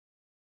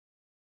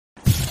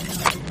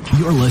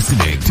You're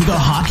listening to the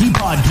Hockey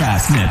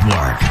Podcast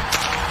Network.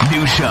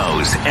 New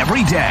shows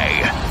every day.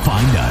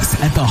 Find us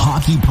at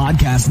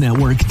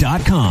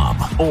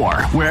thehockeypodcastnetwork.com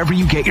or wherever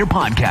you get your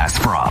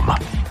podcasts from.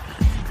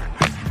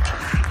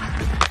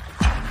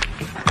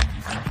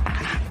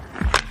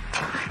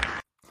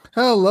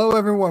 Hello,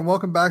 everyone.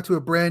 Welcome back to a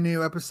brand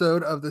new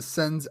episode of the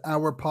Sens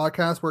Hour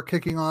podcast. We're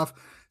kicking off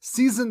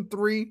Season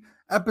 3,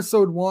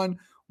 Episode 1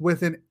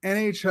 with an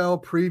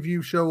NHL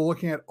preview show. We're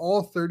looking at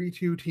all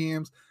 32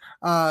 teams.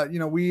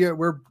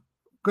 We're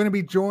going to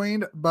be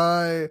joined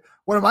by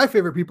one of my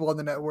favorite people on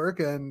the network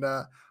and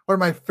one of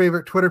my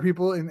favorite Twitter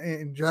people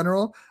in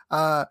general.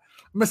 I'm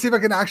going to see if I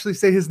can actually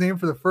say his name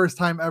for the first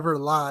time ever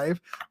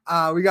live.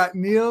 We got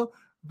Neil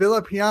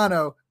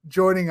Villapiano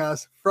joining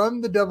us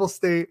from the Devil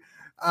State.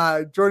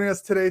 Joining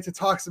us today to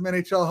talk some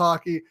NHL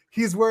hockey.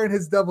 He's wearing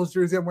his Devils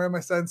jersey. I'm wearing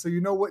my son, so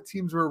you know what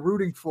teams we're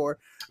rooting for.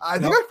 I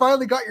think I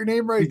finally got your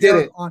name right. You did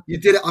it. You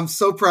did it. I'm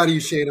so proud of you,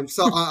 Shane. I'm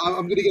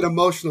going to get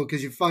emotional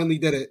because you finally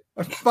did it.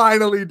 I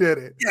finally did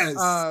it. Yes.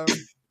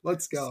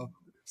 Let's go.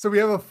 So we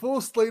have a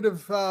full slate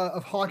of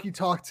hockey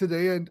talk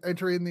today and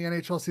entering the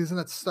NHL season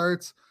that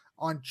starts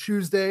on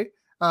Tuesday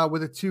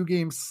with a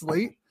 2-game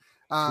slate.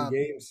 2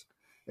 games.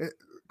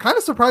 Kind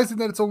of surprising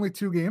that it's only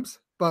 2 games,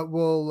 but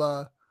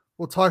we'll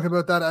talk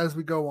about that as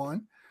we go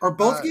on. Are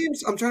both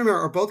games? I'm trying to remember.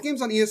 Are both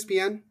games on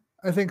ESPN?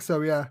 I think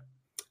so. Yeah.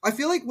 I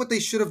feel like what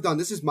they should have done,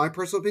 this is my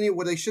personal opinion,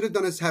 what they should have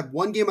done is have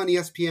 1 game on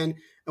ESPN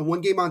and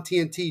 1 game on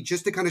TNT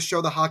just to kind of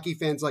show the hockey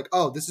fans like,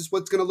 oh, this is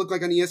what's going to look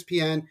like on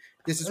ESPN.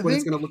 This is what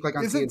it's going to look like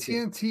on TNT.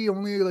 Isn't TNT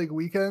only like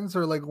weekends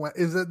or like when,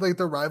 is it like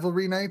the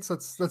rivalry nights?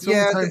 That's the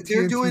yeah, only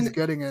time TNT's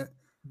getting it.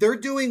 They're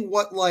doing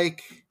what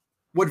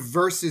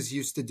Versus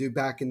used to do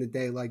back in the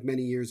day, like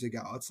many years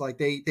ago. It's like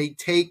they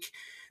take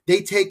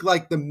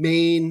like the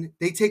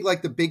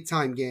big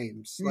time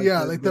games.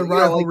 Like the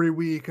rivalry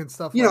week and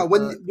stuff. When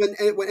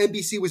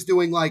NBC was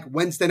doing like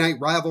Wednesday night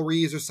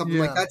rivalries or something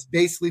like that's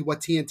basically what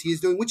TNT is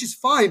doing, which is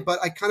fine. But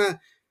I kind of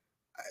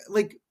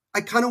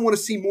want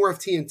to see more of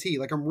TNT.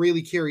 Like I'm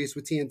really curious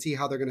with TNT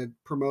how they're going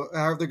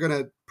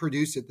to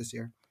produce it this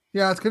year.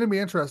 Yeah, it's going to be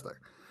interesting.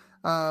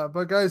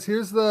 But guys,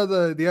 here's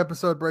the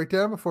episode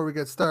breakdown before we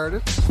get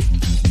started.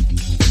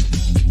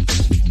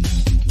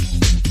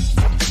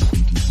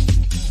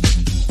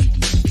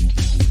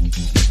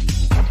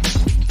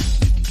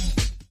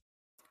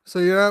 So,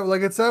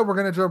 like it said, we're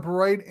going to jump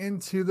right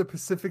into the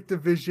Pacific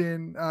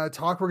Division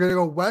talk. We're going to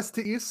go west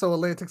to east. So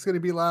Atlantic's going to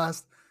be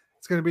last.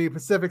 It's going to be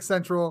Pacific,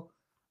 Central,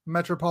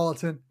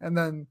 Metropolitan, and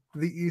then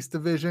the East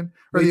Division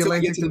or the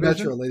Atlantic Division.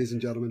 Metro, ladies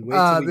and gentlemen. Wait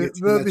till we get to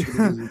the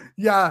Metro Division.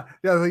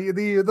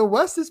 The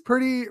West is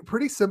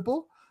pretty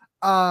simple.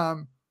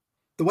 The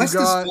West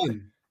is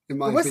fun. In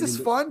my opinion. West is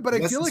fun, but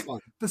I feel like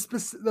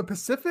the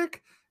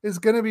Pacific is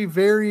going to be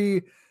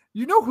very.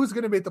 You know who's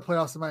going to make the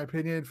playoffs, in my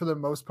opinion, for the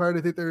most part.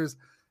 I think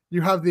you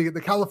have the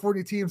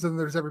California teams and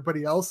there's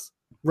everybody else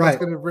that's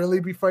going to really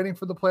be fighting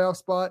for the playoff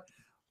spot.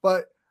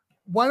 But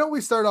why don't we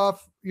start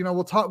off,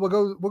 we'll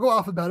go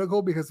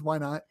alphabetical because why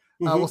not?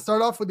 Mm-hmm. We'll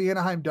start off with the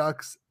Anaheim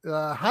Ducks.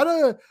 Had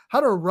a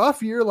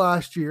rough year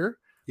last year.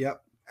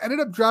 Yep. Ended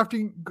up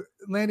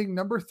landing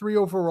number 3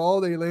 overall.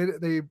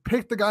 They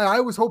picked the guy I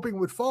was hoping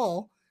would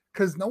fall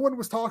because no one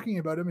was talking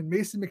about him, and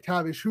Mason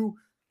McTavish, who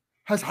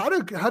has had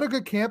a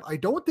good camp. I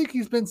don't think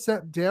he's been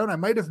set down. I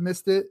might have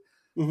missed it.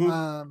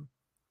 Mm-hmm.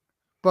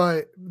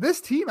 But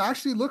this team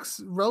actually looks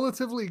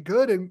relatively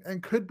good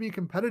and could be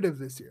competitive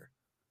this year.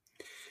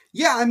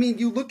 Yeah, I mean,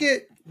 you look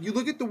at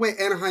the way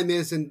Anaheim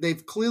is, and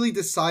they've clearly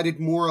decided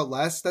more or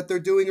less that they're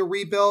doing a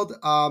rebuild.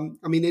 I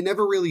mean, they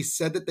never really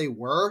said that they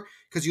were,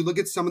 because you look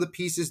at some of the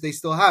pieces they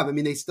still have. I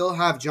mean, they still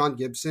have John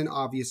Gibson,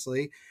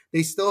 obviously.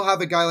 They still have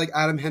a guy like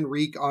Adam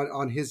Henrique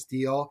on his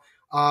deal.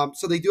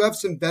 So they do have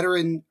some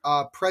veteran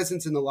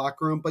presence in the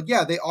locker room. But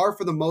yeah, they are,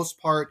 for the most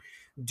part,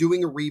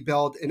 doing a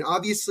rebuild. And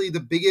obviously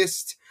the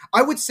biggest,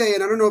 I would say,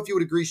 and I don't know if you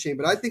would agree, Shane,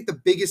 but I think the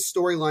biggest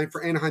storyline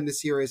for Anaheim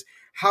this year is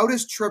how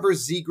does Trevor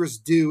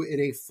Zegras do in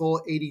a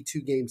full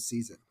 82 game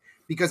season?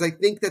 Because I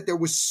think that there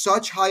was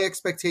such high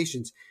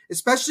expectations,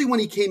 especially when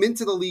he came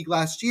into the league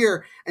last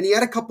year and he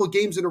had a couple of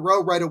games in a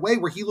row right away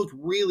where he looked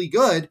really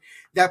good,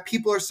 that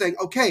people are saying,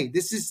 okay,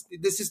 this is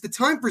the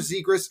time for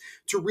Zegras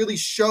to really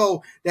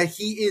show that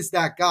he is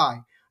that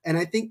guy. And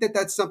I think that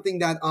that's something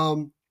that,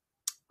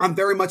 I'm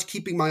very much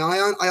keeping my eye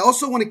on. I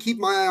also want to keep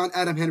my eye on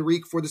Adam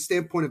Henrique for the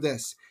standpoint of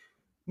this.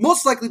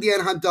 Most likely the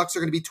Anaheim Ducks are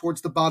going to be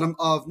towards the bottom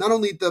of not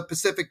only the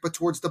Pacific, but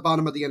towards the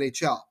bottom of the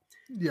NHL.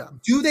 Yeah.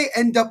 Do they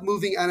end up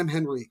moving Adam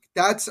Henrique?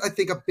 That's, I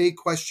think, a big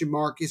question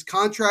mark. His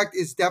contract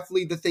is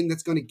definitely the thing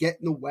that's going to get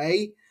in the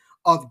way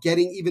of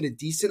getting even a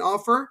decent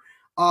offer.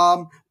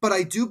 But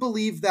I do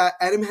believe that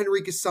Adam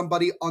Henrique is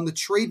somebody on the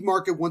trade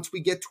market once we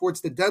get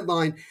towards the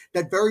deadline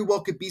that very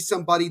well could be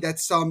somebody that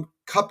some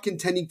cup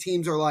contending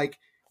teams are like,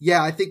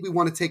 yeah, I think we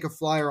want to take a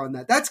flyer on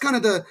that. That's kind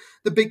of the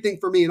big thing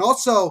for me. And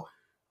also,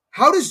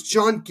 how does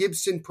John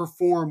Gibson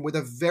perform with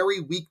a very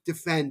weak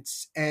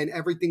defense and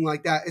everything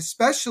like that,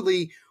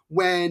 especially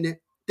when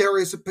there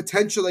is a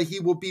potential that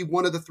he will be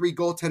one of the 3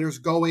 goaltenders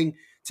going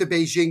to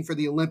Beijing for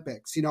the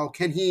Olympics? You know,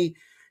 can he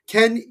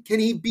can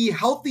he be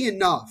healthy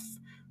enough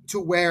to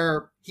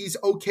where he's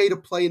okay to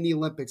play in the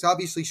Olympics?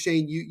 Obviously,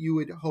 Shane, you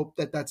would hope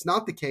that that's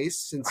not the case.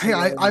 Since Hey,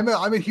 I'm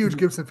a huge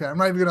Gibson fan. I'm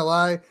not even gonna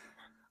lie.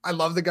 I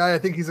love the guy. I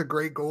think he's a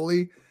great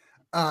goalie.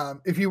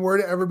 If he were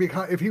to ever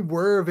if he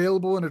were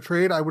available in a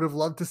trade, I would have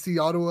loved to see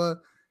Ottawa,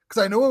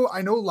 because I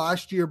know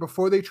last year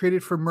before they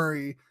traded for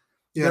Murray,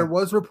 there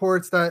was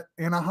reports that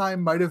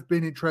Anaheim might have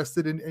been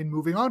interested in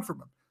moving on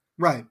from him.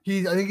 Right.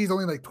 I think he's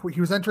only like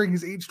he was entering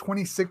his age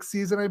 26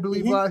 season, I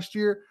believe, last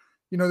year.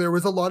 There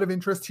was a lot of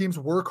interest. Teams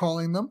were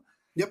calling them.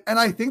 Yep. And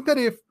I think that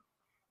if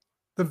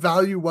the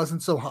value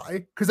wasn't so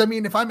high, because I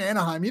mean, if I'm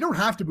Anaheim, you don't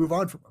have to move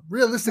on from him.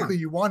 Realistically,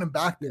 you want him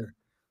back there.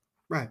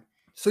 Right.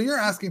 So you're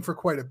asking for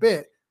quite a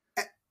bit.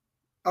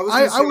 I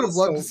would have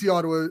loved to see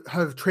Ottawa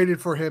have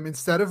traded for him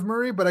instead of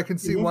Murray, but I can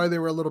see why they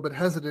were a little bit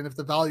hesitant if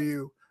the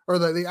value or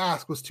the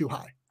ask was too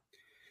high.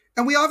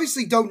 And we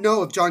obviously don't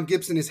know if John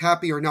Gibson is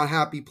happy or not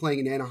happy playing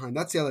in Anaheim.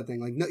 That's the other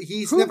thing. Like, no,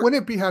 who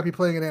wouldn't be happy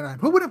playing in Anaheim?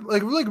 Who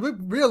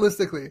wouldn't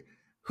realistically?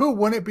 Who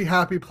wouldn't be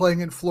happy playing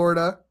in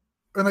Florida,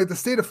 or like the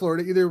state of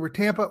Florida, either with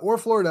Tampa or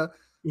Florida,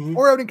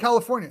 or out in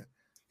California?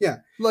 Yeah,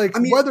 like, I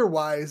mean,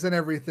 weather-wise and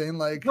everything,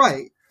 like,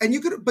 right. And you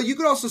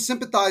could also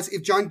sympathize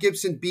if John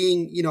Gibson,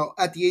 being,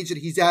 at the age that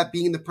he's at,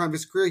 being in the prime of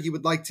his career, he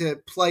would like to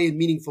play in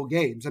meaningful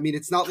games. I mean,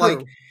 it's not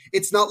like,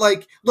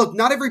 look,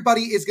 not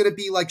everybody is going to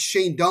be like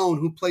Shane Doan,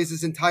 who plays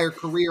his entire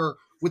career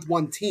with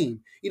one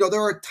team. There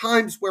are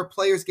times where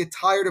players get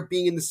tired of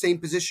being in the same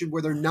position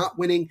where they're not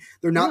winning,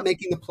 they're not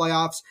making the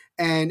playoffs.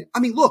 And I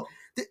mean, look,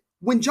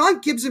 when John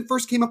Gibson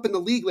first came up in the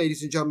league,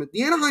 ladies and gentlemen,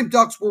 the Anaheim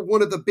Ducks were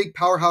one of the big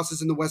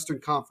powerhouses in the Western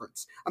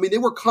Conference. I mean, they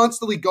were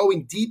constantly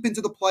going deep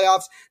into the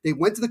playoffs. They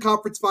went to the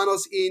conference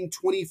finals in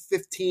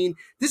 2015.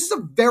 This is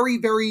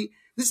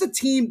a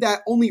team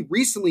that only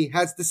recently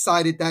has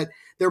decided that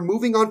they're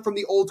moving on from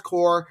the old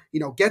core.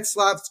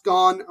 Getzlaf's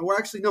gone. Or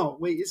actually, no,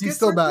 wait, he's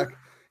still back.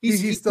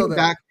 He's still there.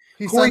 Back.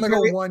 He signed like a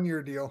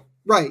 1-year deal.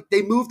 Right.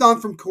 They moved on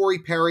from Corey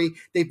Perry.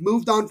 They've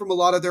moved on from a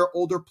lot of their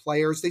older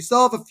players. They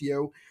still have a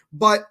few,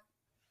 but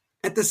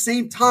at the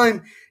same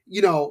time,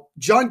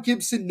 John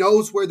Gibson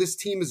knows where this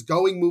team is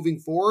going moving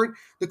forward.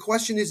 The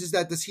question is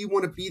that does he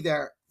want to be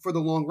there for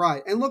the long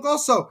ride? And look,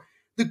 also,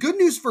 the good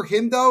news for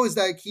him, though, is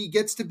that he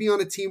gets to be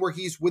on a team where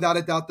he's without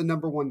a doubt the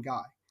number one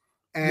guy.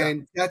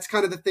 And that's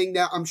kind of the thing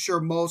that I'm sure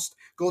most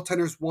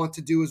goaltenders want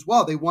to do as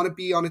well. They want to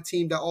be on a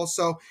team that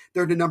also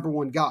they're the number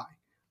one guy.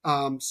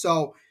 Anaheim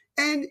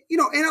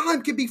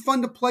can be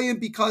fun to play in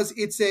because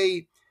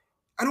I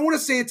don't want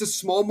to say it's a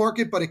small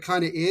market, but it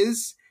kind of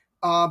is.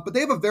 But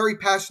they have a very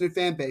passionate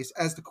fan base,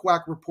 as the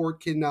Quack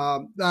Report can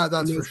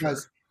that's for sure.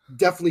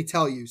 Definitely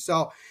tell you.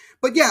 So,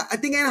 but yeah, I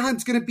think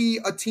Anaheim's going to be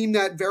a team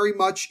that very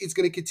much is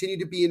going to continue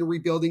to be in a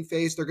rebuilding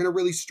phase. They're going to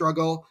really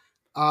struggle,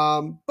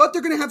 but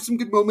they're going to have some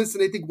good moments.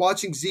 And I think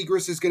watching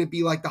Zegras is going to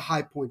be like the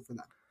high point for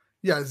them.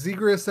 Yeah,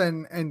 Zegras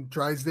and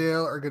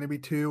Drysdale are going to be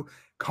two.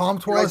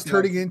 Comtois is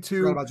turning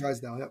into a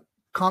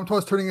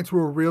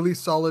really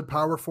solid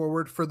power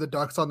forward for the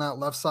Ducks on that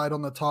left side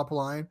on the top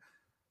line,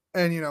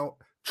 and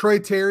Troy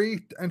Terry,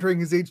 entering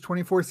his age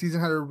 24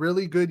 season, had a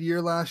really good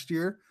year last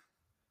year.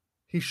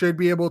 He should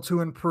be able to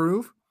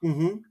improve.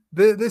 Mm-hmm.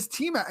 This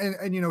team,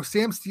 and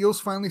Sam Steele's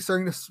finally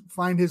starting to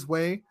find his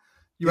way.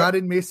 You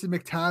added Mason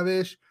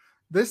McTavish.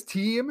 This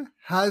team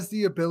has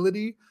the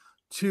ability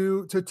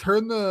to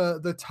turn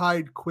the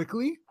tide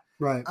quickly.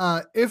 Right.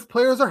 If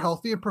players are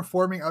healthy and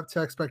performing up to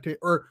expectation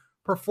or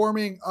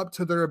performing up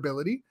to their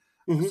ability.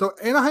 Mm-hmm. So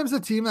Anaheim's a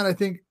team that I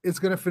think is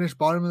going to finish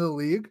bottom of the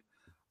league,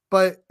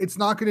 but it's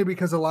not going to be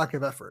because of lack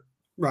of effort.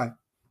 Right.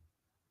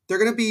 They're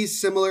going to be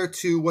similar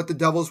to what the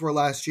Devils were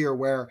last year,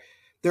 where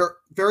they're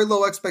very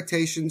low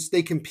expectations.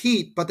 They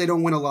compete, but they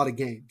don't win a lot of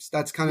games.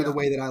 That's kind of the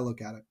way that I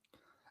look at it.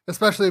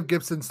 Especially if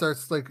Gibson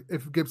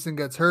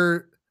gets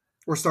hurt.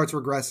 Or starts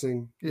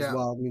regressing as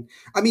well.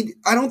 I mean,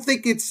 I don't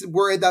think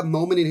we're at that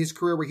moment in his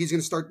career where he's going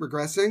to start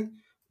regressing.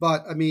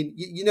 But I mean,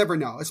 you never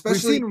know.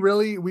 Especially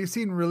we've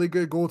seen really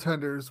good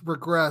goaltenders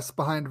regress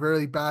behind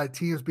very bad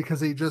teams because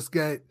they just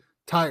get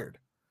tired.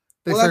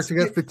 They start to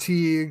get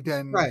fatigued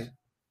and right.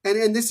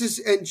 And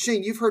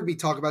Shane, you've heard me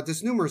talk about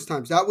this numerous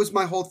times. That was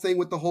my whole thing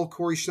with the whole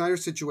Corey Schneider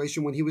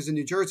situation when he was in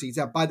New Jersey. Is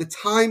that by the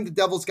time the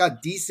Devils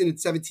got decent in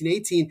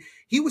 17-18,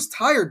 he was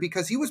tired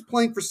because he was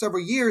playing for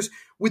several years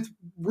with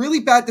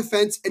really bad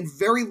defense and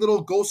very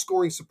little goal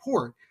scoring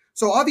support.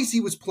 So obviously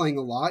he was playing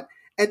a lot.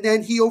 And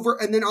then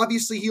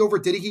obviously he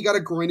overdid it. He got a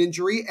groin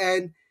injury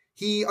and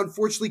he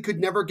unfortunately could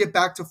never get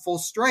back to full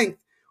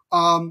strength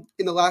in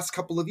the last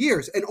couple of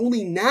years. And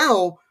only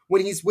now,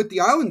 when he's with the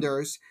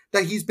Islanders,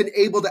 that he's been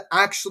able to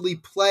actually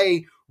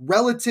play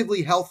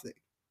relatively healthy.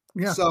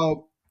 Yeah.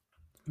 So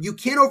you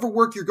can't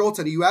overwork your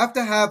goaltender. You have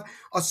to have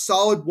a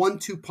solid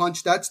 1-2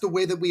 punch. That's the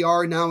way that we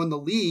are now in the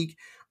league.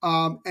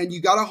 And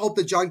you got to hope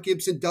that John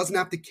Gibson doesn't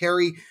have to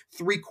carry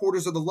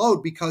 3/4 of the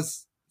load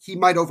because he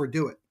might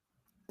overdo it.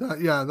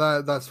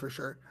 That's for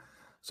sure.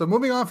 So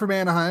moving on from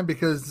Anaheim,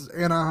 because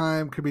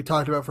Anaheim could be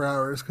talked about for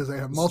hours because they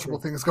have multiple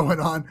things going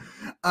on.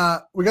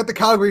 We got the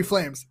Calgary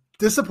Flames.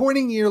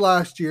 Disappointing year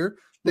last year.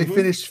 They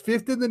finished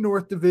 5th in the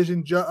North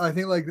Division, I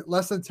think like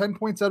less than 10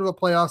 points out of a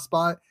playoff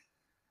spot.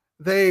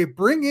 They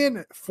bring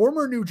in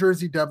former New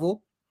Jersey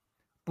Devil,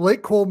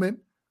 Blake Coleman,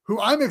 who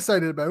I'm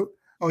excited about.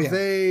 Oh, yeah.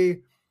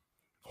 They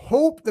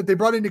hope that they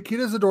brought in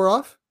Nikita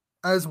Zadorov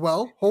as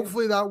well.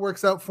 Hopefully that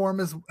works out for him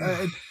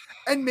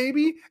and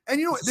maybe, and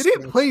you know, they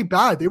didn't play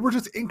bad. They were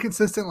just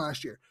inconsistent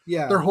last year.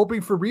 Yeah. They're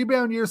hoping for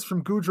rebound years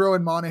from Goudreau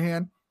and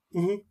Monahan.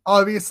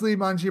 Obviously,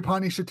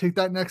 Mangiapane should take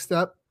that next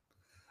step.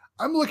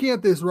 I'm looking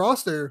at this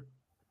roster,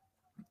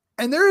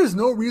 and there is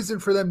no reason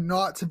for them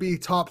not to be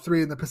top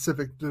 3 in the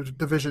Pacific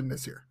Division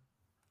this year.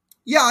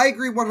 Yeah, I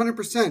agree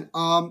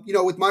 100%. You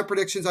know, with my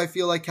predictions, I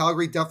feel like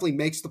Calgary definitely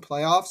makes the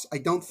playoffs. I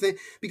don't think,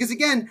 because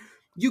again,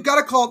 you got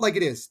to call it like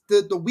it is.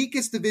 The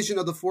weakest division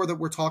of the 4 that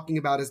we're talking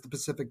about is the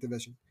Pacific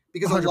Division,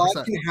 because 100%. A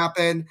lot can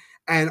happen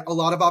and a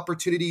lot of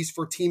opportunities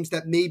for teams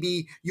that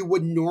maybe you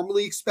wouldn't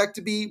normally expect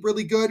to be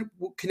really good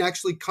can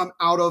actually come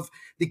out of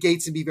the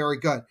gates and be very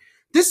good.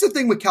 This is the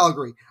thing with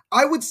Calgary.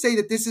 I would say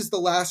that this is the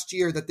last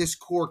year that this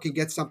core can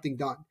get something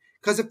done.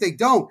 Because if they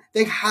don't,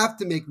 they have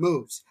to make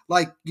moves.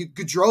 Like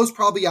Gaudreau's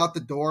probably out the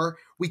door.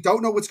 We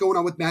don't know what's going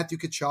on with Matthew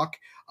Tkachuk.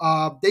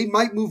 They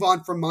might move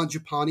on from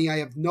Mangiapane. I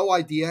have no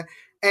idea.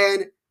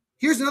 And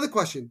here's another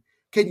question.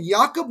 Can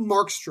Jakob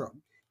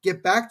Markstrom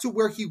get back to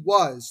where he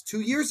was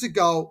 2 years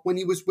ago when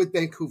he was with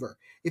Vancouver?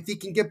 If he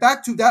can get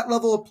back to that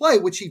level of play,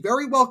 which he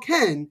very well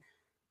can,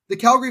 the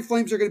Calgary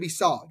Flames are going to be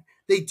solid.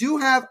 They do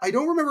have, I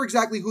don't remember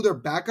exactly who their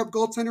backup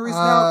goaltender is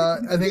now.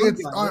 I think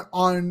it's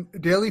on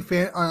Daily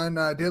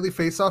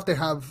Faceoff, they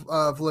have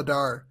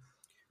Vladar.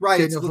 Right.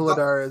 Daniel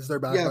Vladar is their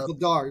backup. Yeah,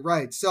 Vladar,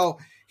 right. So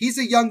he's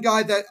a young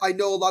guy that I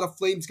know a lot of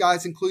Flames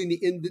guys, including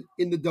the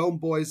In the Dome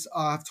boys,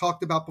 have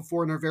talked about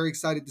before and are very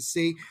excited to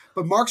see.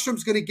 But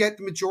Markstrom's going to get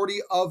the majority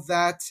of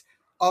that,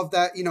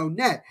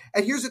 net.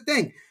 And here's the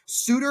thing.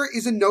 Suter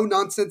is a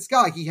no-nonsense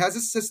guy. He has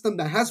a system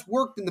that has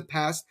worked in the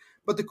past.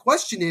 But the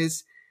question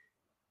is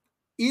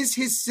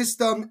his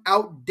system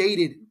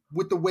outdated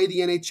with the way the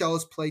NHL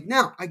is played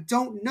now? I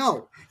don't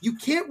know. You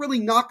can't really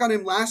knock on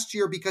him last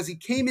year because he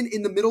came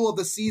in the middle of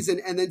the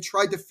season and then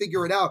tried to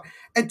figure it out.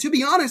 And to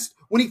be honest,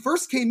 when he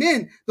first came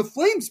in, the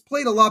Flames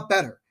played a lot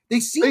better.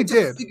 They seemed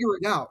to figure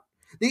it out.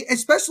 They,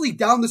 especially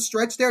down the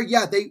stretch there.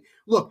 Yeah,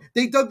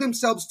 they dug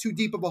themselves too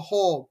deep of a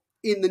hole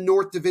in the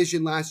North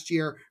Division last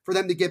year for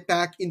them to get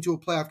back into a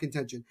playoff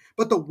contention.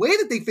 But the way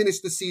that they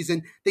finished the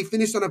season, they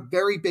finished on a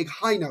very big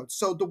high note.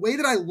 So the way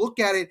that I look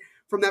at it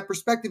from that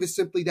perspective is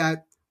simply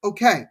that,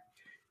 okay,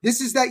 this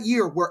is that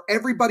year where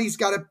everybody's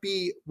got to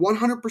be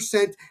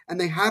 100%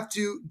 and they have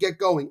to get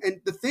going.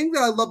 And the thing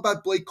that I love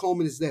about Blake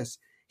Coleman is this.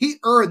 He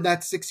earned that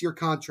 6-year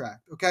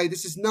contract, okay?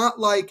 This is not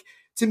like,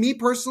 to me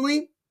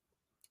personally,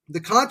 the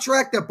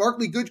contract that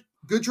Barclay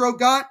Goodrow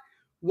got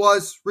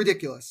was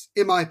ridiculous,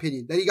 in my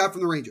opinion, that he got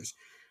from the Rangers.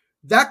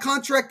 That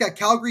contract that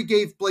Calgary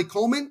gave Blake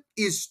Coleman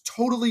is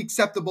totally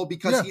acceptable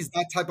because he's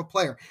that type of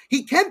player.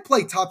 He can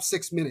play top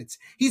 6 minutes.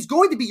 He's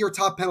going to be your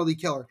top penalty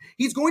killer.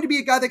 He's going to be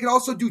a guy that can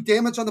also do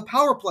damage on the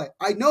power play.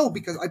 I know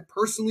because I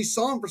personally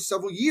saw him for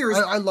several years.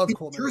 I love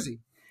Coleman. New Jersey.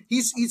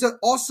 He's an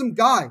awesome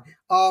guy.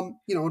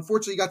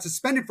 Unfortunately, he got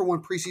suspended for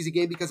one preseason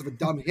game because of a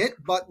dumb hit,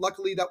 but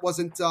luckily that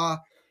wasn't that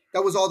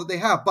was all that they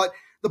have. But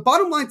the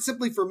bottom line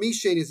simply for me,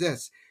 Shane, is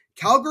this.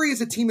 Calgary is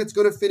a team that's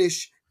going to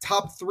finish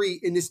top 3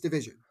 in this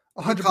division.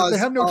 100%. They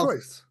have no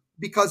choice.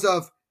 Because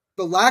of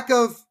the lack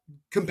of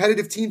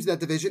competitive teams in that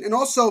division. And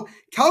also,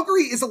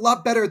 Calgary is a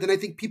lot better than I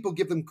think people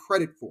give them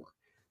credit for.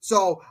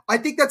 So I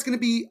think that's going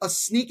to be a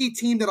sneaky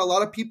team that a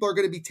lot of people are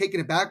going to be taken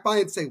aback by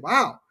and say,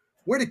 wow,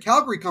 where did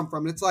Calgary come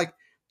from? And it's like,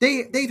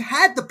 they've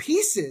had the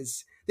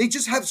pieces. They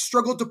just have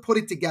struggled to put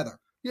it together.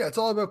 Yeah, it's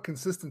all about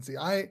consistency.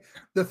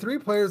 The 3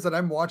 players that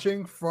I'm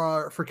watching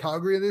for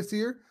Calgary this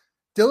year,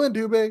 Dylan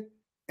Dubé,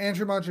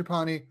 Andrew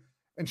Mangiapane,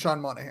 and Sean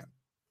Monahan.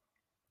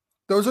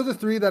 Those are the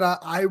 3 that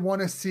I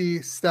want to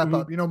see step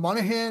up. You know,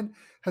 Monahan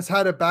has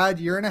had a bad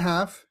year and a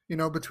half,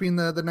 between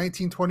the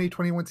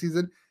 19-20-21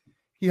 season.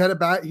 He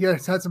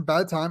has had some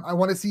bad time. I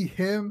want to see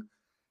him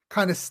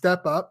kind of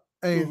step up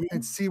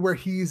and see where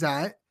he's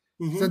at.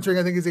 He's entering,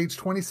 I think, his age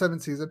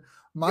 27 season.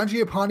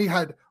 Mangiapane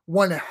had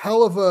won a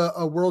hell of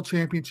a world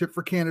championship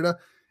for Canada,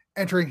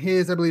 entering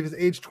his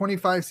age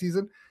 25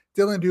 season.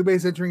 Dylan Dubé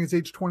is entering his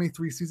age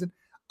 23 season.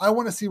 I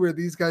want to see where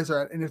these guys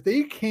are at. And if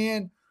they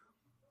can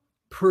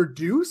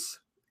produce,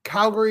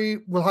 Calgary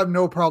will have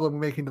no problem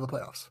making to the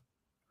playoffs.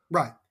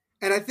 Right.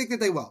 And I think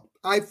that they will.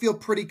 I feel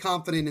pretty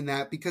confident in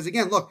that because,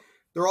 again, look,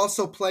 they're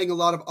also playing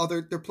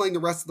they're playing the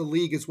rest of the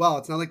league as well.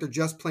 It's not like they're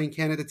just playing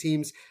Canada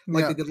teams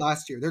like they did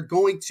last year. They're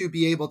going to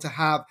be able to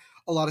have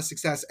a lot of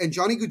success. And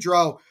Johnny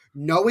Gaudreau,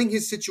 knowing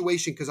his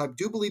situation, because I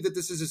do believe that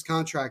this is his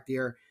contract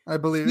year. I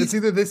believe it's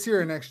either this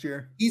year or next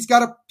year. He's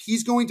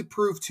going to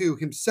prove to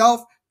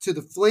himself, to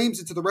the Flames,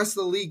 and to the rest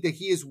of the league that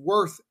he is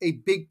worth a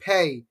big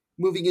pay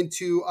moving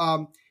into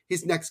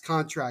his next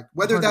contract.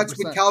 Whether 100%. That's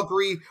with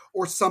Calgary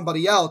or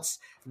somebody else,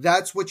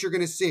 that's what you're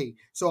going to see.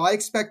 So I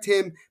expect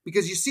him,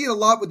 because you see it a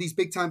lot with these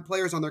big-time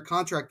players on their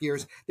contract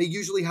years, they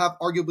usually have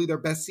arguably their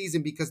best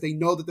season because they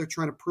know that they're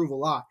trying to prove a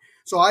lot.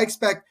 So I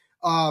expect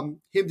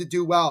him to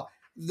do well.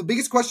 The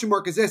biggest question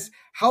mark is this: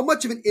 how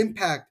much of an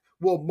impact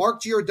will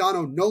Mark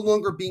Giordano no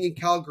longer being in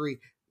Calgary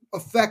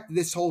affect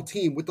this whole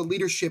team with the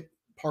leadership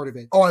part of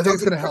it? Oh, I think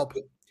it's going to help.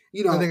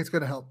 You know, I think it's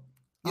going to help.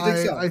 You think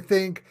so? I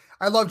think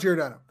I love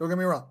Giordano. Don't get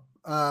me wrong.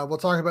 We'll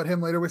talk about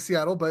him later with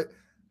Seattle, but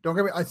don't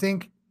get me. I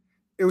think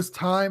it was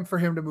time for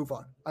him to move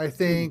on. I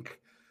think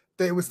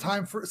that it was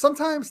time for.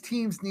 Sometimes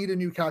teams need a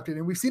new captain,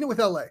 and we've seen it with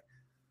LA.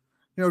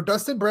 You know,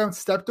 Dustin Brown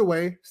stepped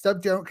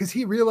down because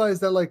he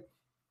realized that like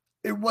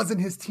it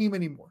wasn't his team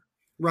anymore.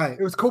 Right.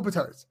 It was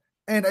Kopitar's.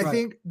 And I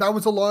think that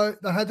was a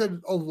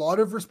lot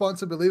of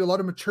responsibility, a lot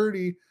of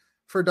maturity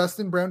for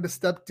Dustin Brown to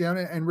step down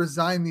and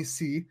resign the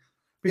C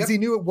because he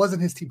knew it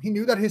wasn't his team. He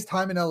knew that his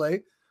time in LA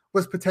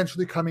was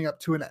potentially coming up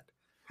to an end.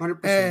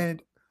 100%.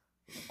 And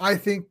I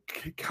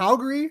think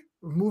Calgary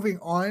moving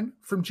on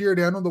from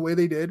Giordano the way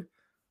they did,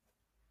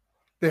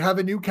 they have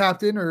a new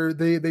captain, or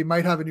they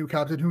might have a new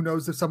captain. Who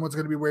knows if someone's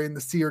going to be wearing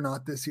the C or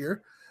not this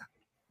year.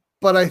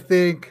 But I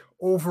think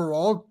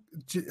overall,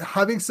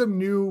 having some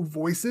new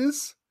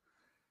voices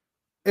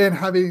and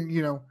having,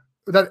 you know,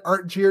 that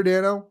Art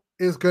Giordano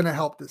is going to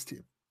help this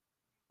team.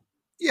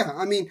 Yeah,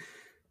 I mean,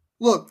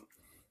 look,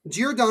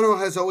 Giordano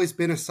has always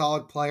been a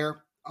solid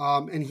player,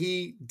 and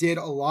he did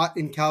a lot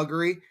in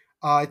Calgary.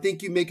 I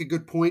think you make a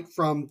good point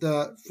from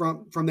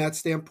that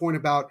standpoint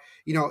about,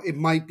 you know, it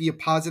might be a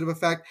positive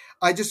effect.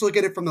 I just look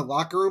at it from the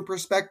locker room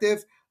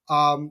perspective,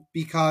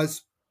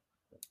 because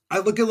I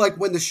look at like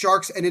when the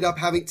Sharks ended up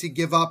having to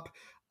give up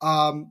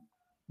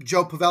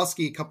Joe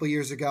Pavelski a couple of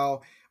years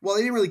ago. Well,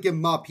 they didn't really give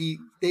him up.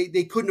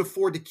 They couldn't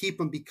afford to keep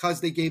him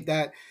because they gave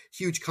that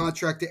huge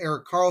contract to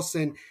Erik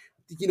Karlsson.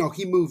 You know,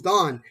 he moved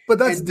on. But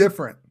that's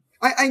different.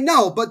 I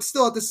know, but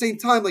still at the same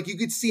time, like you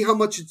could see how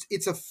much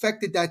it's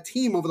affected that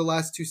team over the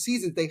last 2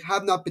 seasons. They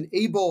have not been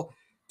able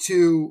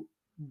to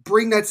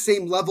bring that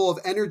same level of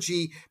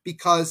energy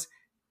because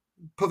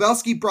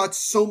Pavelski brought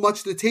so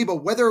much to the table,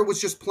 whether it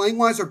was just playing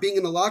wise or being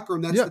in the locker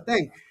room. That's the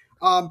thing.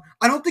 I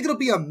don't think it'll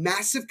be a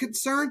massive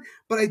concern,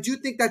 but I do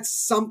think that's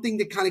something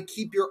to kind of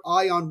keep your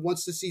eye on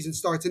once the season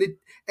starts.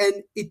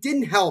 And it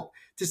didn't help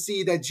to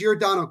see that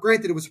Giordano,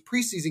 granted it was a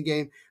preseason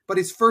game, but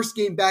his first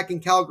game back in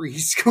Calgary, he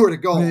scored a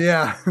goal.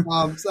 Yeah.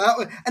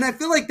 And I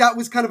feel like that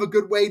was kind of a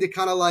good way to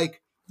kind of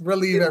like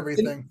relieve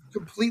everything,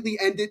 completely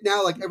end it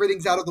now. Like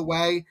everything's out of the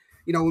way,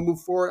 you know, we move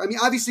forward. I mean,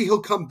 obviously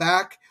he'll come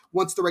back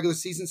once the regular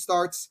season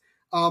starts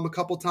a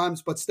couple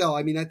times, but still,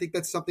 I mean, I think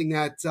that's something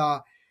that,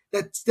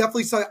 that's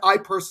definitely something I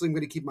personally am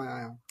going to keep my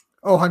eye on.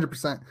 Oh,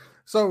 100%.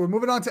 So we're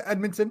moving on to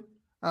Edmonton.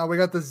 We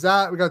got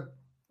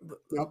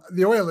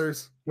the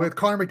Oilers with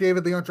Connor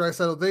McDavid, Leon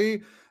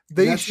Draisaitl.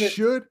 They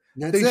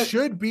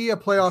should be a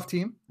playoff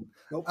team.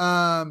 Nope.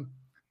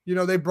 You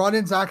know, they brought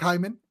in Zach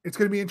Hyman. It's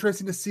going to be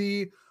interesting to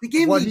see they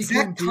gave what he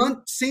can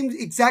do. Same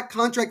exact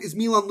contract as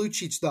Milan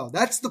Lucic, though.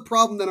 That's the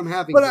problem that I'm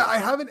having. But I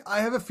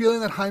have a feeling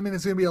that Hyman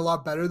is going to be a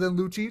lot better than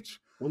Lucic.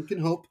 One can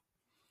hope.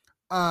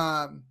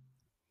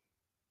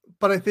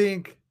 But I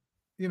think,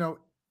 you know,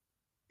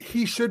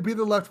 he should be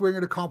the left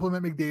winger to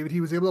complement McDavid. He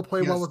was able to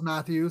play well with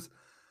Matthews.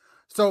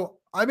 So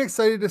I'm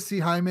excited to see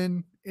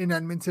Hyman in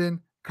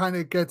Edmonton kind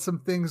of get some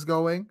things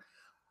going.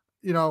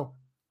 You know,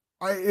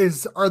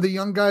 are the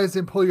young guys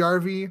in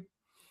Puljujarvi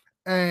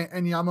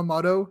and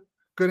Yamamoto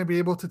going to be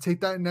able to take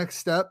that next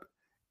step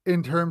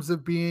in terms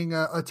of being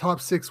a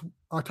top six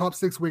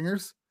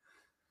wingers?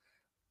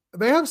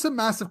 They have some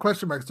massive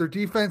question marks. Their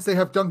defense, they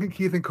have Duncan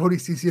Keith and Cody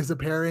Ceci as a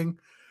pairing.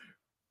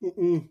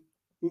 I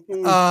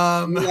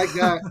don't like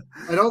that.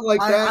 I don't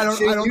like that. I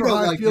don't know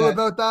how I feel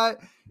about that.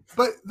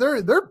 But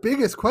their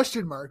biggest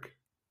question mark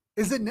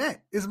is the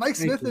net. Is Mike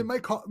Smith and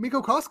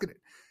Mikko Koskinen.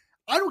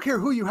 I don't care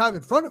who you have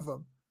in front of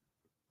them.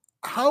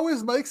 How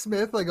is Mike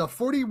Smith, like a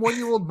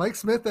 41-year-old Mike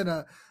Smith and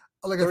a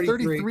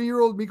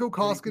 33-year-old Mikko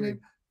Koskinen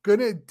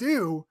gonna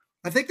do?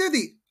 I think they're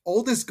the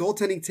oldest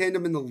goaltending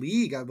tandem in the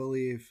league, I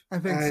believe. I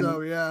think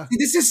so, yeah.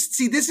 This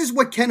is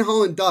what Ken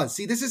Holland does.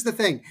 See, this is the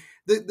thing.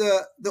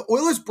 The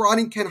Oilers brought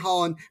in Ken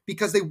Holland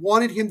because they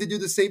wanted him to do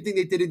the same thing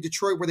they did in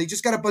Detroit, where they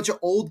just got a bunch of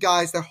old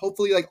guys that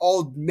hopefully like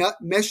all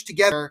mesh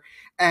together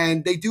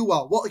and they do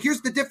well. Well,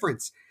 here's the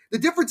difference. The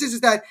difference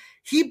is that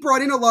he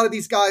brought in a lot of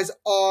these guys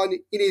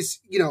in his,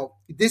 you know,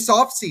 this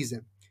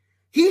offseason.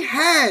 He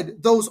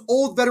had those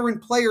old veteran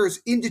players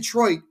in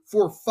Detroit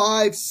for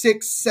 5,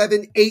 6,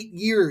 7, 8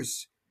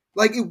 years.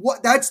 Like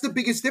that's the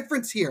biggest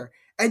difference here.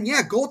 And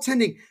yeah,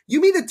 goaltending.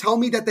 You mean to tell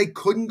me that they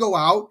couldn't go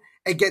out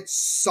and get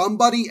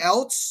somebody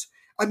else?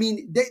 I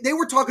mean, they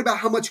were talking about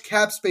how much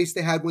cap space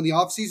they had when the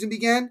offseason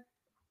began.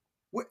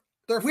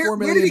 They're $4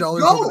 million over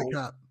the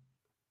cap.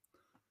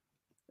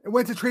 It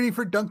went to trading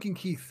for Duncan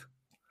Keith.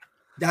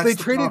 They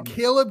traded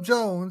Caleb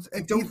Jones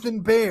and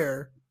Ethan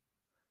Bear.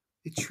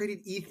 They traded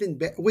Ethan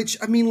Bear, which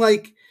I mean,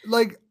 like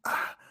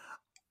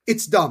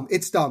it's dumb.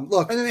 It's dumb.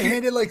 Look, and then they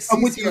handed like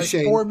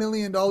 $4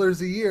 million a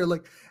year.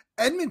 Like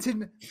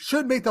Edmonton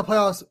should make the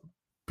playoffs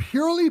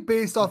purely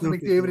based off of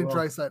McDavid and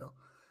Draisaitl.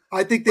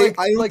 I think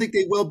I don't think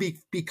they will be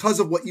because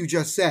of what you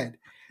just said.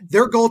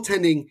 Their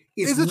goaltending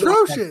is It's not that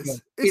good.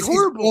 atrocious. It's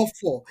horrible.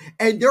 Awful.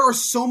 And there are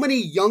so many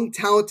young,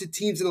 talented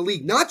teams in the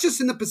league, not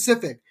just in the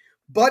Pacific,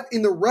 but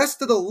in the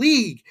rest of the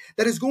league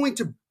that is going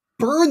to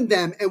burn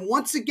them. And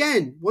once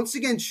again,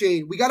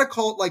 Shane, we got to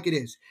call it like it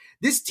is.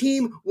 This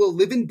team will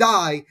live and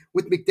die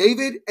with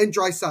McDavid and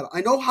Draisaitl.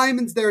 I know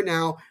Hyman's there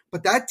now,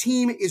 but that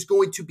team is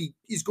going to be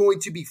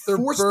forced to be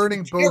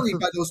carried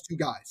by those two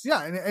guys.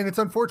 Yeah, and it's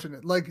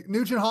unfortunate. Like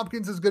Nugent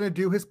Hopkins is going to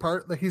do his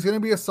part. Like he's going to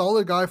be a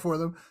solid guy for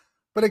them.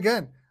 But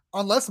again,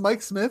 unless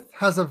Mike Smith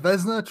has a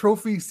Vezina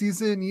Trophy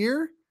season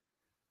year,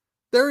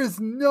 there is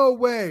no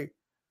way,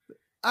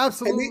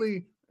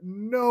 absolutely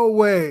no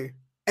way.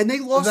 And they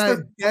lost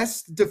their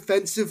best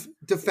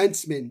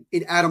defenseman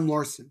in Adam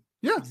Larson.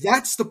 Yeah.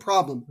 That's the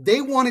problem.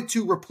 They wanted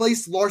to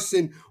replace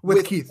Larson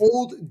with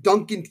old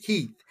Duncan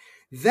Keith.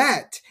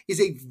 That is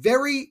a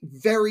very,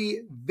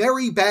 very,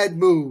 very bad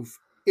move,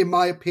 in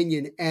my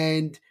opinion.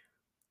 And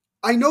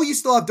I know you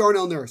still have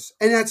Darnell Nurse,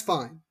 and that's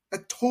fine.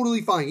 That's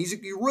totally fine. He's a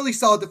really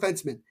solid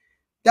defenseman.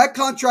 That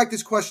contract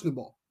is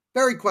questionable.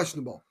 Very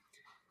questionable.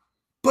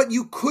 But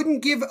you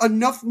couldn't give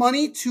enough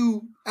money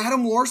to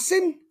Adam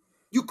Larson?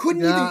 You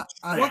couldn't even.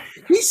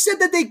 He said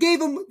that they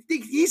gave him.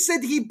 He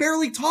said he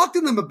barely talked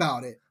to them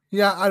about it.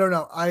 Yeah, I don't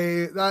know.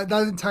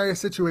 That entire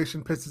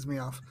situation pisses me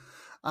off.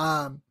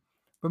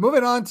 But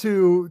moving on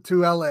to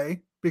LA,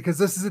 because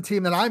this is a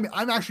team that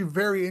I'm actually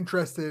very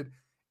interested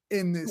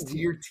in. This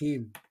weird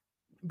team.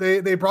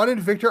 They brought in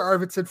Victor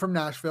Arvidsson from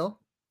Nashville.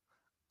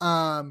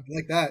 I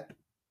like that.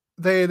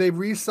 They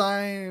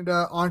re-signed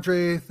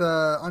Andre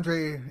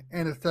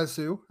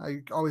Anastasio. I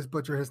always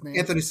butcher his name.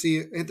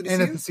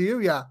 Anastasio,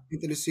 yeah.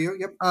 Anastasio,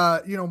 yep.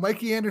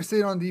 Mikey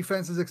Anderson on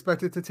defense is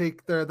expected to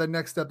take the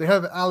next step. They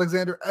have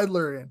Alexander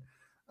Edler in.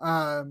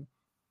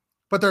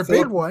 But their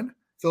big one.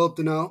 Philip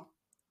Deneau.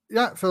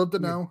 Yeah, Philip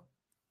Deneau.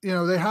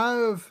 Yeah. They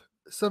have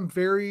some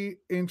very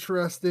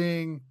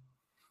interesting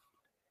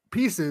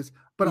pieces,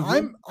 but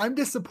I'm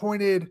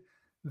disappointed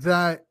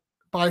that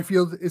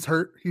Byfield is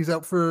hurt. He's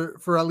out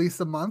for at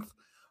least a month.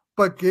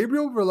 But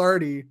Gabriel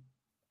Velarde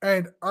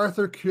and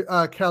Arthur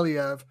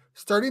Kaliev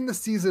starting the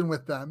season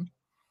with them,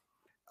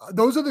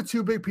 those are the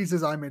two big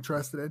pieces I'm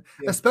interested in,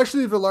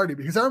 especially Velarde,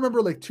 because I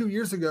remember like 2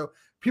 years ago,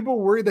 people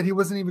were worried that he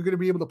wasn't even going to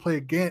be able to play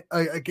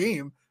a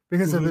game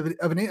because of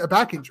a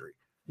back injury.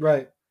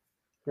 Right.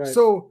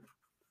 So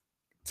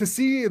to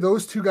see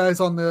those two guys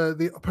on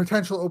the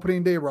potential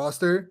opening day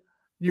roster,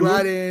 you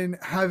add in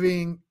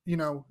having,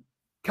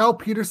 Cal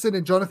Peterson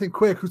and Jonathan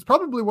Quick, who's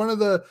probably one of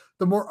the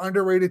more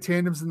underrated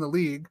tandems in the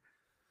league.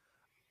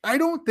 I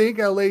don't think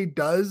LA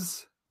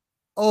does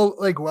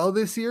well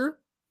this year,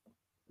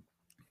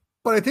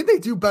 but I think they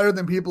do better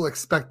than people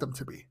expect them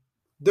to be.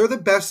 They're the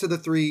best of the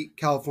three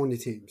California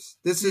teams.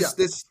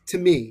 This to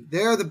me,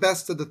 they're the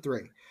best of the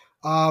three.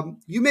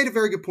 You made a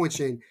very good point,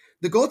 Shane.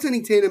 The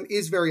goaltending tandem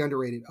is very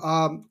underrated.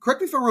 Correct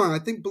me if I'm wrong. I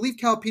believe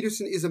Cal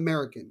Peterson is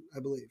American. I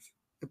believe,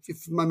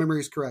 if my memory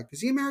is correct.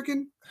 Is he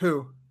American?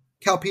 Who?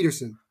 Cal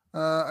Peterson.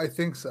 I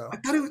think so. I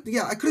could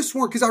have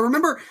sworn, because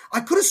I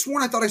could have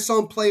sworn I thought I saw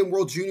him play in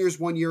World Juniors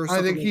 1 year or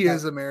something. I think he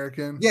is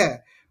American. Yeah.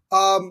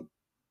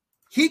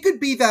 He could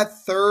be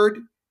that third.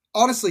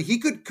 Honestly, he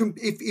could,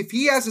 if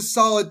he has a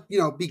solid,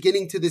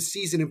 beginning to this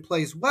season and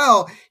plays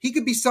well, he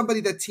could be somebody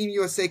that Team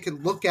USA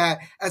could look at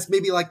as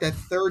maybe like that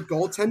third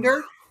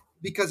goaltender,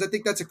 because I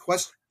think that's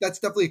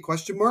definitely a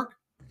question mark.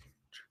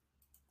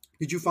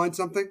 Did you find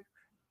something?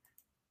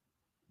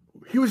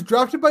 He was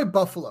drafted by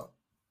Buffalo.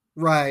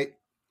 Right.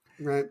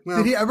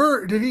 Well,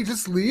 did he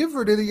just leave,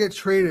 or did he get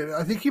traded?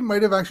 I think he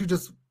might have actually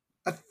just.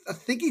 I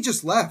think he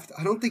just left.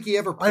 I don't think he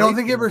ever played. I don't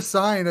think he ever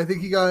signed. I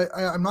think he got.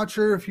 I'm not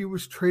sure if he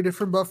was traded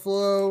from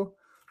Buffalo,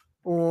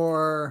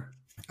 or.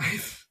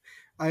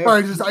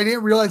 I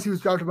didn't realize he was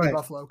drafted by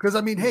Buffalo, because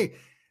hey,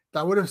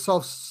 that would have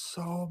solved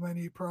so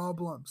many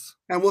problems.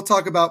 And we'll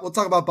talk about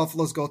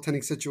Buffalo's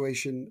goaltending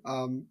situation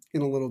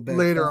in a little bit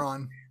later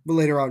on. But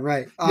later on,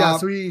 right? Yeah.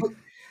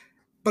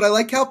 But I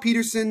like Cal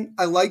Peterson.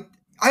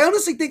 I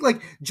honestly think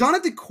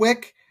Jonathan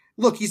Quick.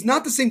 Look, he's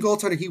not the same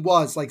goaltender he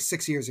was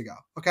 6 years ago.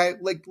 Okay,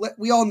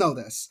 we all know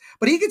this,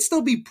 but he could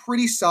still be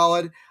pretty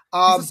solid.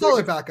 He's a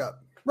solid backup,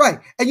 right?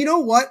 And you know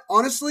what?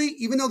 Honestly,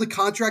 even though the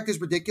contract is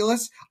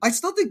ridiculous, I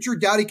still think Drew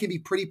Doughty can be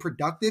pretty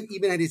productive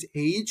even at his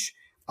age.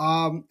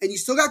 And you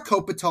still got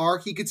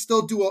Kopitar. He could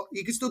still do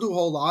a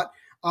whole lot.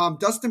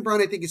 Dustin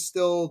Brown, I think, is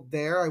still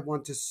there. I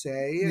want to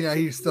say, yeah,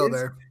 he's still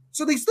there.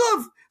 So they still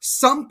have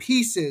some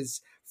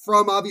pieces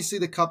from obviously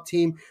the Cup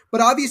team, but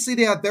obviously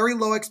they have very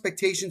low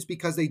expectations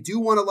because they do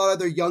want a lot of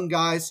their young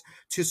guys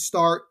to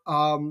start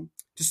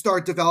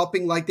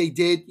developing like they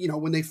did,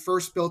 when they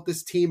first built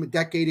this team a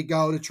decade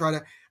ago to try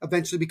to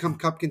eventually become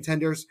Cup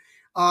contenders.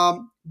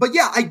 But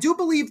yeah, I do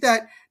believe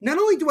that not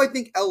only do I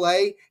think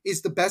LA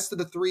is the best of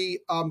the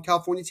three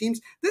California teams,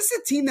 this is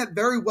a team that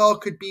very well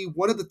could be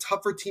one of the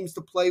tougher teams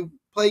to play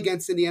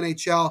against in the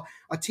NHL,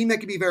 a team that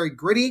could be very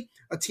gritty,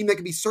 a team that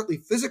could be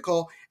certainly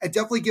physical, and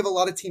definitely give a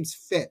lot of teams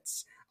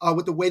fits.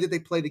 With the way that they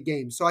play the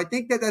game. So I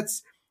think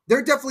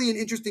they're definitely an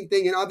interesting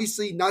thing. And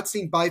obviously not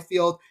seeing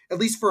Byfield, at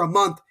least for a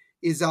month,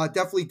 is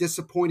definitely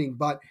disappointing.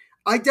 But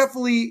I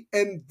definitely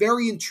am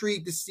very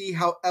intrigued to see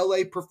how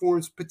LA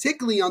performs,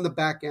 particularly on the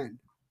back end.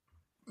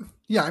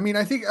 Yeah, I mean,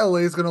 I think LA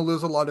is going to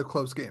lose a lot of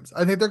close games.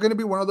 I think they're going to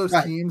be one of those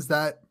Right. teams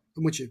that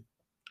I'm with you.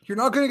 you're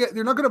not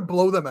going to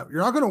blow them out.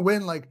 You're not going to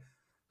win like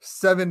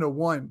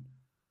 7-1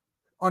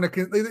 on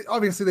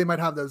obviously they might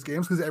have those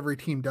games because every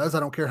team does. I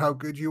don't care how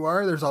good you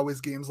are. There's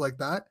always games like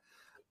that.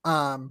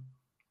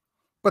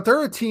 But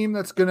they're a team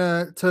that's you're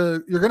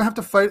going to have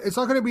to fight. It's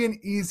not going to be an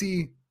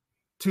easy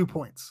 2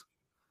 points.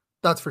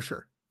 That's for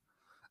sure.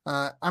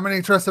 I'm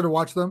interested to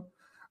watch them.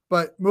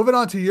 But moving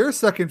on to your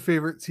second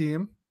favorite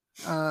team,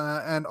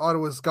 and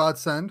Ottawa's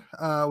godsend,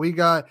 we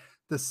got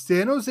the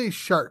San Jose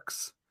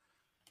Sharks,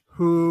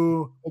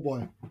 who Oh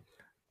boy,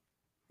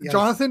 yes.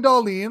 Jonathan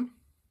Dahlin,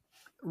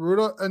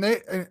 Rudolph,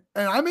 and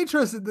I'm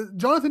interested.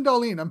 Jonathan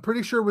Dahlin, I'm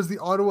pretty sure was the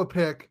Ottawa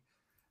pick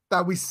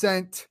that we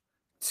sent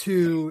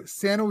to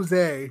San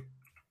Jose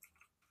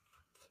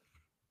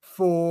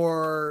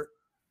for.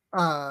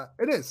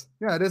 It is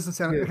the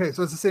San. Yeah. Okay,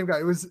 so it's the same guy.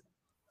 It was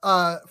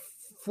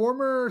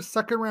former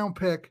second round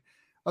pick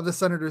of the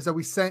Senators that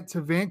we sent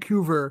to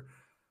Vancouver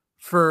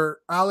for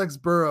Alex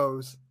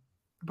Burrows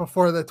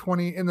before in the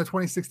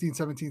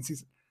 2016-17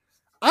 season.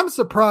 I'm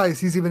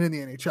surprised he's even in the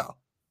NHL.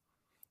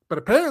 But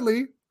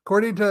apparently,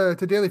 according to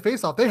Daily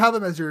Faceoff, they have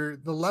him as the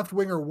left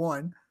winger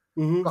one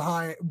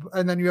behind,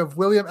 and then you have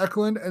William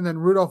Eklund and then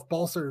Rudolph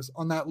Balcers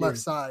on that left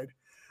side.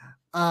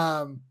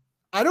 I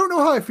don't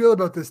know how I feel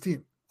about this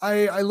team.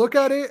 I look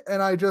at it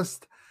and I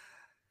just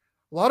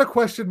a lot of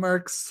question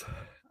marks.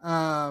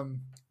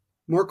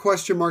 More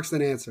question marks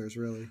than answers,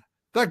 really.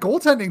 That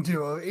goaltending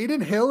duo,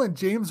 Aiden Hill and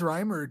James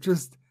Reimer,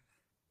 just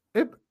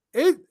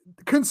it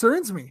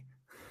concerns me.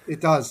 It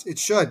does. It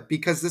should,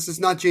 because this is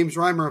not James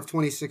Reimer of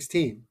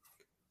 2016.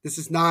 This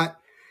is not.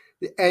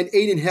 And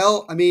Aiden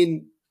Hill, I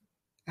mean,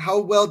 how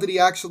well did he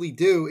actually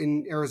do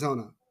in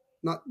Arizona?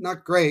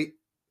 Not great.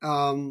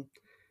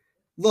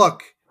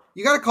 Look,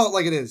 you got to call it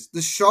like it is.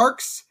 The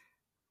Sharks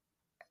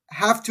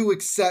have to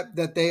accept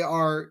that they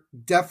are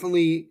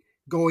definitely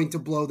going to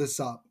blow this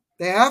up.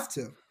 They have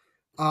to.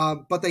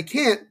 But they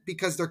can't,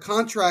 because their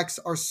contracts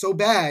are so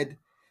bad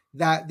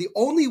that the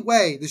only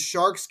way the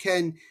Sharks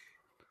can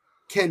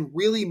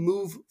really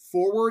move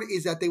forward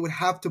is that they would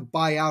have to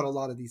buy out a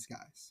lot of these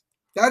guys.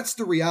 That's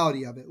the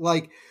reality of it.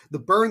 Like the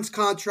Burns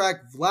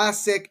contract,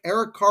 Vlasic,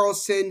 Erik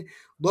Karlsson,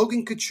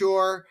 Logan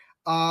Couture.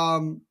 I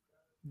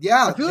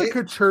feel like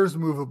Couture's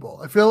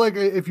movable. I feel like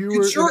if you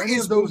were in any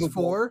of those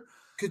four,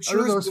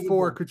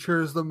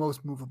 Couture's the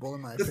most movable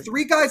in my opinion. The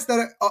three guys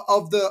that are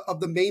of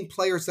the main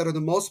players that are the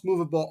most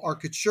movable are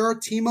Couture,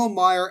 Timo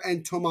Meier,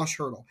 and Tomas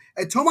Hertl.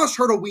 And Tomas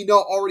Hertl, we know,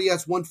 already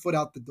has 1 foot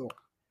out the door.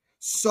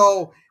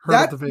 So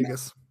Hertl to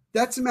Vegas.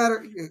 That's a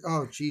matter.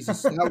 Oh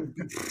Jesus! That would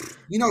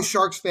be,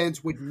 Sharks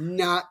fans would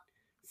not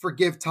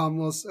forgive Tom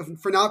Wilson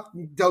for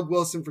Doug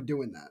Wilson for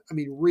doing that. I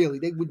mean, really,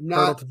 they would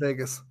not. Hertl to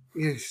Vegas.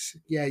 Yes,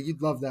 yeah,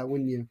 you'd love that,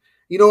 wouldn't you?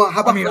 You know what?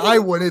 How about? I mean, I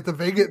wouldn't.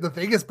 The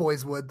Vegas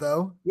boys would,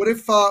 though. What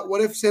if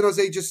San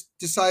Jose just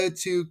decided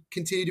to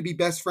continue to be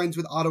best friends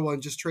with Ottawa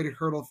and just traded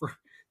Hertl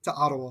to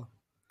Ottawa?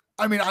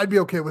 I mean, I'd be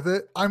okay with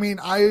it. I mean,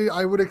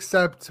 I would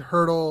accept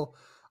Hertl.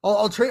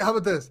 I'll trade. How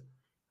about this?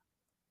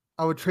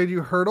 I would trade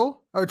you Hertl.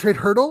 I would trade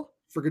Hertl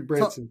for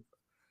Goodbranson.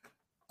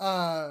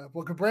 Well,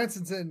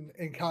 Goodbranson's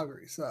in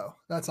Calgary, so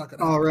that's not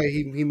gonna. Oh, right,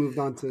 he moved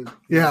on to.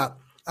 Yeah,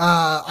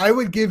 I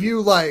would give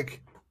you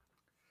like.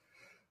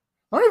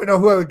 I don't even know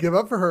who I would give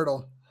up for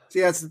Hertl.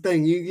 See, that's the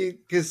thing.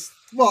 Because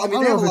they have a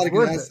lot of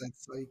good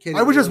assets. So you can't.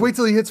 I would just wait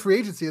till he hits free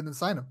agency and then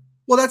sign him.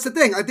 Well, that's the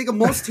thing. I think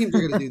most teams are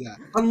going to do that,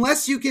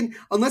 unless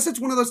it's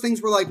one of those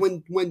things where, like,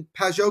 when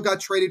Pajot got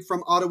traded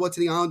from Ottawa to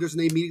the Islanders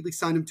and they immediately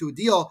signed him to a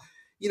deal,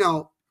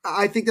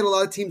 I think that a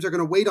lot of teams are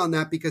going to wait on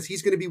that because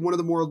he's going to be one of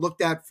the more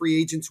looked at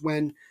free agents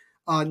when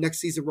next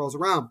season rolls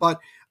around. But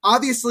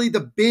obviously,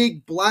 the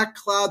big black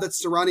cloud that's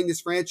surrounding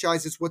this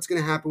franchise is what's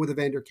going to happen with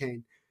Evander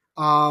Kane.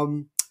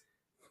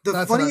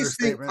 The funniest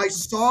thing, I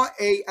saw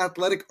a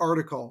Athletic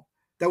article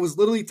that was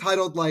literally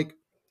titled like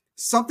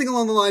something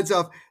along the lines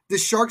of the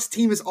Sharks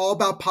team is all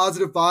about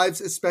positive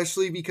vibes,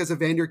 especially because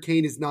Evander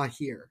Kane is not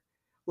here.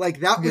 Like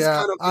that was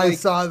kind of like, I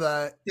saw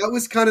that. That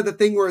was kind of the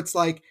thing where it's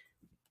like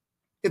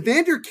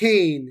Evander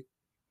Kane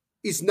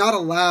is not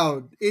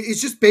allowed.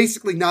 It's just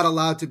basically not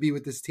allowed to be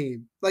with this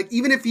team. Like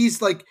even if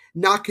he's like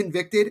not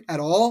convicted at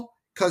all,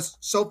 because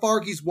so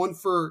far he's one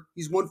for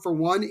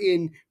one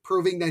in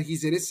proving that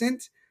he's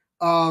innocent.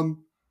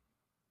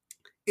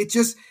 It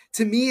just,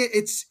 to me,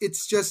 it's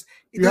just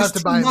you have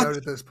to buy him out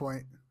at this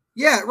point.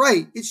 Yeah,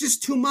 right. It's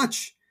just too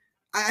much.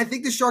 I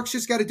think the Sharks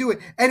just got to do it,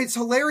 and it's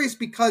hilarious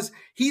because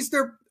he's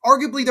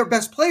arguably their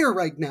best player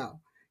right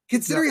now,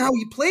 considering how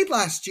he played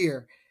last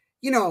year.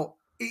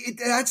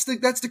 That's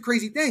the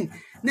crazy thing.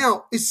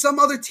 Now, is some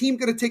other team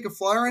going to take a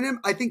flyer on him?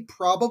 I think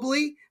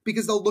probably,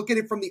 because they'll look at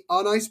it from the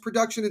on ice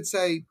production and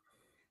say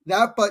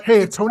that. But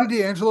hey, if Tony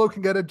DeAngelo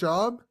can get a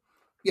job,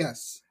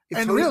 yes.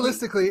 And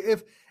realistically,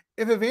 if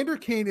Evander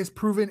Kane is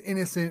proven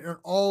innocent in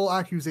all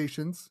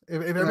accusations,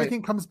 if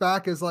everything comes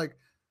back as like,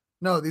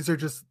 no, these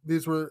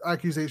were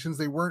accusations,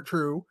 they weren't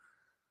true,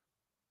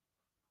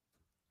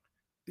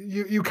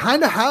 you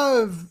kind of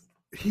have.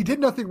 He did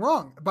nothing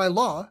wrong by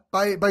law,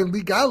 by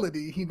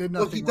legality. He did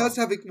nothing. Well, he does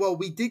have.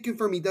 We did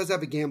confirm he does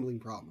have a gambling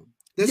problem.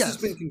 This has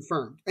been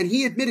confirmed, and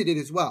he admitted it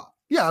as well.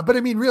 Yeah, but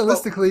I mean,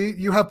 realistically,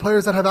 you have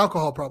players that have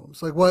alcohol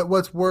problems. Like,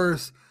 what's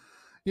worse?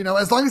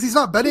 As long as he's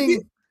not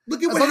betting.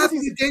 Look at what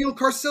happened to Daniel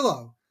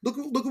Carcillo. Look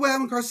at what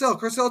happened to Carcillo.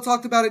 Carcillo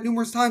talked about it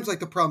numerous times,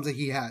 like the problems that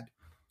he had.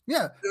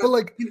 Yeah,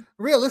 but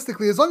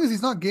realistically, as long as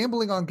he's not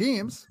gambling on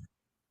games,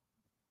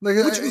 which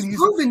was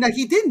proven that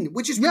he didn't,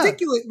 which is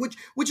ridiculous.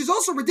 Which is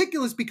also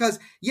ridiculous because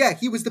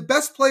he was the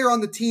best player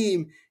on the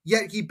team,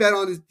 yet he bet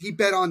on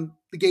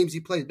the games he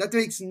played. That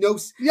makes no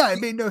sense. Yeah, it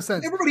made no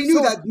sense. Everybody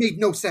knew that made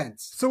no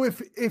sense. So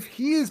if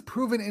he is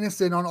proven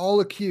innocent on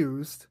all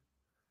accused,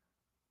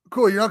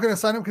 cool. You're not going to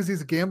sign him because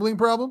he's a gambling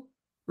problem,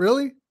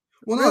 really?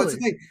 Well, no, that's the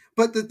thing.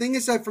 But the thing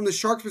is that from the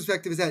Sharks'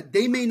 perspective is that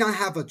they may not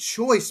have a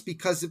choice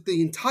because if the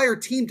entire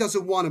team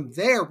doesn't want him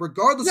there,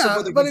 regardless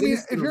of whether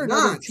he's innocent if you're or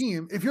another not.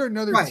 team, if you're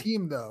another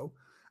team though,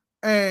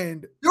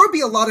 and there would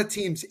be a lot of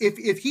teams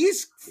if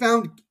he's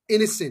found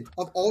innocent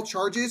of all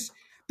charges,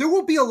 there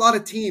will be a lot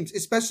of teams,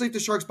 especially if the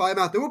Sharks buy him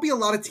out. There will be a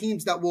lot of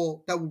teams that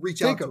will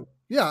reach out to him.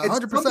 Yeah,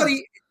 100%.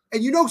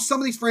 And some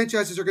of these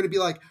franchises are going to be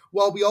like,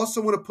 well, we also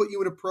want to put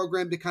you in a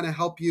program to kind of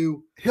help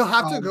you. He'll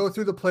have to go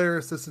through the player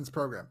assistance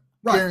program.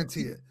 Right.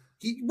 Guarantee it.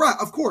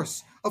 Of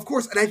course.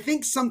 And I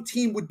think some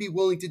team would be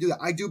willing to do that.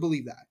 I do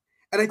believe that.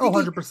 And I think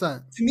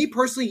 100%. To me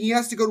personally, he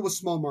has to go to a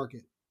small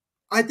market.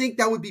 I think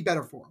that would be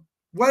better for him.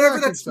 Whatever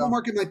that small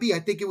market might be, I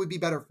think it would be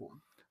better for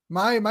him.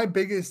 My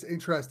biggest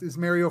interest is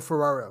Mario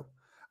Ferraro.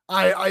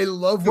 I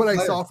love what I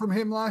saw from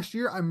him last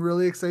year. I'm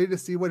really excited to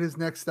see what his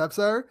next steps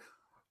are,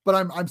 but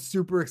I'm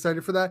super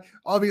excited for that.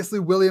 Obviously,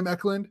 William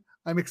Eklund,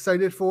 I'm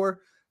excited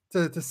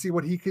to see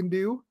what he can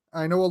do.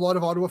 I know a lot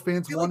of Ottawa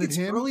fans wanted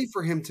him. It's early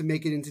for him to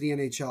make it into the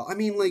NHL. I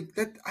mean, like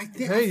that. I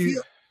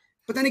feel.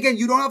 But then again,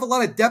 you don't have a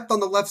lot of depth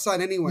on the left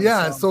side anyway.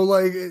 Yeah, so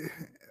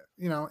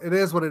it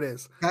is what it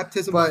is.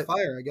 Baptism by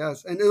fire, I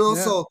guess. And then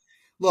also,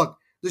 look,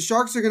 the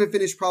Sharks are going to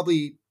finish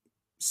probably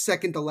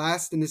second to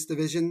last in this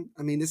division.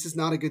 I mean, this is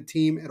not a good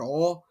team at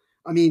all.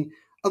 I mean,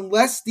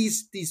 unless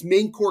these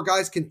main core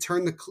guys can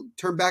turn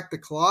back the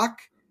clock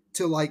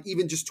to like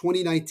even just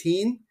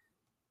 2019.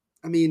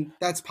 I mean,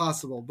 that's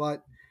possible,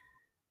 but.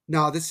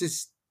 No, this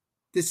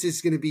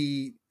is going to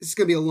be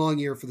a long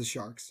year for the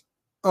Sharks.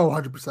 Oh,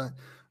 100%.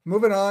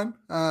 Moving on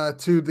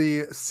to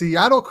the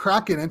Seattle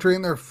Kraken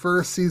entering their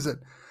first season.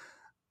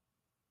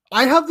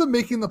 I have them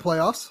making the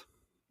playoffs.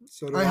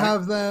 So do I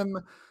have them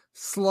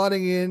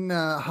slotting in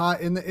hot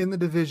in the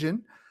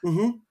division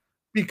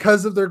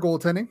because of their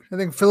goaltending. I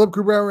think Philip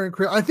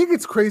Grubauer I think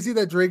it's crazy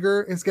that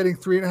Drager is getting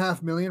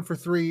 $3.5 million for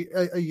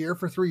a year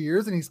for 3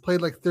 years, and he's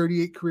played like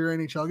 38 career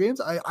NHL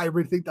games. I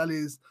really think that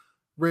is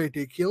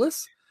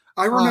ridiculous.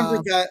 I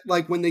remember that,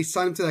 like, when they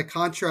signed him to that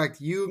contract,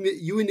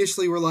 you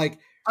initially were like,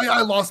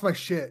 I lost my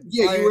shit.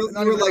 Yeah, you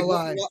were like,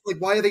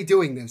 why are they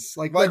doing this?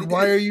 Like,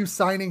 why are you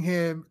signing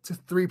him to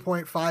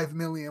 $3.5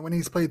 million when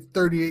he's played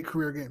 38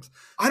 career games?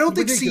 I don't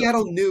think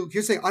Seattle knew.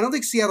 You're saying I don't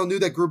think Seattle knew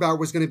that Grubauer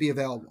was going to be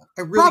available.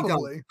 I really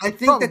don't. I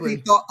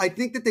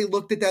think that they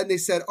looked at that and they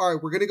said, all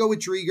right, we're going to go with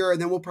Drieger,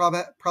 and then we'll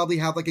probably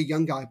have like a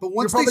young guy. But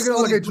once you're probably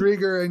going to look at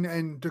Drieger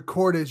and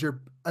DeCourt as your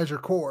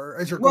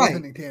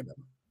goaltending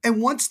tandem. And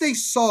once they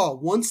saw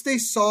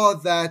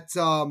that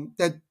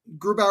that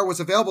Grubauer was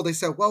available, they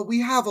said, "Well, we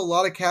have a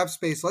lot of cap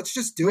space. Let's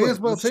just do it. May as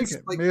well take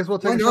it. May as well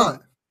take a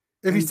shot."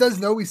 If he says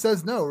no, he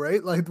says no,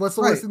 right? Like, what's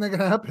the worst thing that can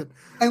happen?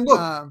 And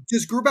look,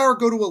 does Grubauer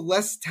go to a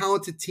less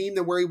talented team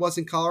than where he was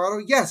in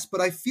Colorado? Yes,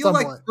 but I feel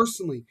like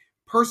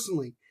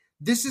personally,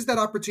 this is that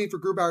opportunity for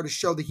Grubauer to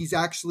show that he's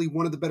actually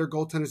one of the better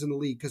goaltenders in the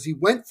league because he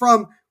went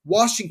from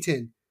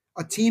Washington,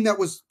 a team that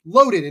was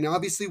loaded and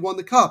obviously won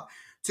the cup,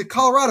 to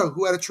Colorado,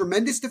 who had a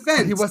tremendous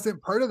defense. He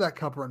wasn't part of that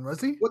cup run, was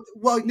he?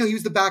 Well, no, he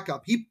was the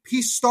backup.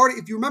 He started,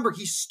 if you remember,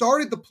 he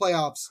started the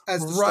playoffs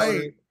as the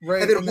starter.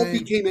 Right. And then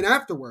Holtby came in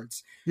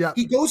afterwards. Yeah.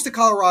 He goes to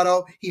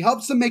Colorado. He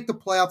helps them make the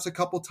playoffs a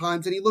couple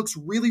times, and he looks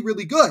really,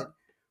 really good.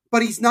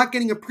 But he's not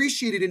getting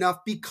appreciated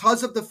enough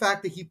because of the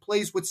fact that he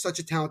plays with such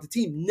a talented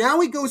team.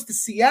 Now he goes to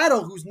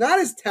Seattle, who's not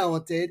as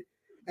talented,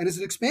 and is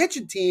an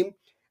expansion team,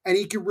 and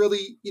he can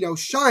really,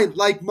 shine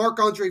like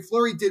Marc-Andre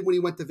Fleury did when he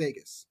went to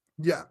Vegas.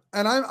 Yeah,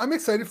 and I'm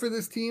excited for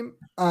this team.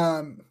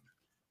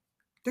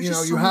 There's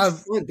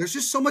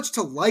just so much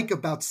to like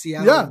about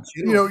Seattle. Yeah,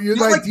 you're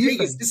like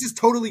Vegas. This is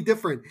totally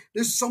different.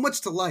 There's so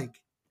much to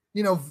like.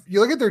 You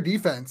look at their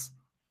defense: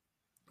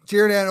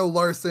 Giordano,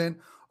 Larson,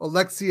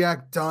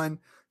 Oleksiak, Dunn,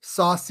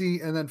 Saucy,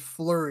 and then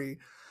Fleury.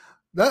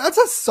 That's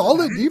a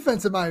solid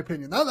defense, in my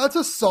opinion. That's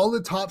a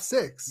solid top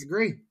six. I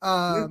agree.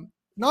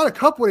 Not a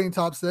cup-winning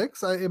top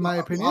six, in my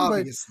opinion,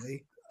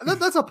 obviously. But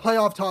that's a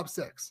playoff top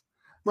six.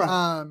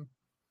 Right.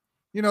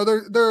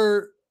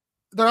 Their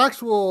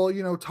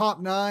actual, top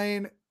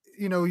nine,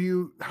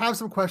 you have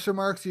some question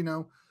marks,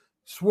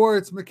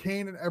 Schwartz,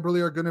 McCain, and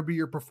Eberle are going to be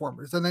your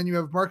performers. And then you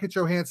have Marcus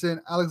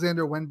Johansson,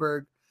 Alexander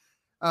Wenberg,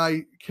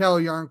 Kel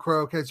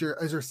Yarncroke as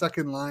your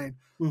second line.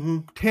 Mm-hmm.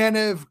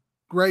 Tanev,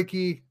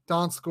 Greike,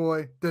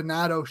 Donskoy,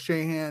 Donato,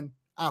 Shahan,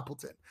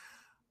 Appleton.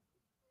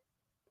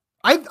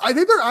 I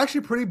think they're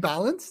actually pretty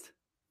balanced,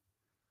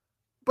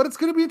 but it's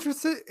going to be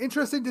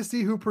interesting to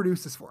see who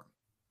produces for them.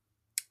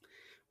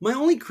 My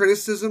only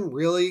criticism,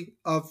 really,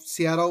 of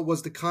Seattle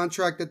was the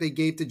contract that they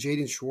gave to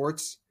Jaden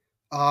Schwartz.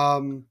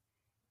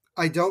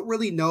 I don't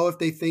really know if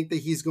they think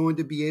that he's going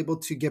to be able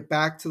to get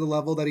back to the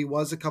level that he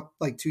was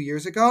 2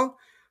 years ago.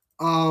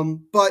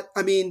 But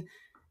I mean,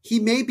 he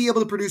may be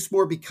able to produce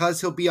more because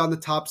he'll be on the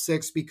top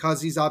 6,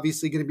 because he's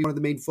obviously going to be one of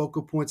the main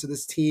focal points of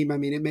this team. I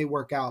mean, it may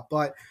work out.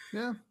 But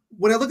yeah,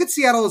 when I look at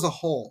Seattle as a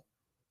whole,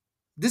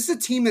 this is a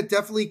team that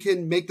definitely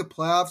can make the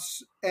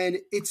playoffs, and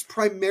it's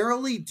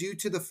primarily due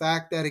to the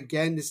fact that,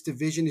 again, this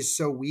division is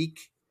so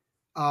weak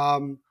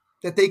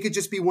that they could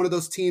just be one of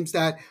those teams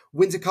that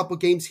wins a couple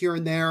games here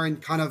and there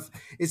and kind of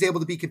is able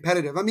to be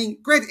competitive. I mean,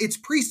 granted, it's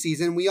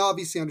preseason. We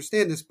obviously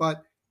understand this,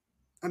 but,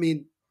 I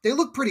mean, they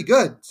look pretty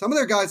good. Some of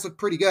their guys look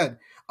pretty good.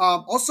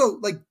 Also,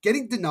 like,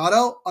 getting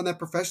Donato on that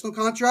professional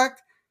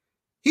contract,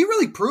 he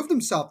really proved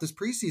himself this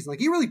preseason. Like,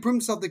 he really proved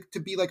himself to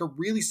be, like, a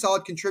really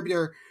solid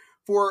contributor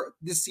for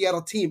the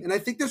Seattle team. And I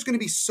think there's going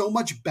to be so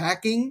much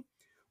backing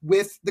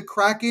with the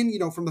Kraken,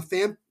 from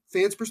the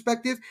fans'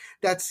 perspective,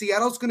 that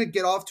Seattle's going to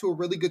get off to a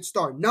really good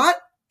start. Not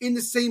in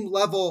the same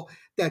level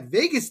that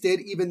Vegas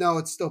did, even though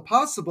it's still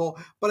possible,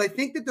 but I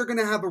think that they're going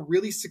to have a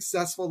really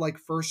successful,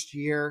 first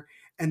year,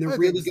 and they're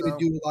really going to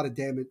do a lot of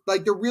damage.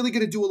 Like, they're really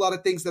going to do a lot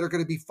of things that are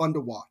going to be fun to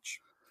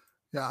watch.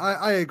 Yeah,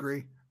 I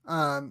agree.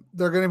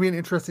 They're going to be an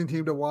interesting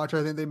team to watch.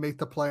 I think they make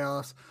the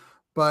playoffs,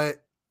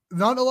 but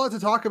not a lot to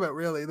talk about,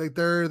 really. Like,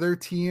 their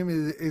team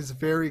is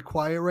very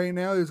quiet right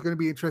now. It's going to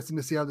be interesting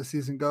to see how the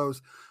season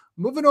goes.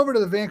 Moving over to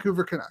the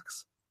Vancouver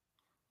Canucks.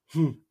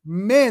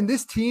 Man,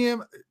 this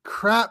team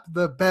crapped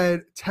the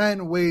bed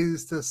 10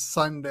 ways to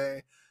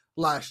Sunday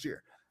last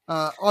year.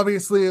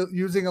 Obviously,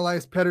 using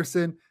Elias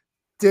Pettersson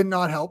did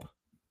not help.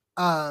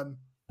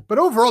 But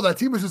overall, that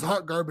team was just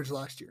hot garbage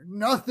last year.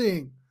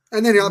 Nothing.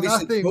 And then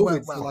obviously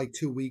COVID for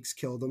 2 weeks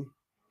killed them.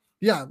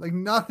 Yeah,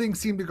 nothing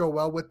seemed to go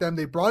well with them.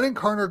 They brought in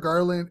Connor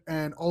Garland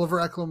and Oliver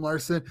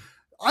Ekholm-Larsson.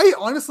 I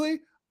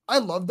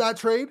love that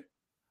trade.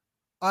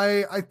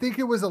 I think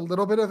it was a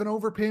little bit of an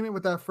overpayment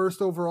with that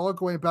first overall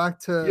going back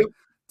to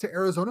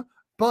Arizona.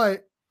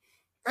 But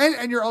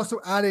and you're also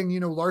adding,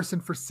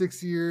 Larson for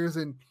 6 years,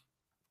 and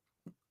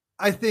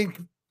I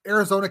think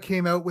Arizona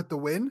came out with the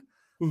win.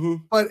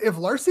 Mm-hmm. But if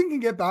Larson can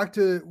get back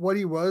to what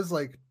he was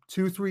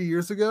 2-3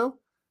 years ago,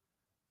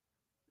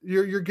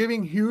 you're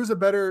putting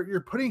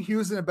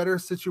Hughes in a better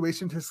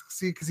situation to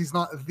succeed because he's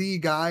not the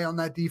guy on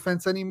that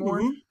defense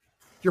anymore. Mm-hmm.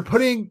 You're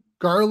putting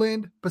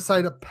Garland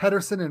beside a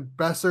Pettersson and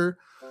Besser.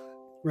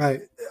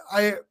 Right.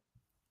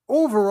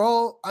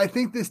 Overall, I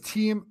think this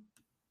team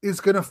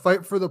is going to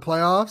fight for the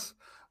playoffs.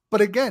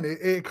 But again,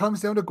 it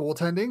comes down to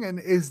goaltending, and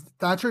is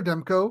Thatcher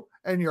Demko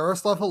and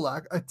Yaroslav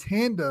Halak a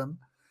tandem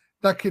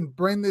that can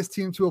bring this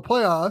team to a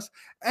playoffs?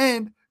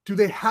 And do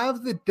they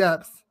have the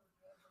depth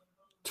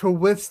to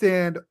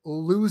withstand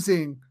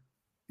losing,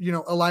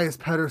 Elias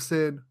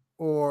Pettersson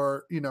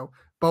or,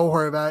 Bo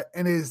Horvat?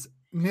 And is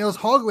Niels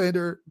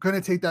Hoglander going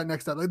to take that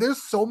next step?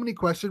 There's so many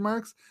question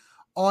marks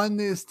on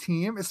this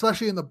team,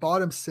 especially in the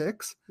bottom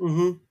 6,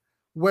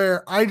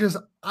 where I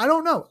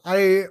don't know.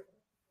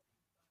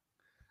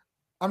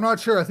 I'm not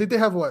sure. I think they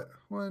have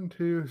 1,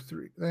 2,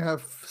 3. They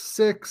have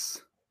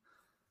 6,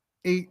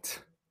 8.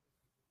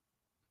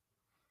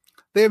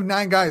 They have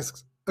 9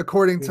 guys,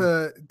 according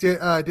to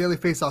Daily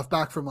Faceoff,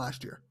 back from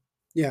last year.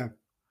 Yeah.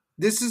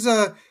 This is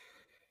a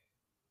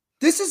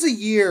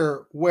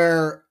year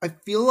where I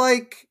feel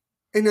like,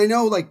 and I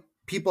know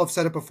people have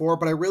said it before,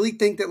 but I really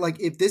think that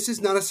if this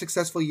is not a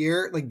successful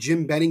year,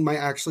 Jim Benning might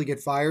actually get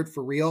fired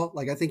for real.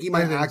 I think he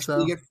might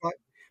actually get fired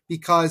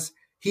because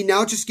he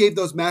now just gave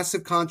those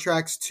massive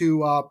contracts to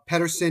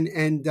Pettersson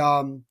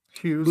and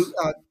Hughes.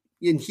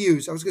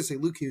 Hughes. I was going to say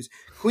Luke Hughes,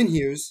 Quinn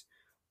Hughes.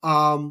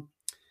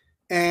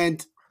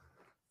 And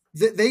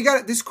they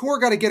got this core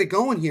got to get it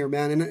going here,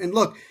 man. And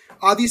look,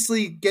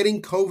 obviously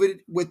getting COVID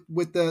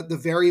with the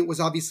variant was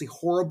obviously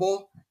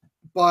horrible,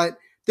 but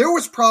there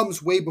was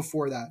problems way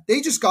before that. They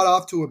just got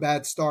off to a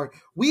bad start.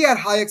 We had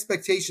high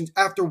expectations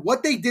after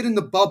what they did in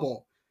the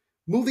bubble.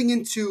 Moving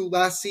into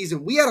last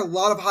season, we had a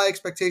lot of high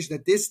expectation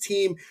that this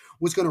team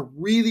was going to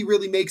really,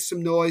 really make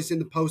some noise in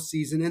the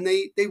postseason, and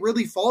they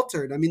really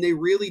faltered. I mean, they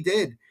really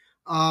did.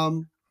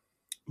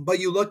 But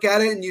you look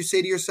at it and you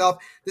say to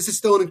yourself, this is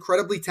still an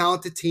incredibly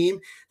talented team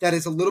that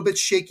is a little bit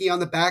shaky on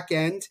the back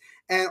end,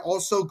 and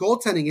also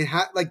goaltending.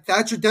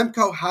 Thatcher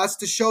Demko has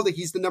to show that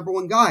he's the number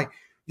one guy.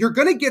 You're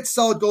going to get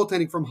solid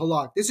goaltending from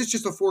Halak. This is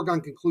just a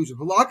foregone conclusion.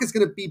 Halak is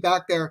going to be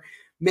back there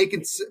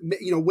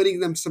winning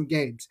them some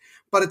games.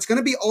 But it's going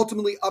to be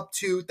ultimately up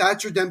to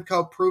Thatcher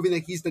Demko proving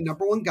that he's the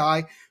number one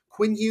guy.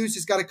 Quinn Hughes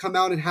has got to come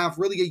out and have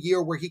really a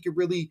year where he could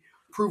really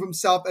prove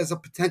himself as a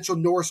potential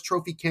Norris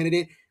Trophy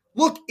candidate.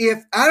 Look,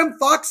 if Adam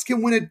Fox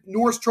can win a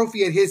Norris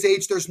Trophy at his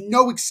age, there's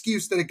no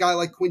excuse that a guy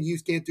like Quinn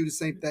Hughes can't do the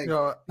same thing.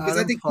 Because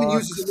I think Quinn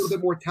Hughes is a little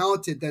bit more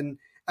talented than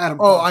Adam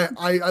Oh, Fox.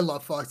 I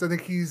love Fox. I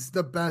think he's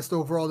the best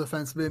overall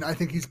defenseman. I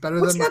think he's better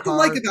What's than not to Makar.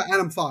 like about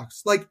Adam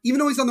Fox? Like, even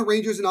though he's on the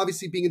Rangers and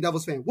obviously being a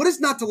Devils fan, what is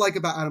not to like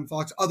about Adam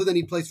Fox other than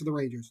he plays for the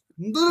Rangers?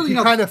 Literally He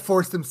nothing. kind of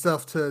forced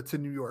himself to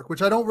New York,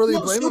 which I don't really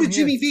blame So him. did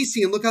Jimmy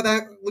Vesey, and look how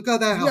that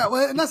helped. Yeah,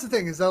 well, and that's the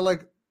thing is that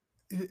like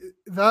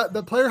that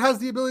the player has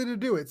the ability to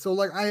do it. So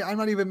like I'm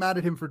not even mad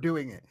at him for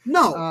doing it.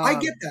 No, I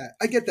get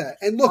that.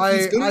 And look, I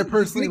he's gonna love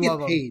get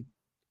him. paid.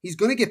 He's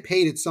gonna get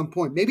paid at some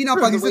point. Maybe not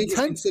Sure, by the he's a Rangers,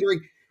 10th.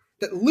 considering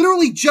that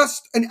literally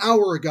just an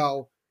hour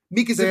ago,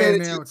 Mika They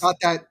Zibanejad announced- got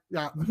that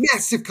Yeah,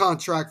 massive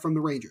contract from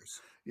the Rangers.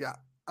 yeah.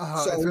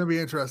 So- It's going to be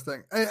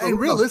interesting. And who knows?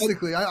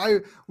 realistically,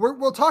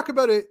 we'll talk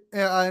about it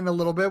in a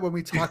little bit when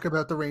we talk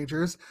about the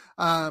Rangers.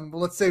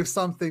 Let's save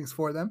some things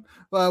for them.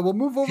 We'll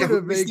move over to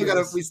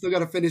Vegas. We still got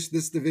to finish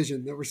this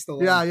division that we're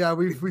still on. Yeah.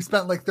 We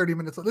spent like 30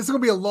 minutes. This is going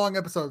to be a long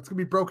episode. It's going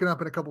to be broken up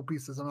in a couple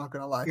pieces. I'm not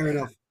going to lie. Fair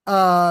enough.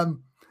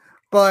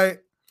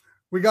 But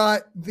we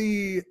got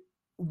the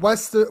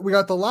West. We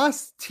got the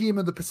last team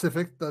of the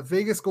Pacific, the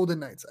Vegas Golden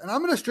Knights. And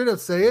I'm going to straight up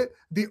say it.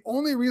 The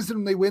only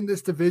reason they win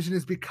this division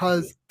is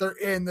because they're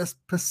in this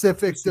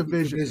Pacific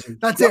division.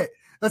 That's it.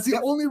 That's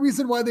the only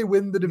reason why they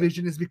win the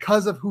division is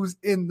because of who's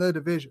in the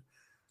division.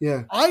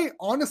 Yeah. I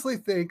honestly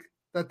think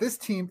that this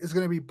team is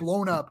going to be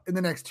blown up in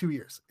the next 2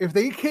 years. If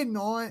they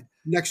cannot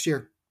Next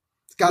year.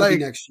 It's got to be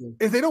next year.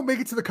 If they don't make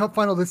it to the Cup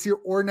final this year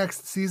or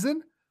next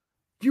season,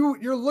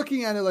 you're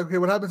looking at it like, okay,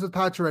 what happens with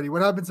Pacioretty?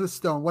 What happens with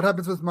Stone? What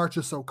happens with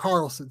Marchessault,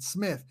 Carlson,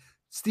 Smith,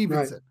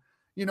 Stevenson? Right.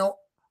 You know,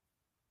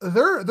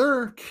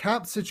 their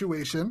cap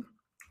situation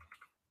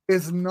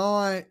is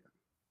not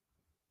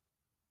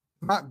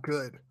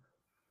good.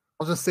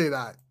 I'll just say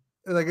that.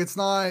 Like it's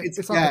not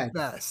the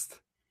best.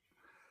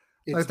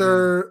 Like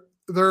they're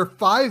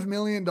 $5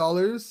 million.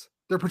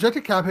 Their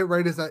projected cap hit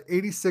rate is at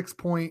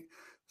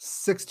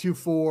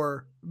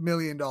 $86.624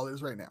 million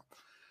right now.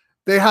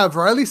 They have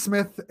Riley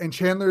Smith and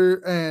Chandler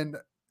and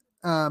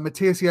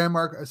Matthias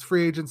Janmark as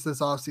free agents this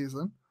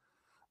offseason.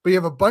 But you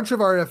have a bunch of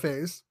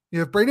RFAs. You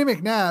have Brady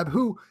McNabb,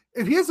 who,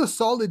 if he has a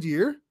solid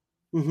year,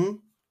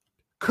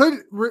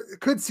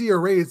 could see a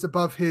raise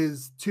above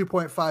his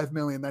 $2.5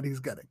 million that he's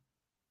getting.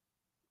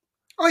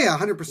 Oh yeah,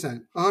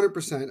 100%,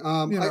 100%.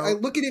 I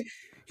look at it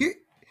here.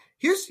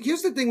 Here's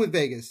the thing with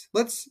Vegas.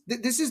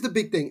 This is the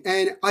big thing,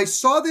 and I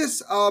saw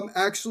this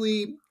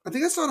actually. I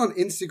think I saw it on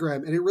Instagram,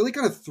 and it really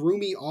kind of threw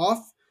me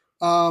off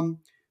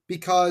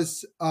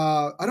because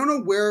I don't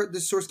know where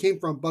this source came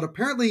from, but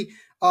apparently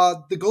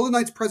the Golden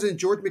Knights president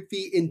George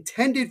McPhee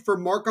intended for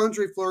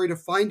Marc-Andre Fleury to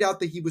find out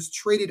that he was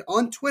traded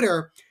on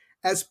Twitter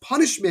as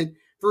punishment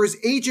for his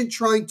agent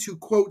trying to,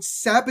 quote,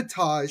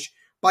 sabotage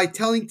by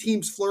telling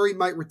teams Fleury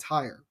might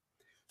retire.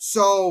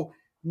 So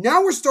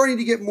now we're starting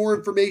to get more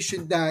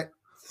information that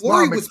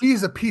Fleury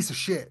he's a piece of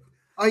shit.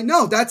 I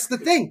know, that's the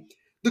thing.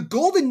 The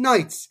Golden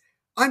Knights,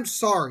 I'm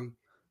sorry,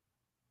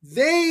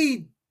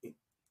 they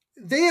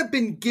have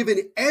been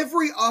given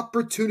every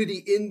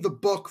opportunity in the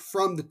book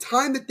from the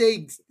time that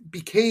they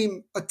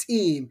became a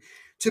team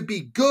to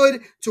be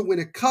good, to win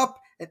a cup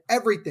and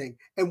everything.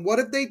 And what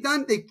have they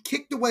done? They've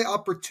kicked away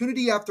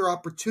opportunity after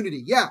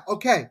opportunity. Yeah,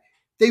 okay.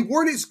 They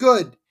weren't as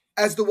good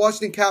as the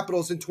Washington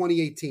Capitals in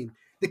 2018.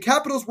 The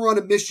Capitals were on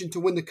a mission to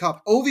win the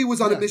cup. Ovi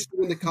was on a mission to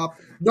win the cup.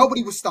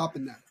 Nobody was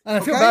stopping that. And I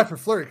feel bad for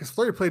Fleury because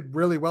Fleury played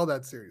really well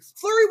that series.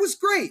 Fleury was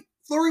great.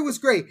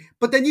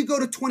 But then you go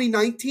to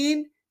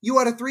 2019, you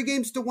had a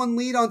 3-1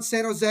 lead on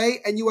San Jose,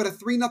 and you had a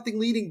 3-0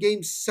 lead in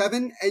Game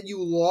 7, and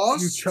you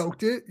lost. You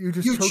choked it. You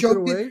just choked it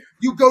away.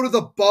 You go to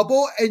the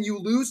bubble and you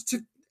lose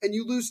to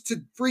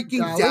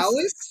freaking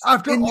Dallas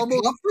after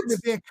almost to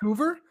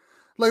Vancouver.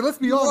 Like, let's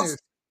be honest.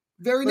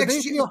 Very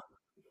next year.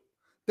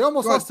 They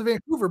almost lost to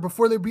Vancouver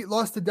before they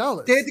lost to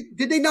Dallas.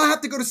 Did they not have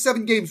to go to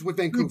 7 games with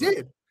Vancouver? They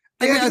did.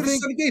 They had to go to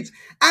 7 games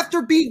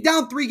after being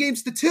down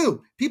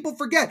 3-2. People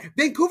forget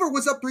Vancouver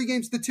was up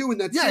 3-2 in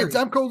that series.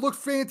 Yeah, Demko looked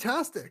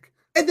fantastic.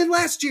 And then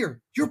last year,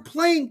 you're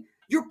playing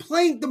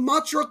the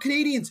Montreal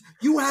Canadiens.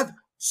 You have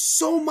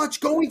so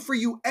much going for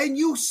you, and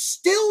you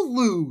still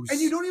lose.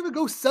 And you don't even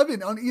go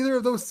 7 on either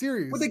of those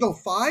series. Would they go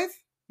 5?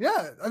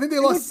 Yeah, I think they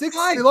lost 6.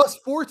 5. They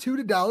lost 4-2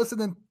 to Dallas,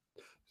 and then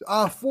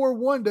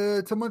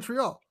 4-1 to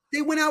Montreal.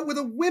 They went out with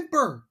a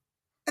whimper,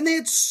 and they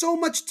had so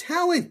much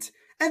talent,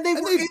 and they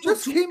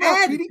just came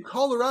out beating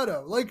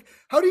Colorado. Like,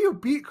 how do you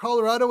beat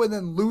Colorado and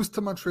then lose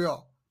to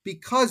Montreal?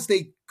 Because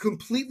they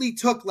completely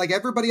took, like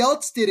everybody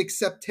else did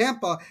except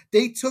Tampa,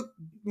 they took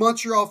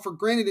Montreal for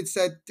granted and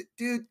said,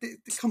 dude,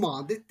 come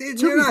on,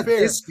 they're not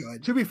this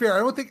good. To be fair, I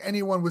don't think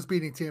anyone was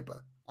beating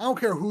Tampa. I don't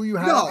care who you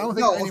have. I don't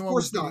think anyone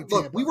was beating Tampa.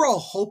 Look, we were all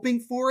hoping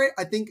for it.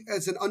 I think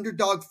as an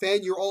underdog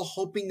fan, you're all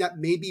hoping that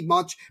maybe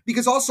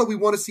because also we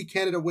want to see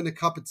Canada win a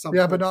cup at some point.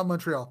 Yeah, but not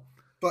Montreal.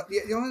 But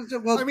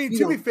I mean,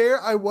 to be fair,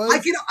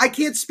 I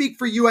can't speak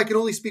for you. I can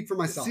only speak for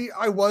myself. See,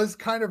 I was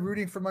kind of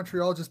rooting for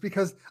Montreal just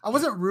because I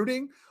wasn't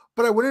rooting,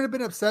 but I wouldn't have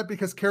been upset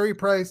because Carey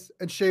Price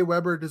and Shea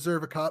Weber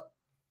deserve a cup.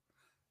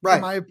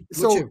 Right.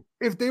 So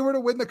if they were to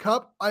win the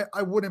cup,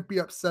 I wouldn't be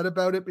upset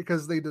about it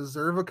because they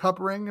deserve a cup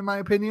ring, in my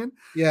opinion.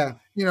 Yeah.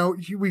 You know,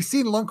 we've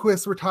seen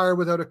Lundqvist retire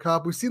without a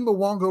cup. We've seen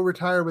Luongo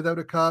retire without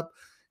a cup.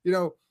 You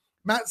know,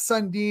 Matt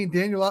Sundin,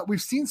 Daniel,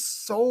 we've seen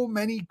so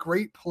many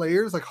great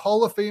players, like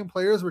Hall of Fame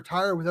players,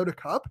 retire without a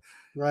cup.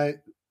 Right.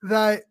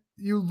 That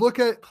you look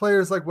at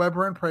players like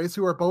Weber and Price,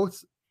 who are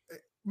both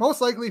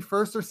most likely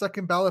first or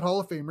second ballot Hall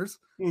of Famers.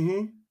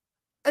 Mm-hmm.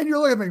 And you're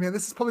looking at, man,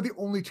 this is probably the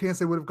only chance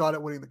they would have got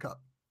at winning the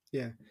cup.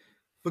 Yeah.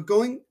 But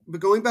going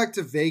back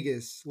to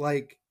Vegas,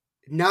 like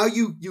now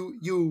you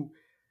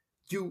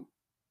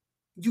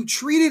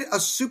treated a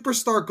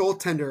superstar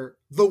goaltender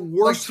the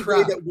worst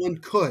way that one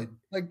could.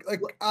 Like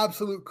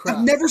absolute crap.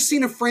 I've never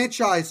seen a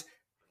franchise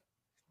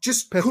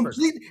just Pittsburgh.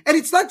 complete, and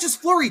it's not just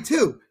Fleury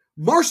too.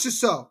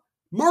 Marchessault,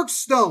 Mark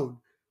Stone,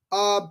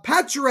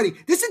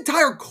 Pacioretty. This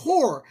entire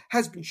core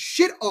has been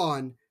shit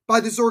on by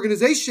this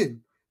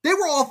organization. They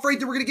were all afraid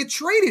they were going to get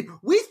traded.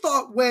 We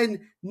thought when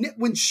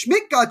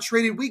Schmidt got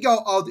traded, we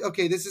go, oh,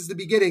 okay, this is the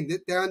beginning.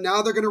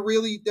 Now they're going to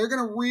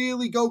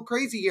really go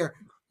crazy here.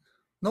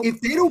 Nope.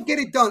 If they don't get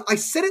it done, I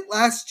said it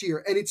last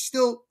year, and it's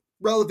still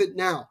relevant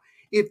now.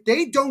 If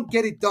they don't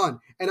get it done,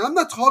 and I'm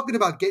not talking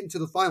about getting to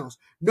the finals.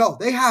 No,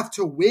 they have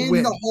to win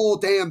the whole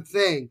damn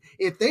thing.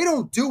 If they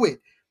don't do it,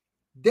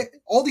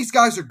 all these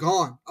guys are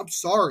gone. I'm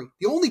sorry.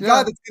 The only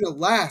guy that's going to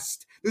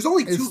last, there's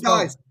only two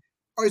guys.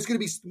 It's going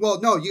to be,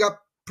 you got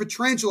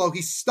Pietrangelo,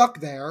 he's stuck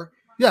there.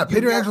 Yeah,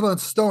 Pietrangelo and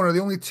Stone are the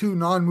only two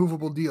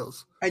non-movable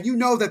deals. And you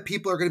know that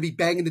people are going to be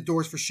banging the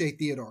doors for Shea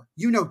Theodore.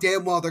 You know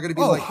damn well they're going to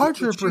be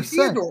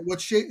 100%.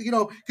 What's Shea,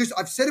 because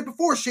I've said it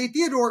before, Shea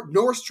Theodore,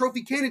 Norris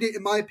Trophy candidate,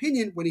 in my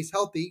opinion, when he's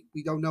healthy.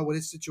 We don't know what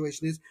his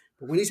situation is,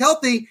 but when he's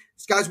healthy,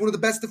 this guy's one of the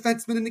best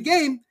defensemen in the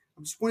game.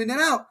 I'm just pointing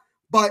that out.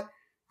 But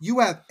you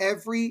have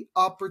every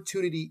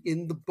opportunity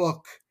in the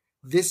book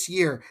this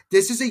year.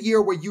 This is a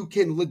year where you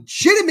can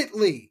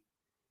legitimately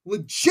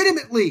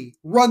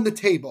run the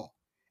table.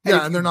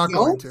 And they're not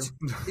going to.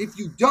 If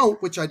you don't,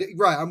 which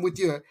I'm with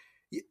you,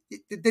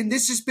 then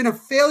this has been a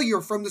failure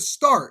from the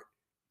start,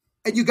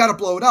 and you got to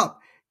blow it up.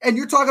 And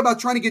you're talking about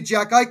trying to get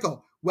Jack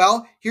Eichel.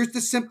 Well,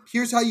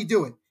 here's how you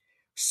do it.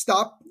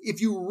 Stop. If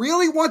you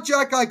really want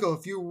Jack Eichel,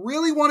 if you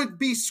really want to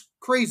be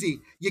crazy,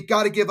 you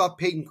got to give up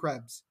Peyton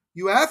Krebs.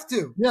 You have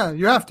to. Yeah,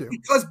 you have to.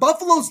 Because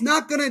Buffalo's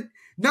not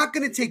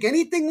gonna take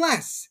anything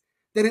less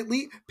than at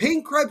least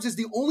Peyton Krebs is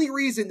the only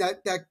reason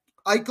that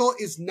Eichel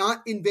is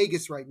not in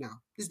Vegas right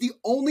now. Is the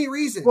only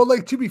reason. Well,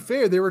 like, to be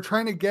fair, they were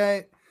trying to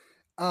get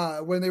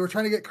when they were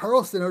trying to get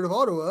Karlsson out of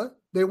Ottawa,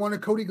 they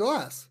wanted Cody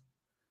Glass.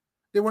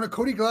 They wanted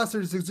Cody Glass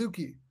or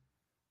Suzuki.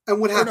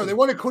 And what happened? No, they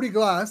wanted Cody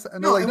Glass,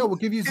 and they're like, no, we'll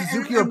give you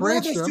Suzuki or Brandstrom. Where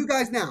are those two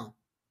guys now?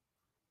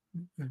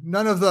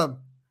 None of them.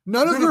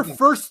 None of their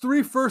first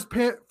three first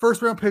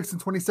round picks in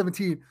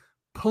 2017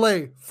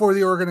 play for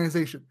the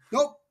organization.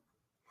 Nope.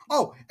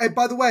 Oh, and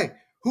by the way,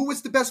 who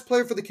was the best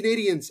player for the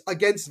Canadians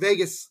against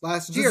Vegas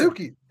last year?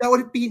 Suzuki. That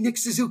would be Nick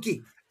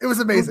Suzuki. It was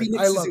amazing.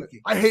 I love it.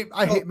 I hate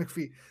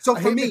McPhee. So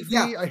for me,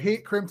 I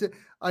hate Crimpton.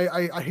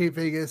 I hate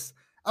Vegas.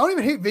 I don't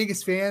even hate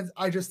Vegas fans.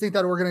 I just think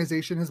that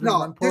organization has been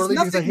run poorly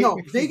because I hate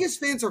McPhee. Vegas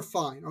fans are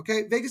fine,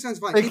 okay? Vegas fans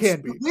are fine. They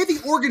can be. The way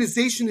the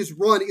organization is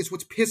run is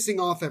what's pissing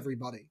off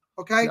everybody,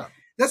 okay? Yeah.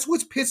 That's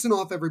what's pissing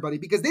off everybody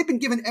because they've been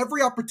given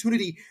every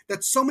opportunity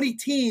that so many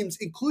teams,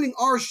 including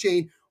ours,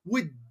 Shane,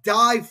 would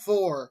die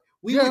for.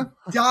 We would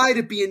die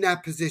to be in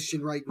that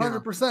position right now.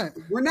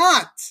 100%. We're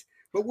not.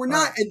 But we're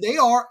not, and they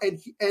are.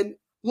 And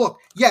look,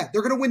 they're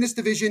going to win this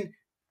division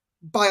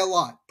by a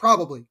lot,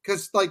 probably.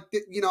 Because, but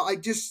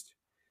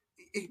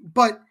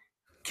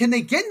can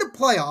they get in the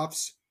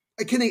playoffs?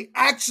 Can they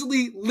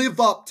actually live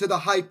up to the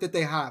hype that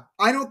they have?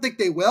 I don't think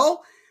they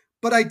will,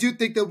 but I do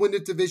think they'll win the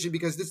division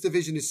because this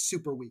division is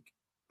super weak.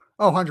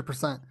 Oh,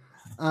 100%.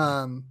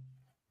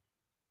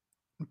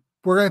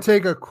 We're going to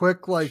take a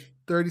quick,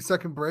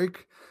 30-second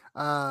break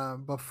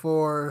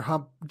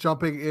before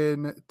jumping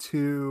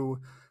into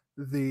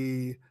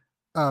the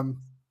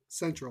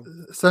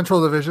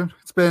Central Division.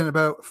 It's been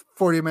about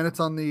 40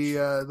 minutes on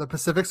the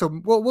Pacific, so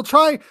we'll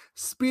try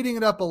speeding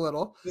it up a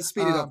little. Let's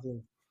speed it up a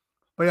little.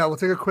 But yeah, we'll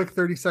take a quick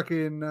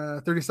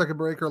 30-second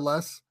break or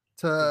less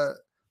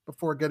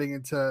before getting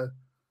into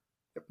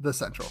the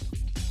Central.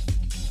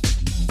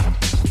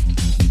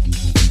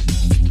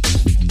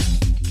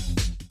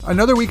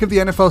 Another week of the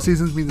NFL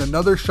season means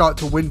another shot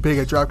to win big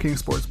at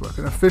DraftKings Sportsbook,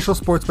 an official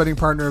sports betting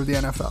partner of the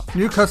NFL.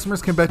 New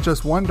customers can bet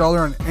just $1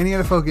 on any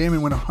NFL game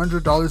and win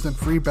 $100 in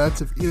free bets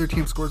if either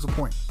team scores a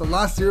point. The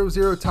last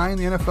 0-0 tie in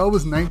the NFL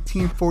was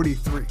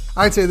 1943.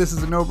 I'd say this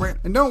is a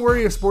no-brainer. And don't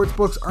worry if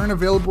sportsbooks aren't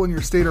available in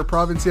your state or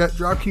province yet,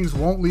 DraftKings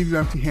won't leave you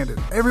empty-handed.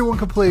 Everyone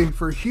can play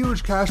for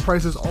huge cash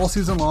prizes all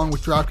season long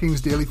with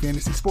DraftKings Daily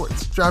Fantasy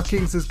Sports.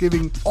 DraftKings is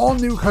giving all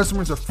new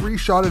customers a free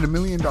shot at $1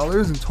 million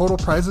in total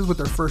prizes with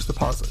their first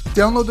deposit.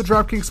 Download Download the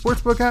DraftKings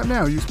Sportsbook app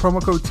now. Use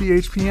promo code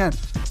THPN.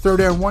 Throw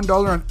down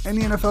 $1 on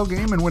any NFL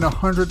game and win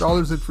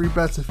 $100 in free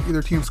bets if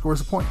either team scores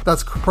a point.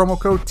 That's promo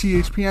code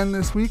THPN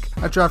this week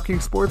at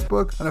DraftKings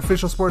Sportsbook, an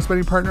official sports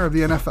betting partner of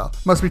the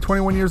NFL. Must be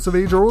 21 years of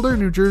age or older.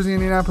 New Jersey,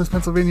 Indianapolis,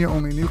 Pennsylvania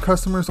only. New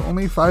customers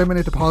only.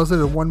 5-minute deposit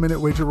and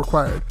 1-minute wager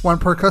required. One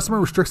per customer.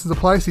 Restrictions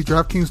apply. See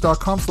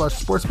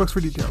DraftKings.com/sportsbooks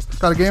for details.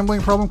 Got a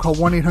gambling problem? Call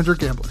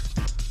 1-800-GAMBLER.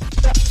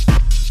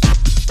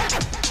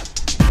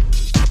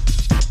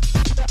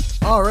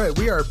 All right,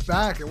 we are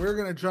back, and we're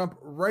going to jump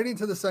right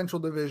into the Central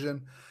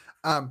Division,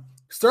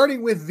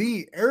 starting with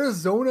the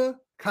Arizona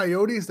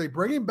Coyotes. They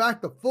bringing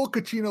back the full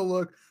Kachino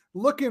look,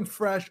 looking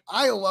fresh.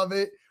 I love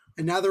it.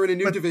 And now they're in a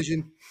new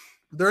division.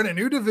 They're in a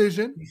new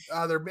division.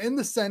 They're in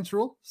the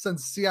Central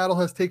since Seattle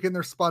has taken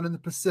their spot in the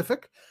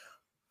Pacific.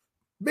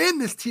 Man,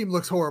 this team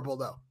looks horrible,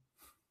 though.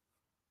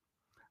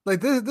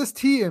 Like, this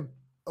team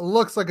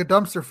looks like a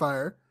dumpster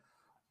fire,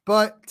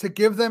 but to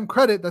give them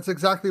credit, that's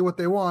exactly what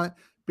they want,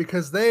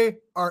 because they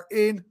are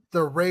in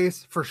the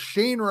race for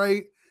Shane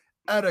Wright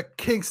out of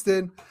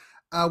Kingston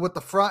with the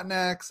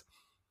Frontenacs.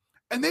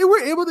 And they were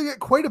able to get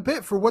quite a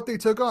bit for what they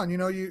took on. You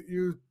know,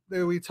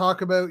 we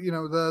talk about, you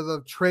know,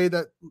 the trade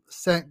that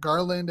sent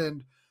Garland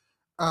and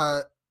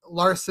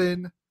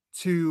Larson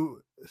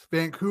to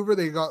Vancouver.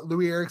 They got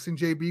Louis Eriksson,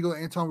 Jay Beagle,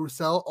 Anton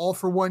Roussel, all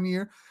for 1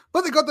 year.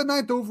 But they got the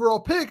 9th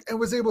overall pick and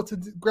was able to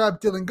grab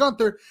Dylan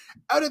Guenther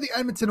out of the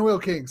Edmonton Oil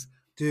Kings.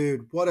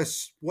 Dude, what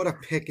a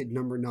pick at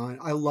number 9.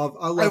 I love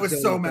I was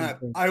Dylan so mad.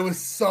 Guenther. I was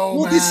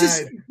so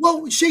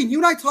mad. Shane, you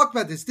and I talked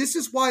about this. This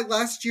is why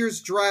last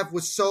year's draft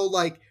was so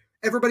like,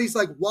 everybody's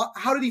like, what?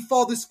 How did he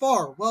fall this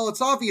far? Well,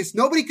 it's obvious.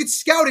 Nobody could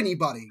scout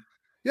anybody.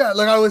 Yeah,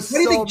 like I was Why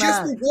do you so think mad.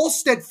 Jesper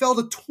Wallstedt fell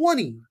to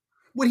 20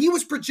 when he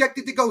was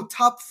projected to go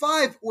top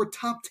 5 or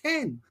top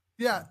 10?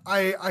 Yeah,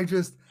 I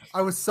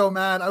was so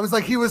mad. I was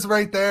like, he was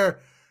right there.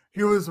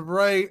 He was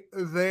right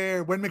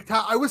there. When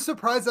I was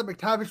surprised that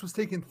McTavish was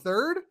taken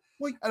 3rd.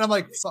 Well, and I'm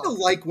like, I still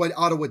like what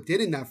Ottawa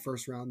did in that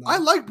first round, though. I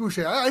like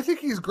Boucher. I think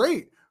he's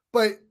great.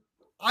 But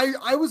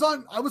I was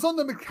on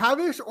the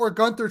McTavish or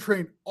Guenther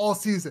train all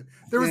season.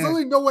 There was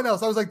literally no one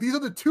else. I was like, these are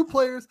the 2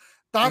 players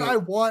that I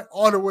want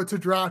Ottawa to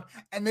draft,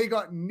 and they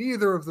got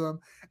neither of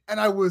them. And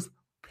I was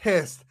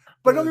pissed.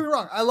 But don't get me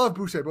wrong, I love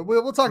Boucher, but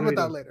we'll talk about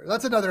that later.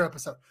 That's another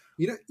episode.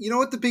 You know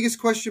what the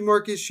biggest question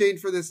mark is, Shane,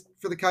 for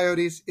the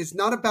Coyotes? It's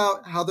not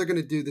about how they're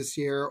going to do this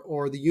year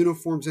or the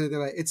uniforms or anything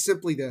like that. It's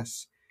simply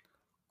this.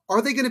 Are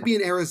they going to be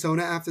in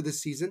Arizona after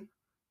this season?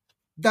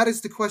 That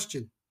is the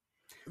question.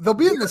 They'll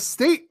be in the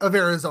state of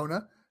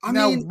Arizona. I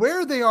mean,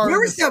 where they are.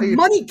 Where is that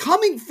money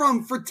coming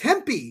from for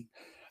Tempe?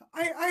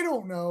 I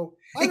don't know.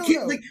 Like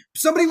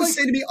somebody was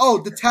saying to me,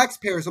 "Oh, the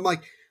taxpayers." I'm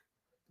like,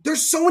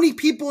 there's so many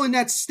people in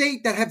that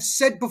state that have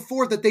said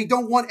before that they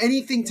don't want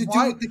anything to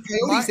do with the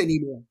Coyotes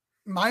anymore.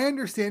 My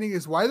understanding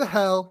is, why the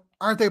hell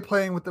aren't they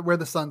playing with where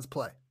the Suns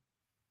play?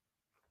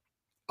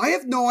 I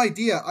have no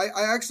idea.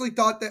 I actually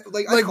thought that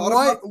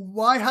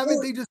why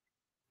haven't they just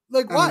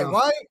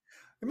why?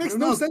 It makes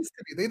no sense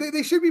to me.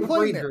 They should be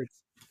playing there.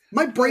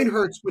 My brain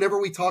hurts whenever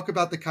we talk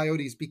about the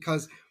Coyotes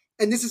because,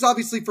 and this is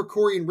obviously for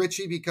Corey and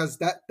Richie because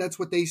that's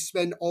what they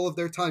spend all of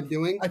their time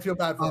doing. I feel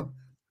bad for them.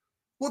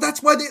 Well,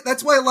 that's why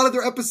a lot of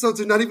their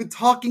episodes are not even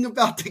talking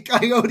about the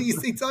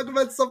Coyotes. They talk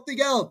about something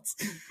else,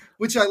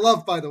 which I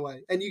love, by the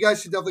way. And you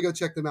guys should definitely go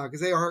check them out because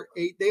they are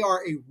a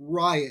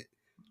riot.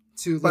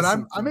 But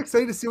I'm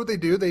excited to see what they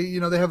do. They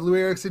have Louis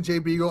Eriksson, Jay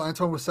Beagle,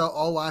 Anton Roussel,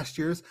 all last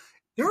year's.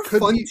 They're a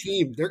fun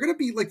team. They're going to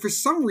be like, for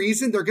some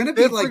reason, they're going to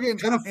be like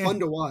kind of fun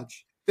to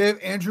watch. They have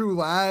Andrew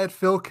Ladd,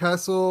 Phil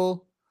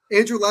Kessel.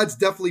 Andrew Ladd's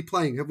definitely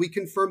playing. Have we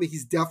confirmed that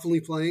he's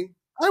definitely playing?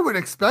 I would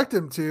expect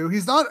him to.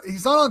 He's not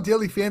on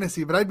Daily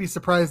Fantasy, but I'd be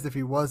surprised if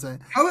he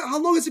wasn't. How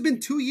long has it been?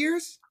 2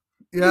 years?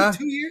 Yeah.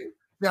 2 years?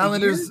 The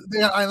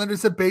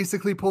Islanders have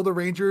basically pulled the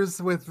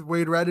Rangers with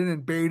Wade Redden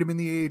and buried him in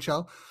the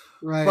AHL.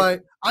 Right.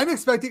 But I'm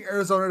expecting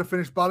Arizona to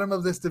finish bottom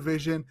of this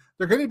division.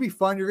 They're going to be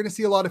fun. You're going to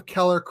see a lot of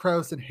Keller,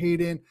 Krause, and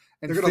Hayden.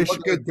 And they're going to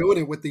look good doing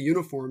it with the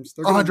uniforms.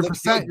 They're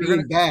 100%. You're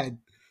going to bad.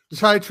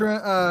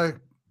 Chytron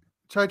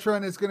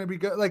is going to be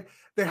good. Like,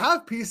 they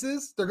have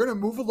pieces. They're going to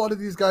move a lot of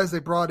these guys they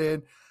brought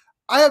in.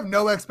 I have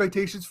no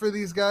expectations for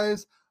these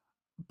guys,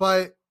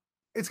 but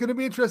it's going to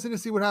be interesting to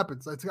see what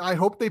happens. I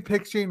hope they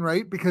pick Shane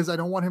Wright because I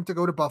don't want him to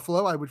go to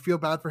Buffalo. I would feel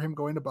bad for him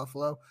going to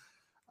Buffalo.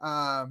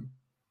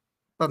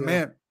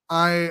 Man,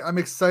 I'm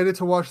excited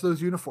to watch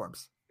those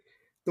uniforms.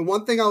 The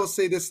one thing I will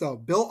say this, though,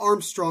 Bill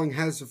Armstrong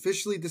has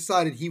officially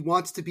decided he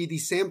wants to be the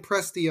Sam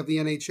Presti of the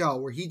NHL,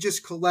 where he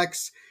just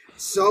collects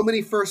so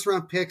many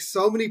first-round picks,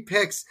 so many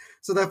picks,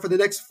 so that for the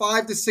next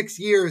 5 to 6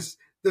 years,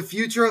 the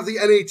future of the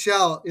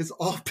NHL is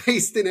all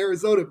based in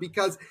Arizona.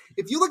 Because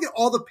if you look at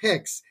all the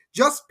picks,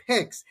 just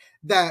picks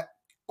that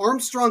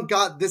Armstrong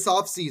got this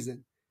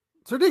offseason,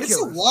 it's ridiculous. It's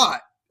a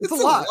lot. It's a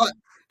lot.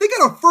 They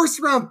got a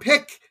first-round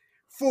pick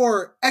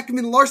for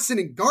Ekman Larson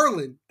and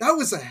Garland. That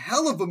was a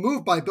hell of a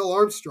move by Bill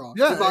Armstrong.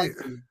 Yeah.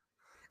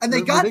 And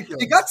they got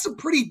a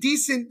pretty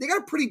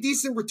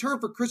decent return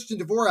for Christian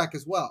Dvorak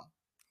as well.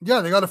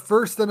 Yeah, they got a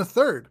first and a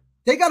third.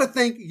 they got to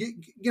thank,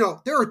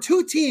 there are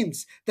two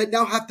teams that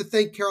now have to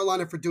thank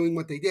Carolina for doing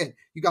what they did.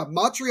 You got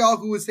Montreal,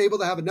 who was able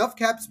to have enough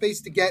cap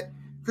space to get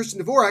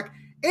Christian Dvorak,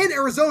 and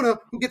Arizona,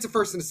 who gets a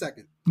first and a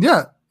second.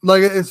 Yeah,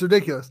 like it's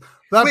ridiculous.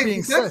 That Wait, being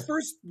was said,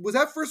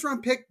 that first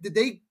round pick? Did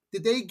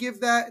they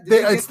give that?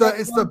 it's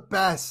the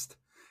best.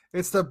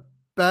 It's the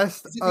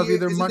best of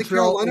either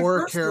Montreal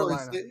or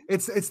Carolina.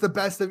 It's the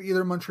best of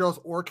either Montreal's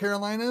or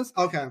Carolina's.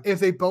 Okay. If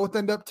they both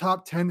end up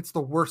top 10, it's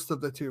the worst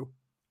of the two.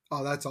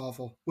 Oh, that's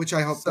awful. Which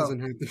I hope doesn't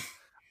happen.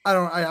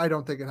 I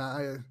don't think it.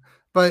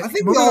 But I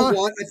think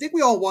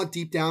we all want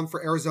deep down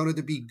for Arizona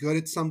to be good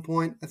at some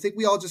point. I think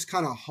we all just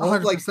kind of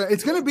hope 100%. like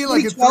It's going to be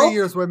like in 3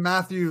 years when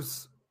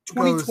Matthews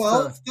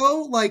 2012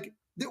 though. Like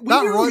we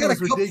really had a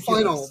cup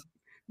final.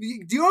 Do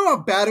you know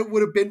how bad it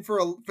would have been for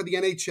the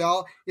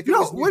NHL if it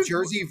was New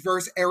Jersey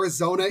versus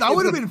Arizona? That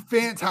would have been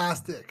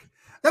fantastic.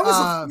 That was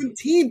a fun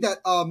team that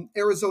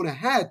Arizona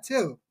had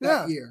too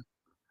that year.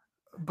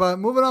 But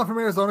moving on from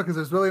Arizona, because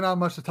there's really not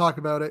much to talk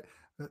about it.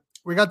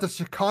 We got the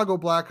Chicago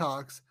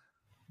Blackhawks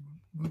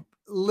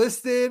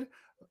listed,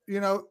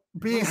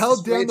 being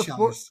held down the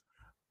foot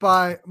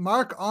by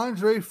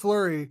Marc-Andre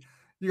Fleury.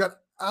 You got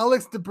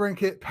Alex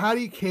DeBrincat,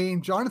 Patty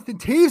Kane, Jonathan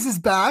Toews is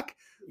back.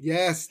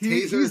 Yes,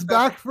 he's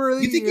back for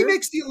the year. You think he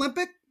makes the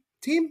Olympic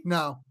team?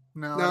 No,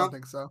 I don't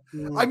think so.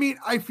 I mean,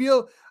 I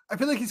feel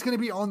like he's going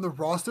to be on the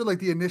roster, like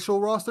the initial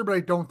roster, but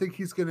I don't think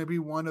he's going to be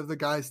one of the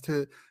guys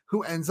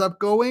who ends up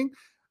going.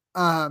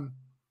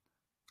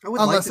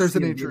 Unless there's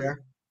an injury.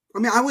 I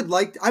mean,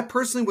 I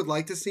personally would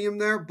like to see him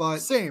there, but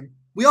same.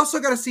 We also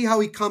got to see how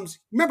he comes.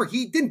 Remember,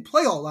 he didn't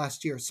play all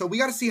last year, so we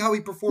got to see how he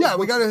performs. Yeah,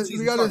 we got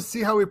to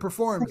see how he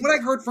performs. From what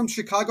I heard from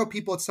Chicago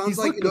people, it sounds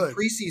like in the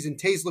preseason,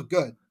 Toews looked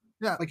good.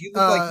 Yeah, like he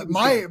looked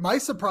like my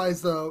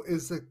surprise though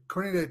is that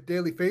according to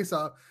Daily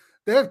Faceoff,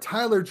 they have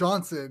Tyler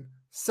Johnson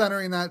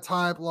centering that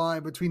top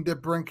line between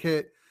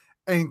DeBrincat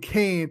and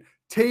Kane.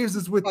 Toews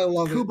is with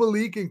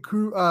Kubalik and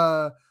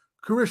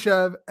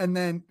Kurashev, and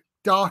then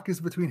Doc is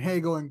between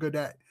Hagel and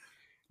Godet.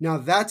 Now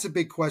that's a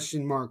big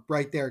question mark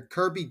right there.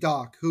 Kirby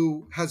Doc,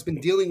 who has been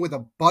dealing with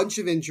a bunch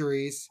of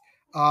injuries.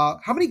 How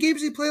many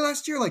games did he play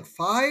last year? Like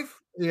 5?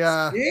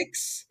 Yeah.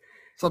 6?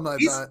 Something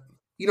like that.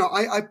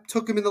 I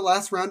took him in the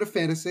last round of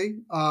fantasy.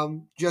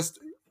 Just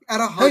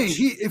at a hunch.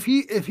 Hey, if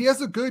he has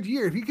a good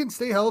year, if he can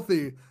stay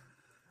healthy,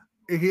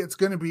 it's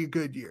going to be a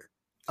good year.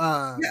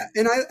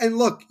 And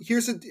look,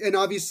 and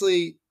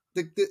obviously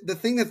the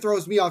thing that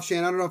throws me off,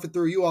 Shane, I don't know if it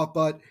threw you off,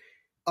 but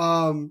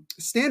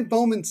Stan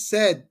Bowman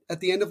said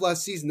at the end of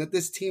last season that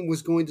this team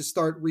was going to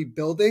start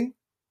rebuilding.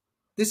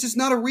 This is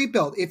not a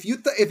rebuild.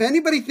 If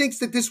anybody thinks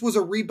that this was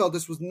a rebuild,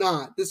 this was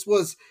not. This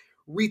was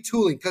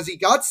retooling because he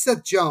got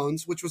Seth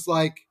Jones, which was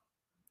like,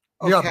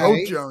 he got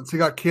both Jones. He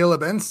got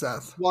Caleb and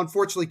Seth. Well,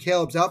 unfortunately,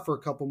 Caleb's out for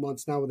a couple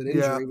months now with an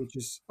injury, which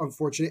is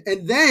unfortunate.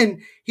 And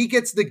then he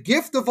gets the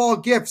gift of all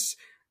gifts,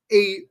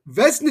 a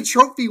Vezina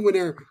Trophy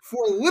winner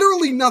for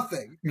literally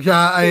nothing.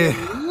 Yeah,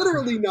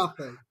 literally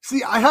nothing.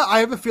 See, I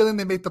have a feeling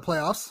they make the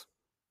playoffs.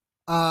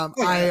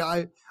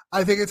 I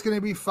think it's going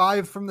to be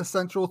 5 from the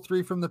Central,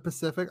 3 from the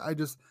Pacific.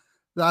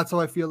 That's how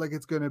I feel like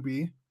it's going to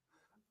be.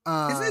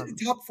 Isn't it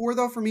the top 4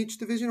 though from each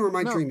division, or am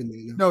I dreaming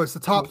that? No, it's the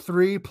top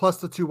 3 plus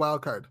the 2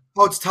 wild card.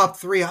 Oh, it's top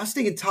 3. I was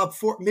thinking top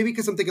 4, maybe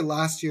because I'm thinking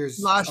last year was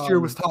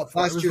top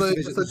 4.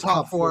 It's the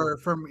top 4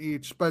 from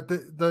each, but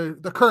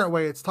the current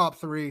way it's top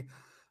 3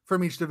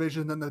 from each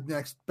division, then the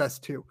next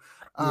best 2.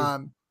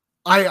 I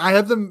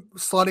have them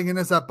slotting in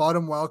as that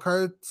bottom wild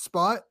card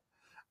spot,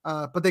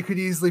 but they could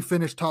easily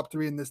finish top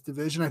 3 in this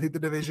division. I think the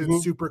division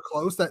is super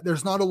close. That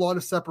there's not a lot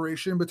of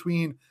separation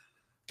between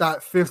that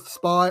 5th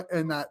spot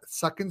and that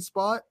 2nd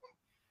spot.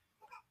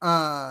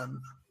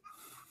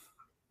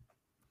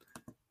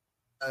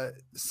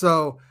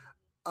 So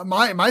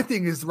my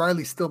thing is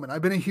Riley Stillman.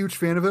 I've been a huge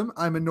fan of him.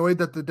 I'm annoyed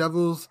that the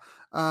Devils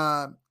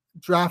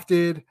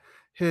drafted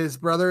his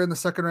brother in the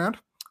 2nd round.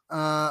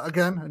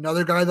 Again,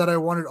 another guy that I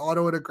wanted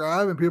Ottawa to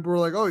grab, and people were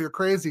like, "Oh, you're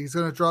crazy. He's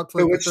going to drop to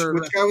like which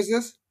guy was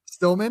this?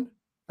 Stillman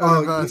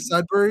of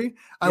Sudbury."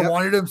 I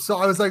wanted him, so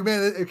I was like,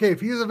 "Man, okay, if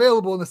he's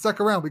available in the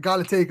 2nd round, we got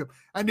to take him."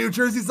 And New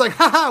Jersey's like,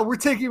 "Haha, we're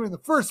taking him in the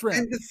 1st round."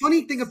 And the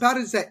funny thing about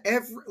it is that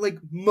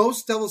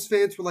most Devils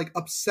fans were like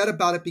upset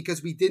about it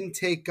because we didn't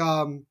take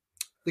the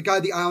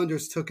guy the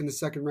Islanders took in the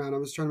 2nd round. I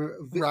was trying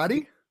to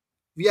Roddy.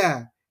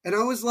 Yeah, and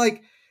I was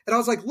like,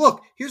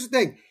 look, here's the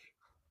thing.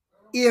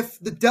 If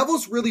the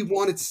Devils really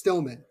wanted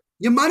Stillman,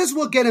 you might as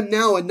well get him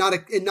now and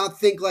not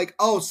think like,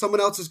 oh, someone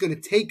else is going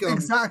to take him.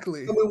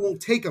 Exactly. Someone won't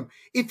take him.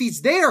 If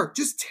he's there,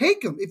 just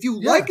take him. If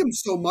you like him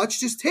so much,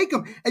 just take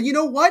him. And you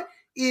know what?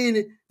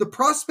 In the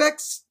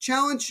Prospects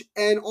Challenge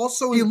and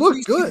also in he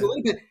looked good. A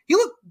little bit, he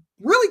looked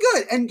really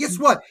good. And guess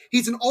what?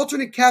 He's an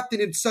alternate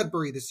captain in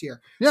Sudbury this year.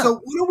 Yeah. So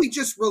why don't we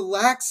just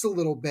relax a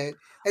little bit?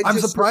 And I'm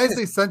surprised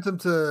they sent him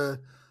to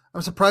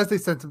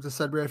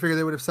Sudbury. I figured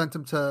they would have sent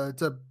him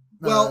to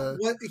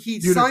what he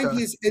signed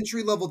his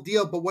entry-level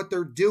deal, but what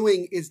they're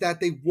doing is that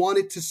they want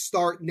it to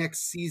start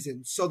next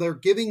season. So they're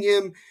giving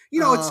him,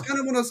 it's kind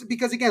of one of those,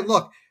 because again,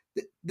 look,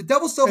 The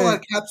Devils still have a lot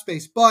of cap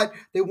space, but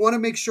they want to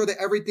make sure that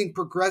everything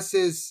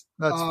progresses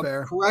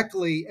fair.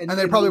 correctly. And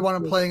they probably want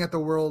him playing at the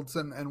Worlds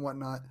and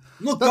whatnot.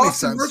 Look, that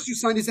Dawson Mercer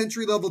signed his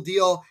entry-level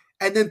deal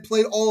and then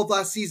played all of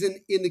last season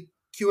in the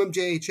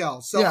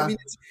QMJHL. So, I mean,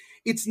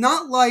 it's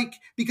not like,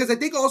 because I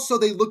think also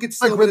they look at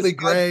Stillman like Ridley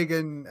Gregg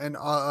and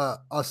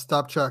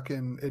Ostapchuk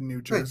in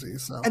New Jersey. Right.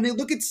 So, and they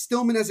look at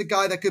Stillman as a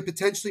guy that could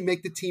potentially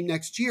make the team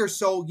next year.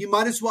 So you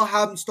might as well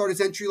have him start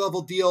his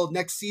entry-level deal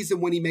next season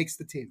when he makes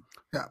the team.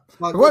 Yeah.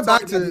 Going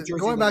back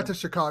to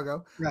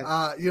Chicago,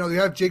 right. You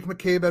have Jake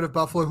McCabe out of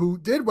Buffalo, who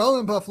did well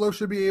in Buffalo,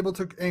 should be able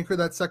to anchor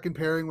that second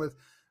pairing with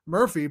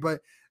Murphy. But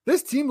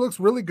this team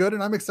looks really good,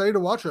 and I'm excited to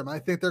watch them. I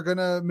think they're going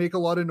to make a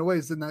lot of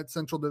noise in that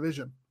Central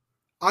Division.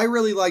 I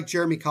really like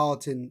Jeremy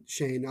Colleton,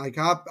 Shane. Like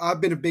I've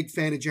been a big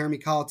fan of Jeremy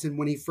Colleton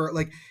when he first,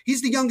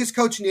 he's the youngest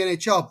coach in the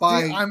NHL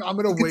by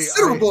a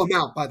considerable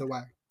amount, by the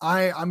way.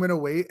 I'm going to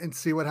wait and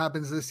see what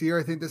happens this year.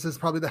 I think this is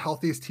probably the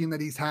healthiest team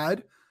that he's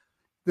had.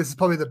 This is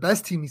probably the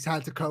best team he's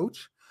had to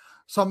coach.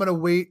 So I'm going to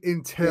wait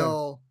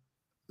until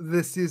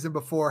this season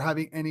before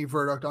having any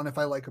verdict on if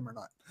I like him or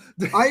not.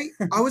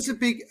 I was a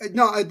big,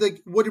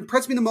 what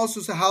impressed me the most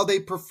was how they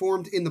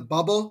performed in the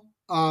bubble.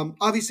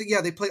 Obviously,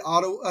 they played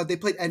they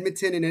played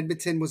Edmonton, and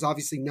Edmonton was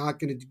obviously not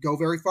going to go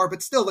very far,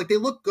 but still, they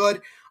look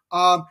good.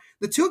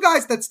 The two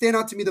guys that stand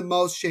out to me the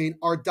most, Shane,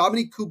 are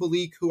Dominic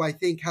Kubalik, who I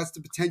think has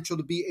the potential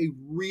to be a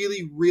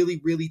really, really,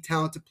 really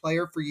talented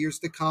player for years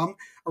to come,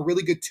 a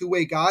really good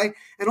two-way guy.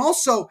 And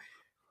also,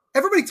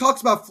 everybody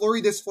talks about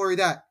Fleury this, Fleury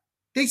that.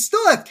 They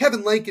still have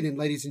Kevin Lankinen,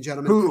 ladies and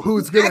gentlemen,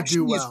 who's going to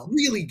do well. He's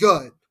really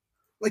good.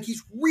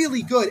 He's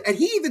really good. And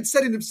he even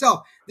said it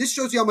himself. This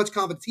shows you how much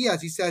confidence he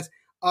has. He says,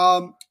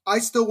 I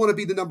still want to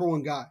be the number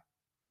one guy.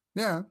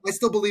 Yeah. I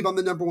still believe I'm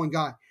the number one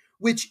guy.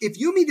 Which, if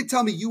you mean to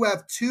tell me you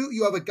have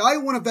a guy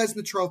who won a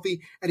Vezina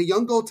Trophy and a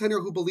young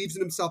goaltender who believes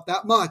in himself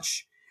that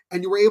much,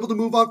 and you were able to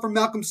move on from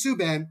Malcolm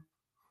Subban,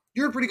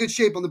 you're in pretty good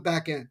shape on the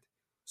back end.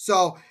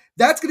 So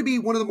that's going to be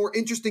one of the more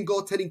interesting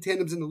goaltending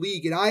tandems in the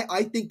league. And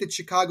I think that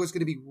Chicago is going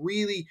to be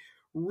really,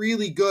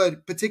 really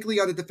good, particularly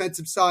on the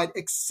defensive side,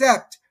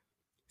 except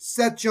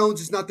Seth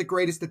Jones is not the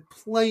greatest at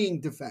playing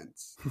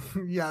defense.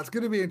 Yeah, it's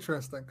going to be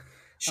interesting.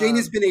 Shane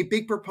has been a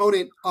big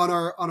proponent on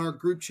our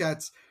group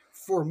chats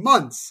for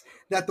months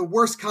that the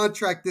worst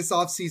contract this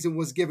offseason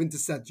was given to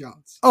Seth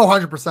Jones. Oh,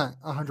 100%.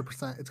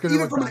 100%. It's going to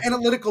even from an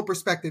analytical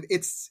perspective,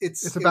 it's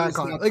a bad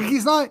contract.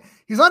 He's not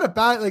a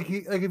bad, if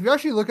you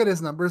actually look at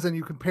his numbers and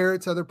you compare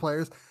it to other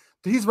players,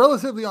 he's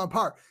relatively on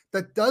par.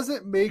 That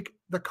doesn't make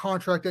the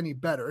contract any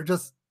better. It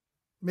just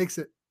makes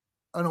it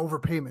an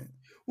overpayment.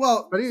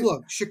 Well,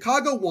 look,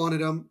 Chicago wanted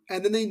him,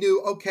 and then they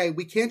knew, okay,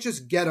 we can't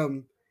just get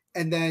him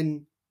and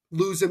then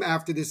lose him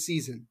after this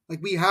season.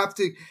 We have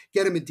to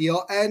get him a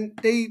deal, and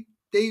they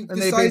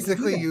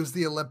basically use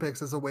the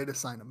Olympics as a way to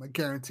sign him. I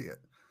guarantee it.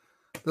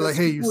 They're like,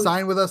 hey, you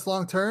sign with us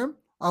long term,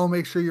 I'll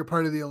make sure you're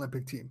part of the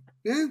Olympic team.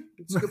 Yeah,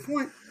 that's a good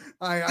point.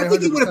 I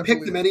think he would have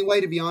picked him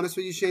anyway, to be honest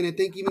with you, Shane. I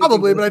think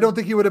probably, but I don't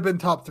think he would have been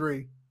top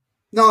 3.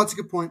 No, that's a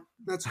good point.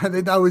 I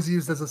think that was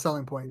used as a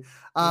selling point.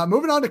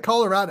 Moving on to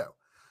Colorado.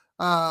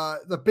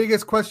 The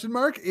biggest question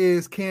mark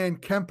is, can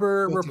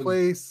Kemper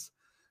replace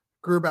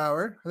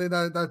Grubauer? I think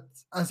that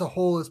as a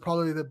whole is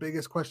probably the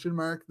biggest question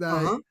mark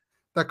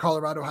that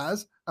Colorado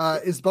has.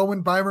 Is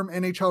Bowen Byram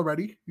NHL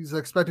ready? He's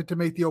expected to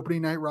make the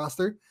opening night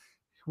roster.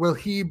 Will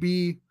he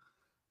be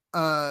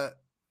a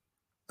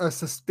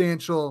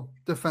substantial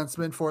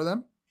defenseman for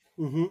them?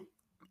 Mm-hmm.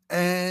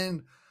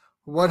 And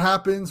what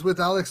happens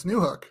with Alex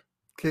Newhook?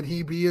 Can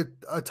he be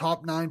a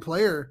top 9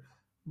 player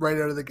right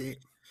out of the gate?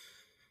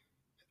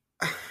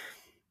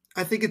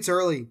 I think it's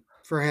early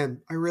for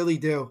him. I really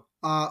do.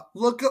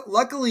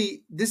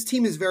 Luckily, this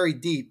team is very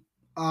deep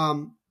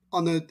in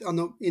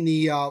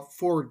the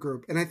forward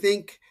group, and I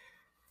think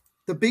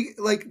the big,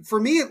 for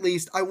me at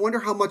least, I wonder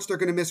how much they're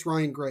going to miss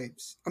Ryan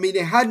Graves. I mean,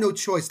 they had no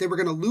choice; they were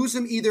going to lose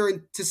him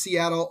either to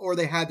Seattle or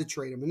they had to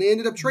trade him, and they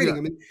ended up trading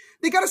him. And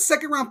they got a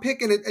second-round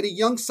pick and a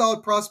young,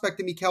 solid prospect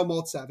in Mikhail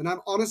Maltsev. And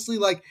I'm honestly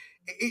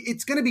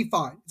it's going to be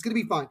fine. It's going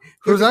to be fine.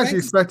 He was actually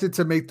expected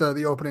to make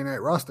the opening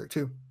night roster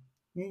too.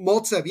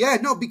 Maltsev,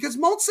 because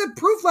Maltsev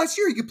proved last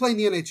year he could play in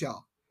the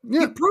NHL.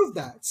 Yeah. He proved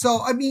that.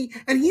 So, I mean,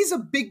 and he's a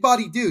big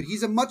body dude.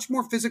 He's a much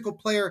more physical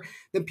player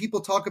than people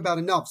talk about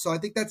enough. So I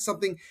think that's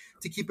something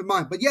to keep in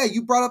mind. But yeah,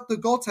 you brought up the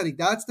goaltending.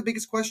 That's the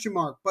biggest question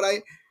mark. But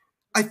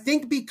I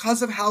think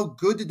because of how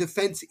good the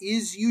defense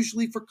is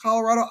usually for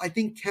Colorado, I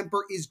think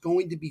Kemper is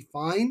going to be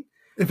fine.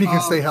 If he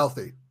can stay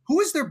healthy.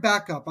 Who is their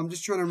backup? I'm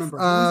just trying to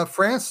remember.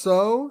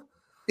 Francois.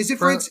 Is it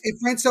if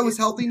Francois is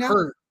healthy now?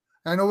 Hurt.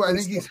 I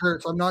think he's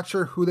hurt, so I'm not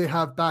sure who they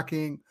have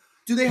backing.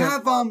 Do they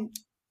have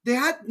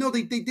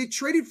they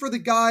traded for the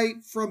guy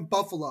from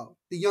Buffalo,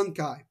 the young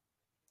guy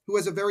who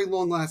has a very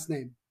long last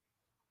name.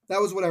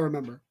 That was what I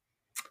remember.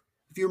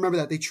 If you remember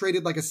that, they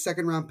traded a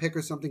second-round pick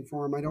or something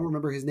for him. I don't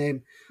remember his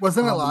name.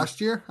 Wasn't it last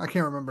year? I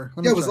can't remember.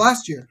 Yeah, it was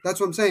last year. That's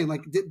what I'm saying.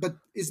 But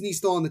isn't he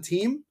still on the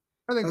team?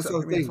 I think so.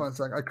 Give me 1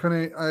 second.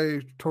 I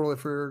totally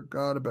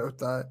forgot about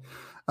that.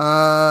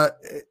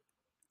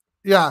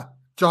 Yeah,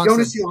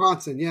 Jonas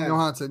Johansson, yeah.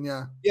 Johansson,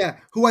 yeah. Yeah,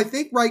 who I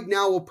think right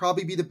now will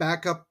probably be the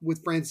backup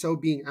with Francois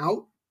being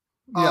out.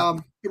 Yeah.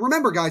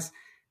 Remember, guys,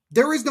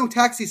 there is no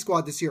taxi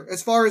squad this year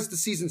as far as the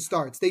season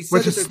starts. They said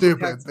Which is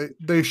stupid.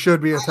 They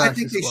should be a taxi I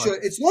think they squad.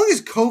 should. As long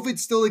as COVID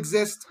still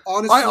exists,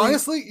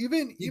 honestly.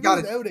 Even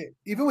without it,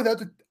 even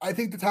without I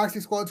think the taxi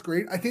squad's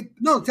great. I think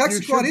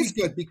taxi squad is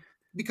good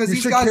because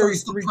these guys are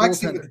still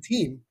practicing with the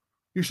team.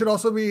 You should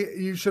also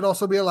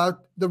be allowed.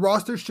 The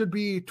roster should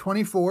be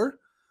 24.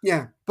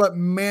 Yeah, but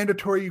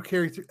mandatory you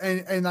carry through,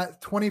 and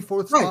that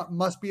 24th spot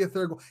must be a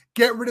third goal.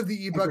 Get rid of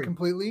the EBUT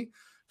completely.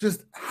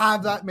 Just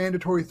have that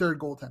mandatory third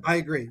goaltender. I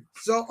agree.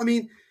 So I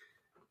mean,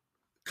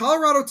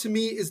 Colorado to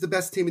me is the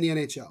best team in the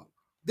NHL.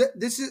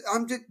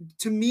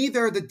 To me,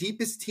 they're the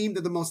deepest team.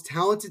 They're the most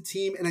talented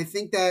team, and I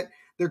think that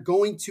they're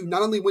going to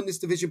not only win this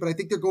division, but I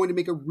think they're going to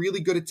make a really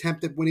good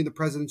attempt at winning the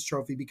President's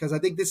Trophy because I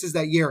think this is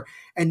that year.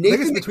 And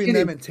Nathan between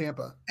them and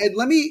Tampa. And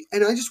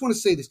I just want to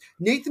say this: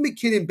 Nathan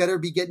MacKinnon better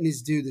be getting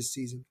his due this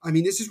season. I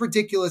mean, this is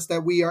ridiculous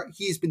that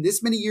he's been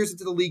this many years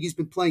into the league, he's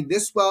been playing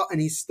this well, and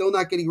he's still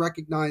not getting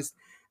recognized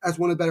as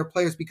one of the better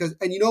players.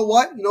 And you know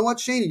what,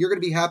 Shane, you're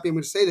going to be happy. I'm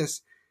going to say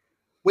this: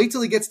 wait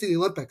till he gets to the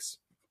Olympics.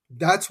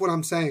 That's what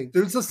I'm saying.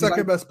 Dude's the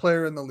second best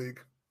player in the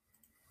league.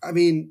 I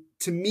mean,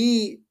 to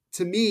me,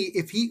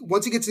 if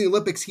once he gets to the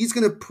Olympics, he's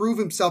going to prove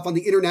himself on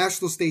the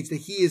international stage that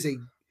he is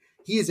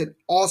an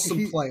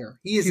awesome player.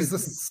 He's the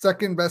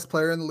second best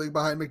player in the league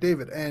behind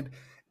McDavid. And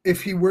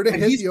if he were to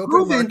hit the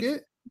open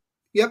market,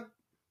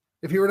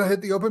 if he were to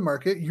hit the open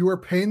market, you are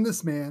paying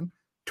this man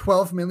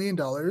 $12 million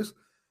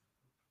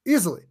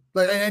easily.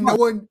 No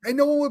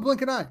one would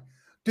blink an eye.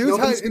 Dude's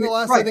had in the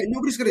last I think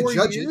nobody's going to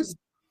judge it.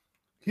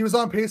 He was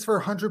on pace for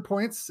 100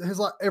 points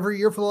every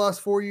year for the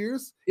last 4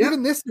 years. Yeah.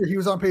 Even this year, he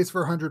was on pace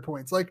for 100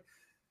 points.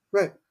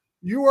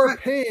 You are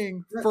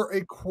paying for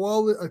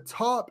a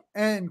top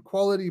end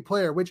quality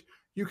player, which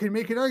you can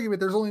make an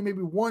argument. There's only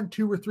maybe 1,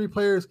 2, or 3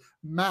 players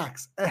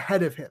max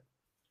ahead of him.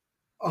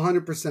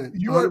 100%.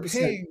 You are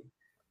paying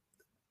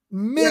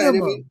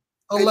minimum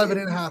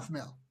 $11.5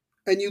 million.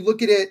 And you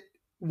look at it.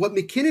 What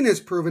McKinnon has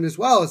proven as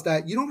well is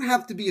that you don't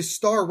have to be a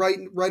star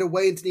right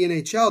away into the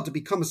NHL to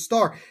become a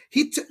star.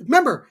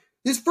 Remember.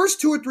 His first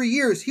 2 or 3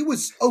 years, he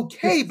was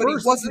okay, but he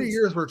wasn't. 3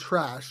 years were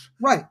trash.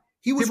 Right.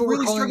 He was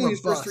really struggling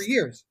his first 3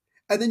 years.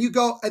 And then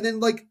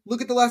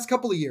look at the last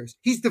couple of years.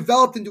 He's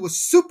developed into a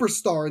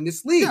superstar in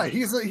this league. Yeah,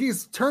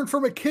 he's turned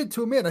from a kid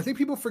to a man. I think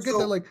people forget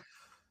that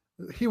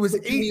he was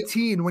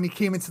 18 when he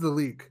came into the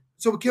league.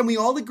 So can we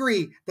all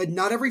agree that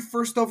not every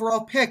first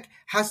overall pick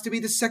has to be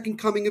the second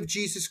coming of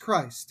Jesus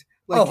Christ?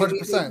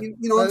 100%.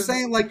 You know what I'm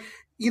saying?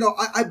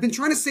 I've been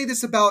trying to say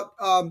this about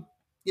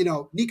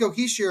Nico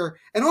Hischier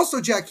and also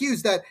Jack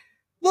Hughes that,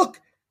 look,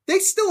 they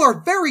still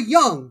are very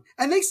young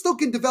and they still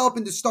can develop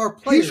into star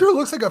players. Hischier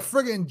looks like a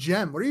friggin'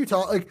 gem. What are you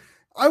talking?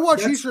 I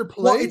watch Hischier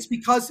play. Well, it's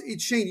because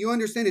Shane, you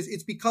understand this.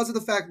 It's because of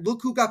the fact, look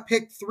who got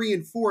picked 3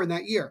 and 4 in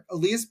that year.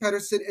 Elias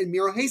Pettersson and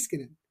Miro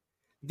Heiskanen.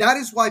 That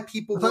is why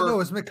people No, it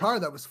was Makar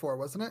that was 4,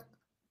 wasn't it?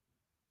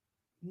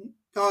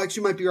 Oh,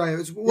 actually, you might be right. It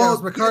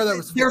was Makar that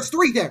was 4. There's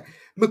 3 there.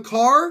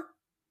 Makar,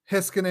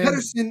 Heiskanen,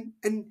 Pettersson,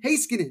 and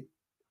Heiskanen.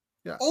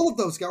 Yeah. All of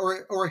those guys,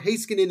 or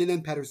Heiskanen and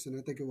then Pettersson,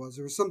 I think it was.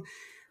 There was some,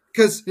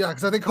 because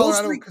I think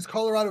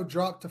Colorado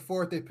dropped to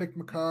 4th. They picked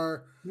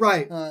Makar.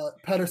 Right.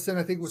 Pettersson,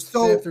 I think, was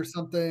 5th or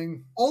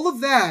something. All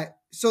of that.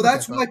 So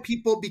that's why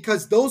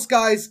because those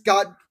guys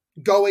got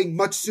going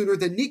much sooner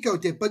than Nico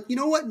did. But you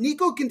know what?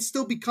 Nico can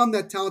still become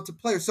that talented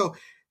player. So,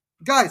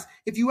 guys,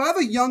 if you have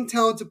a young,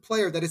 talented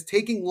player that is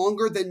taking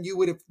longer than you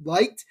would have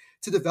liked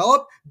to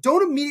develop,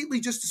 don't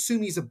immediately just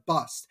assume he's a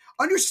bust.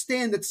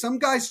 Understand that some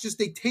guys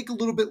they take a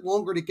little bit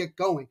longer to get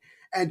going.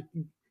 And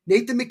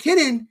Nathan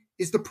MacKinnon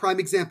is the prime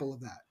example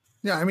of that.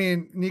 Yeah, I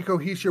mean, Nico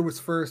Hischier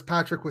was 1st,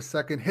 Patrick was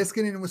 2nd,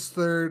 Heiskanen was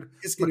 3rd,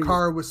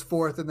 Makar was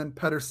 4th, and then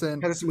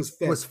Pettersson was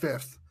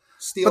 5th.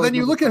 But then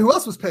you look at who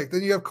else was picked.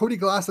 Then you have Cody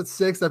Glass at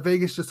 6th that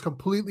Vegas just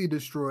completely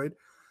destroyed.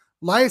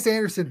 Elias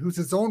Anderson, who's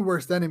his own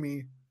worst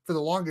enemy for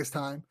the longest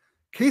time.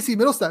 Casey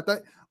Middlestat,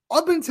 that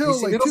up until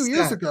 2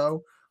 years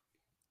ago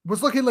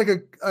was looking like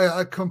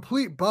a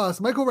complete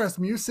bust. Michael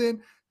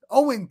Rasmussen,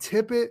 Owen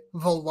Tippett,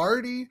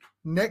 Velarde,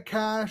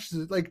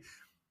 Netcash,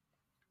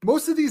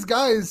 most of these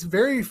guys,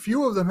 very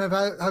few of them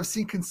have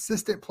seen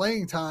consistent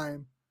playing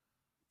time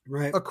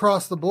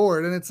across the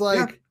board. And it's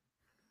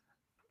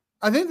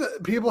I think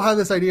that people have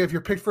this idea if you're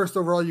picked 1st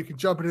overall, you can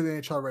jump into the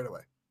NHL right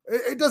away.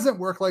 It doesn't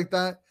work like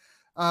that.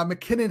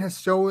 MacKinnon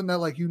has shown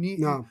that you need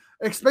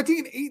expecting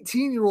an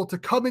 18-year-old to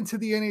come into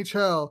the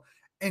NHL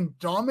and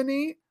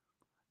dominate.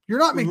 You're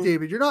not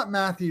McDavid. You're not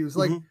Matthews.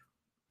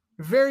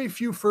 Very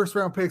few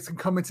first-round picks can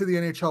come into the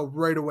NHL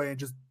right away and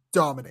just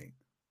dominate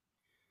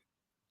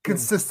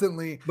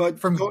consistently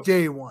from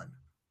day one.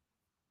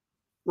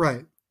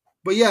 Right.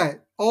 But yeah,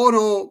 all in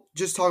all,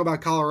 just talk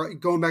about Colorado,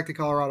 going back to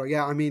Colorado.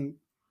 Yeah, I mean,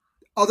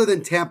 other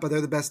than Tampa, they're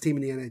the best team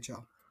in the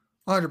NHL.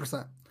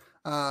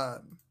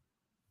 100%.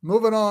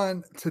 Moving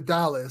on to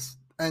Dallas,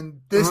 and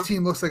this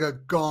team looks like a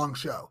gong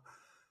show.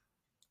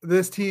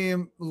 This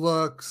team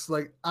looks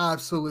like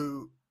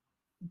absolute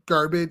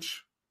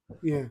garbage.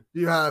 Yeah.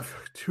 You have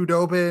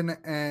Tudobin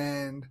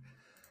and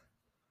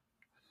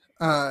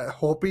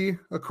Holpe,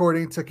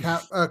 according to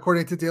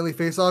Daily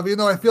Faceoff. Even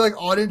though I feel like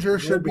Ottinger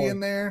should be in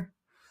there.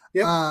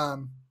 Yep.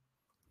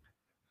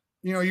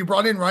 You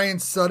brought in Ryan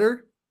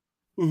Sutter.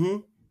 Mm-hmm.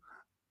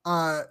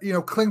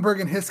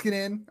 Klingberg and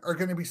Heiskanen are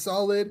going to be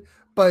solid,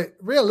 but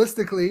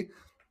realistically,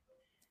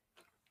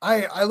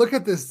 I look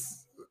at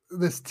this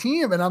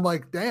team and I'm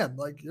like, damn,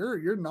 like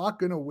you're not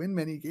going to win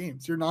many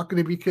games. You're going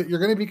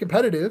to be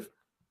competitive.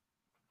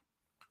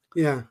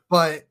 Yeah.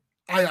 But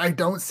I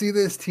don't see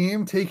this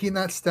team taking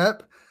that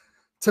step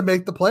to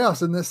make the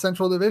playoffs in this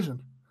Central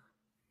Division.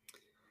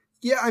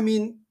 Yeah, I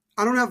mean,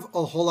 I don't have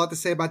a whole lot to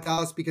say about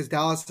Dallas because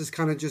Dallas is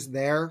kind of just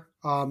there.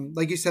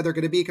 Like you said, they're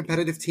going to be a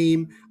competitive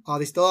team.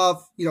 They still have,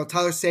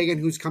 Tyler Seguin,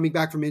 who's coming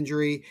back from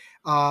injury.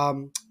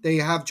 They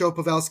have Joe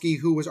Pavelski,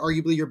 who was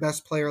arguably your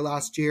best player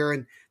last year,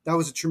 and that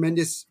was a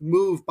tremendous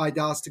move by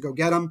Dallas to go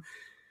get him.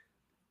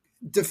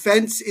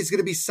 Defense is going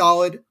to be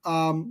solid.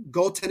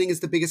 Goaltending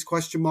is the biggest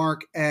question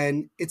mark,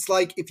 and it's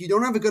like if you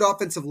don't have a good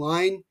offensive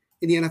line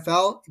in the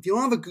NFL, if you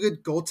don't have a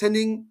good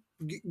goaltending,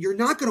 you're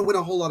not going to win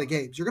a whole lot of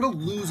games. You're going to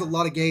lose a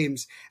lot of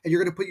games, and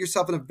you're going to put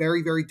yourself in a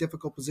very, very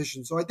difficult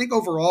position. So I think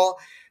overall,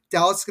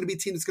 Dallas is going to be a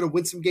team that's going to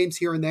win some games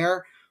here and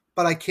there,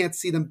 but I can't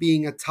see them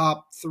being a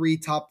top 3,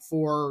 top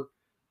 4,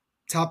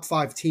 top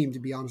 5 team, to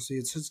be honest with you.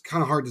 It's just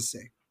kind of hard to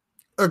say.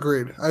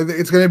 Agreed.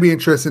 It's going to be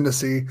interesting to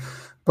see.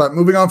 But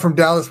moving on from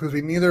Dallas, because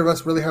neither of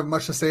us really have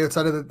much to say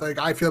outside of the,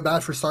 I feel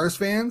bad for Stars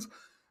fans.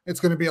 It's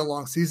going to be a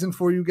long season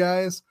for you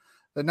guys.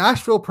 The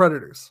Nashville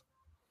Predators.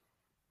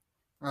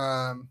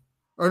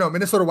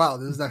 Minnesota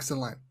Wild is next in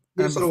line.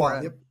 Minnesota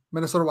Wild. Yep.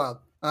 Minnesota Wild.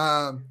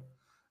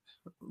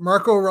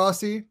 Marco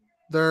Rossi,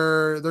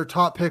 their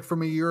top pick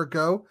from a year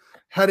ago,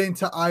 heading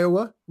to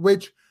Iowa,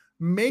 which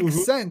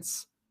makes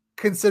sense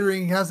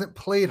considering he hasn't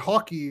played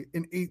hockey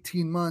in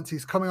 18 months.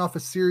 He's coming off a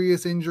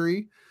serious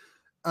injury,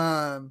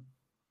 where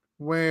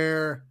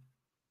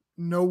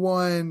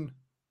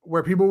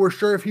people were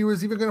sure if he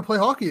was even going to play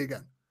hockey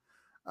again,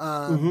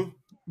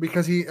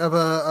 because how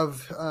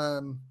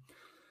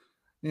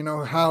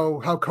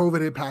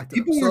COVID impacted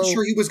people him. weren't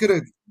sure he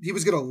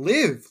was gonna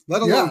live,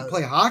 let alone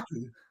play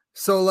hockey.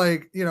 So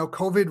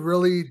COVID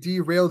really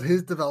derailed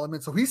his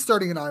development. So he's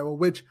starting in Iowa,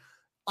 which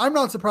I'm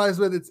not surprised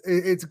with.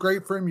 It's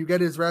great for him. You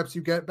get his reps,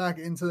 you get back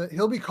into it.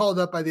 He'll be called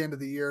up by the end of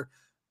the year.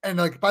 And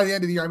by the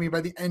end of the year, I mean,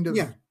 by the end of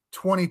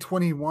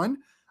 2021,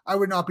 I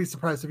would not be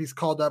surprised if he's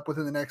called up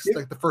within the next,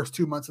 the first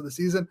 2 months of the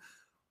season.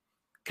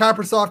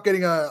 Kaprizov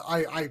getting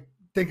I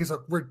think is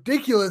a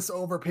ridiculous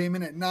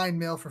overpayment at $9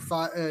 million for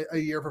a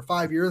year for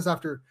 5 years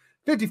after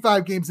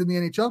 55 games in the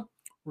NHL.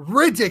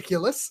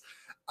 Ridiculous.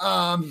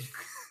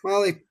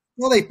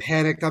 Well, they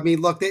panicked. I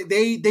mean, look,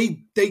 they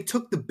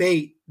took the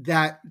bait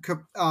that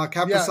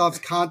Kaprizov's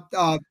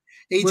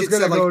agent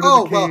said,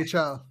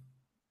 KHL.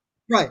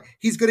 Right.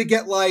 He's going to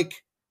get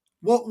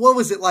what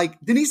was it like?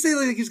 Didn't he say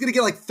he was going to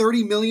get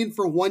 $30 million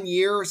for 1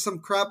 year or some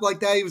crap like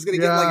that? He was going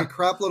to get a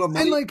crap load of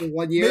money for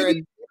 1 year.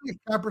 Maybe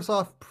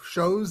Kaprizov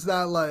shows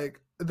that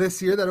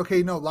this year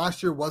that,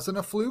 last year wasn't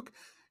a fluke.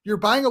 You're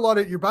buying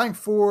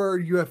 4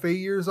 UFA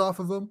years off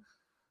of him.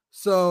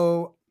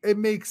 So it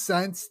makes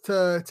sense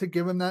to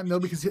give him that $1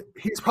 million because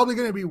he's probably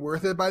going to be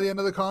worth it by the end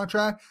of the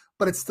contract,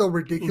 but it's still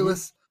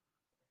ridiculous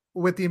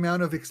with the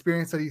amount of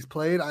experience that he's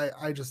played. I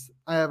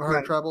have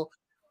hard trouble.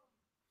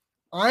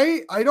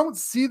 I don't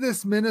see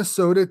this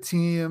Minnesota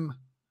team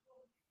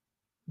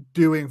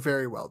doing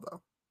very well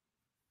though.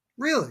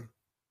 Really?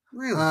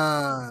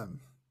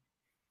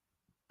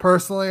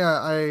 Personally,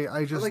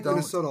 I just like don't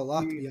Minnesota a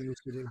lot, to be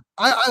honest with you.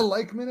 I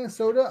like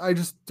Minnesota. I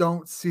just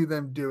don't see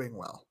them doing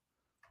well.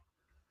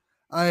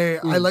 I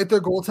like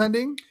their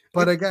goaltending,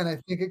 but again, I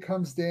think it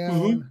comes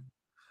down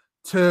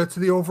to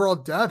the overall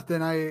depth.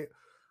 And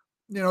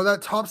that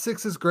top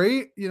 6 is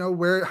great.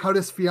 How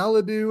does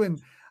Fiala do?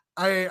 And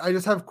I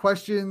just have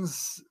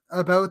questions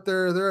about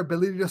their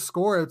ability to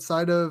score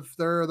outside of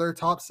their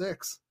top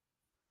 6.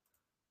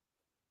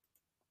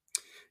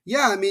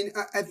 Yeah, I mean,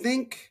 I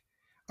think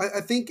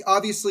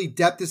obviously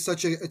depth is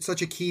such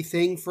a key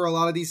thing for a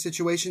lot of these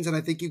situations, and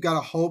I think you've got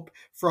to hope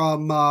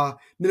from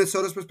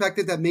Minnesota's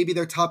perspective that maybe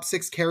their top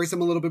 6 carries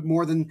them a little bit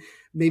more than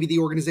maybe the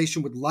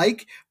organization would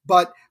like.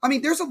 But I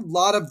mean, there's a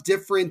lot of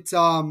different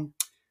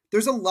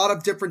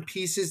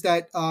pieces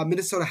that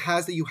Minnesota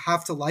has that you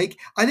have to like.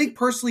 I think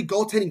personally,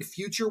 goaltending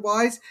future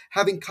wise,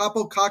 having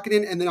Kaapo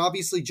Kakkonen and then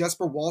obviously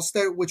Jesper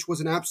Wallstedt, which was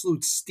an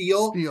absolute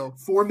steal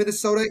for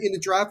Minnesota in the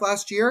draft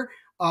last year,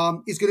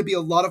 is going to be a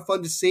lot of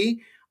fun to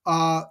see.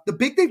 The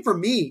big thing for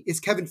me is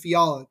Kevin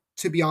Fiala,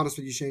 to be honest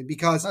with you, Shane,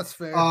 because that's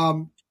fair.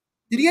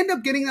 Did he end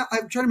up getting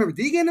I'm trying to remember.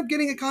 Did he end up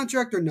getting a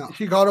contract or no?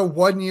 He got a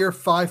 1 year,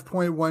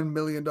 $5.1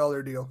 million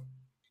deal.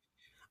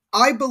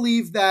 I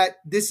believe that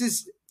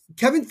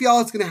Kevin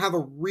Fiala is going to have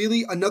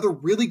another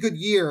really good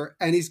year,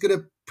 and he's going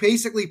to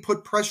basically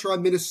put pressure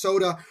on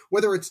Minnesota,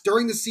 whether it's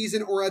during the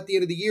season or at the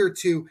end of the year,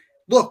 to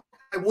look.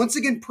 I once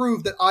again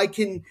proved that I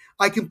can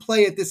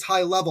play at this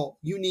high level.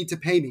 You need to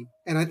pay me,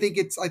 and I think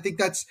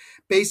that's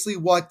basically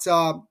what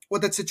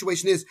that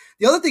situation is.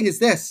 The other thing is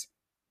this: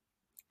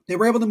 They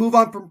were able to move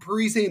on from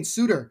Parise and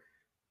Suter.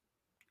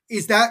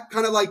 Is that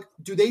kind of like,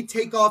 do they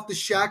take off the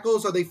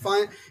shackles? Are they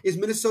fine? Is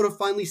Minnesota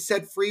finally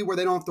set free where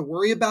they don't have to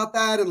worry about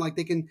that, and like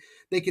they can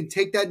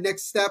take that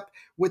next step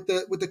with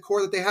the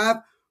core that they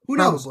have? Who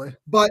knows? Probably.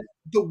 But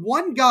the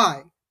one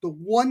guy,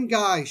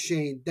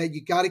 Shane, that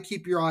you got to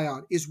keep your eye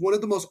on is one of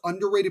the most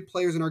underrated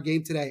players in our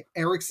game today,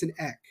 Eriksson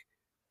Ek.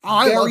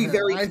 Very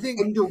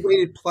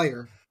underrated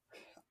player.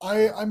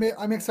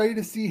 I'm excited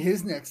to see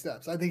his next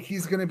steps. I think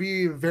he's going to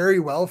be very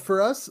well for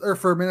us or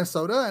for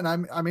Minnesota, and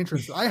I'm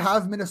interested. I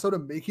have Minnesota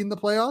making the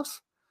playoffs.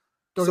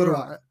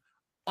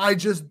 I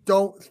just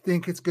don't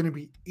think it's going to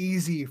be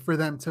easy for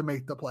them to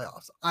make the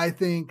playoffs. I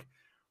think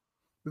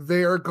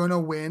they are going to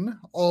win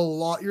a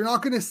lot. You're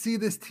not going to see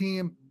this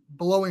team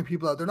blowing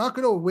people out. They're not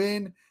going to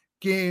win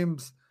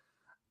games,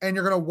 and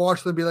you're going to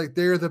watch them be like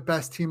they're the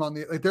best team on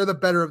they're the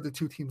better of the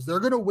two teams. They're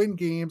going to win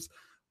games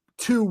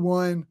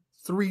 2-1,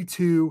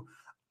 3-2.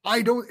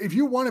 If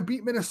you want to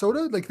beat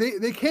Minnesota, like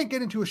they can't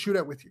get into a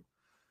shootout with you.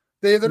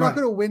 They're not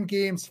going to win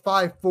games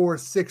 5-4,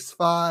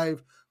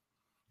 6-5.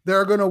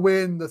 They're going to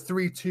win the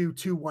 3-2,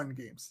 2-1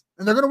 games.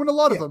 And they're going to win a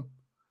lot of them.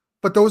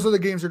 But those are the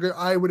games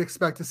I would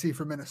expect to see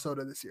from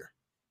Minnesota this year.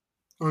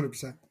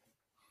 100%.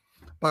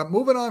 But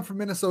moving on from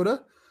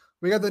Minnesota,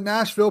 we got the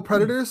Nashville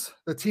Predators,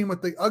 the team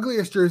with the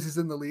ugliest jerseys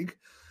in the league.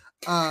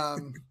 They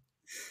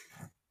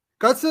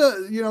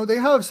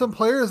have some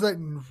players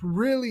that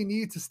really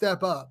need to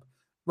step up.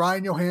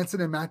 Ryan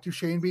Johansson and Matt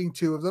Duchene being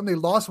two of them. They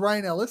lost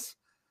Ryan Ellis.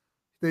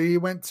 They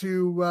went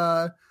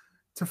to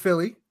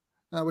Philly,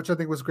 which I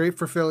think was great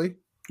for Philly.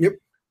 Yep.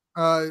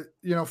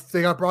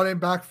 They got brought in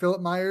back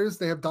Philip Myers.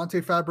 They have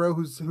Dante Fabro,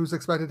 who's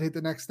expected to take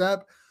the next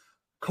step.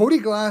 Cody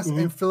Glass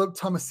and Philip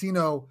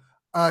Tomasino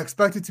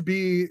expected to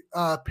be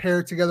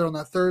paired together on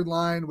that third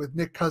line with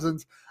Nick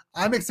Cousins.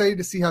 I'm excited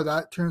to see how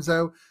that turns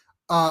out.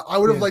 I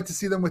would have liked to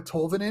see them with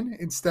Tolvanen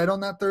instead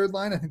on that third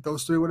line. I think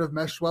those three would have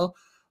meshed well.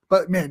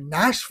 But, man,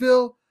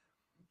 Nashville,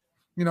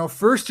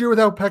 first year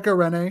without Pekka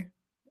Rinne.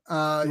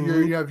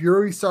 You have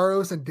Yuri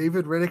Saros and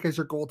David Riddick as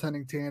your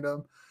goaltending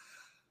tandem.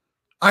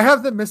 I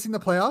have them missing the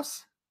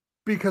playoffs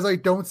because I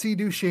don't see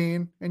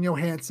Duchene and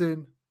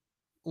Johansson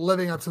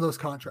living up to those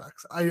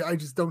contracts. I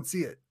just don't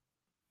see it.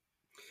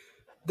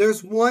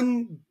 There's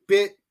one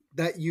bit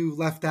that you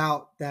left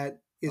out that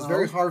is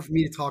very hard for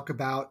me to talk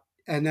about,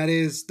 and that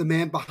is the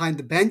man behind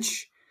the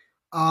bench.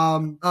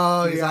 I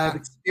have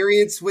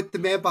experience with the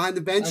man behind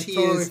the bench.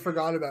 I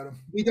forgot about him.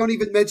 We don't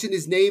even mention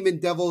his name in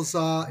Devil's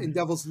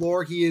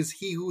lore. He is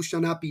he who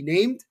shall not be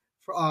named.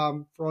 For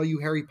all you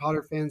Harry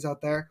Potter fans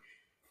out there,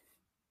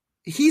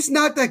 he's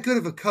not that good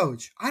of a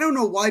coach. I don't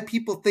know why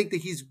people think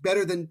that he's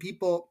better than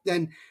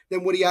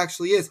what he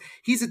actually is.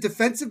 He's a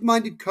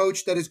defensive-minded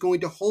coach that is going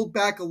to hold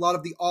back a lot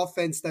of the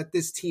offense that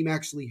this team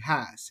actually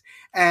has.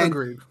 And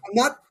agreed. I'm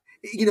not,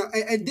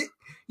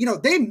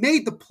 they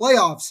made the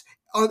playoffs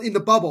in the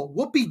bubble.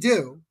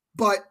 Whoopie-doo.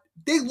 But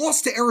they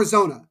lost to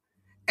Arizona.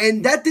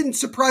 And that didn't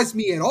surprise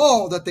me at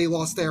all that they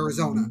lost to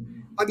Arizona.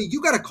 I mean,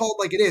 you got to call it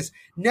like it is.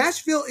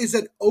 Nashville is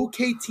an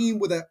okay team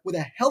with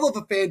a hell of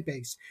a fan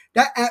base.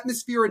 That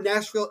atmosphere in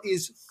Nashville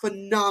is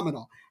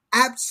phenomenal.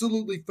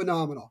 Absolutely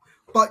phenomenal.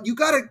 But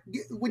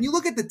when you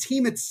look at the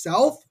team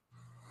itself,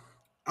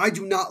 I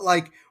do not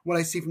like what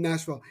I see from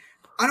Nashville.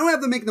 I don't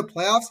have them making the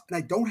playoffs, and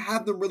I don't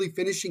have them really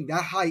finishing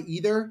that high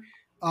either.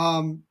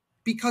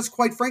 Because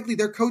quite frankly,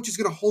 their coach is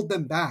going to hold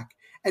them back.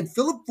 And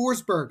Philip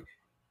Forsberg,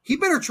 he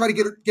better try to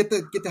get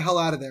the hell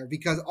out of there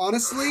because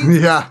honestly,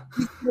 he's better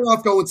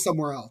off going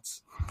somewhere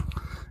else.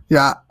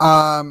 Yeah.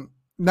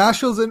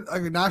 Nashville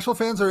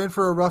fans are in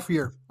for a rough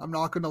year. I'm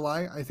not going to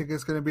lie. I think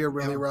it's going to be a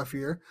really rough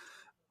year.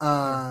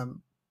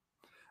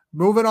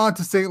 Moving on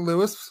to St.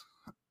 Louis.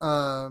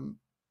 I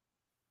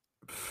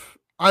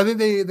think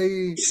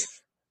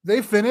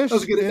they finished.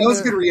 That was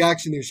a good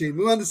reaction there, Shane.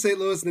 Move on to St.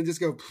 Louis and then just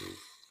go.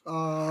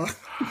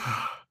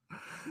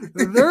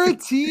 They're a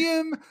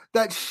team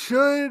that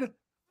should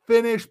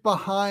finish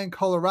behind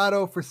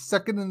Colorado for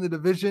second in the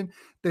division.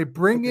 They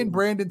bring in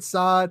Brandon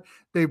Saad.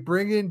 They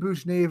bring in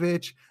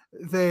Buchnevich.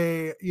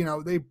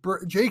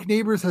 Jake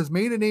Neighbors has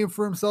made a name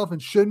for himself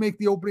and should make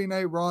the opening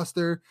night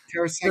roster.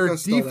 Their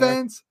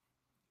defense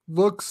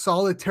looks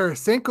solid.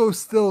 Tarasenko's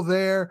still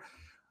there.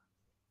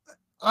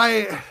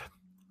 Their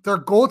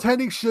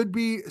goaltending should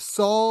be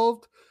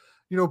solved.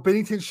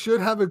 Binnington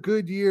should have a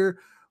good year.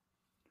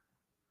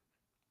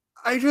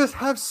 I just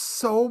have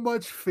so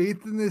much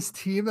faith in this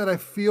team that I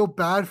feel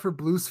bad for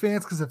Blues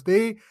fans because if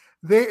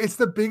it's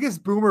the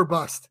biggest boomer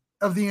bust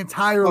of the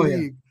entire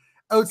league.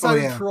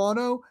 Outside of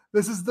Toronto,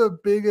 this is the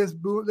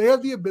biggest boom. They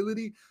have the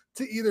ability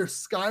to either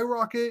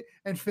skyrocket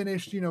and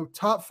finish,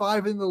 top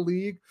 5 in the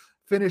league,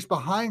 finish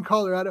behind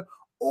Colorado,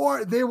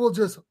 or they will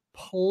just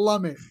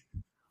plummet.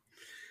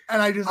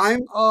 And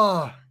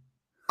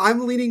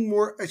I'm leaning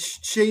more.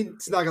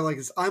 Shane's not gonna like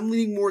this. I'm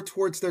leaning more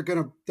towards they're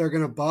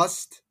gonna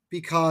bust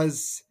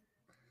because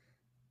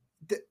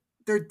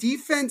their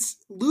defense,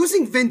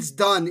 losing Vince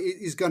Dunn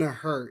is going to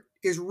hurt,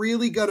 is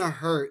really going to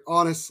hurt,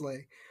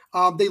 honestly.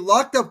 They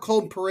locked up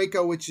Colton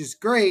Parayko, which is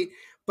great,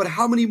 but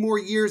how many more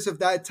years of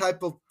that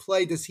type of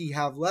play does he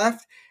have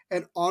left?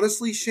 And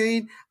honestly,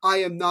 Shane, I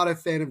am not a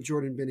fan of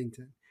Jordan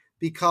Binnington,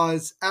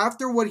 because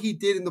after what he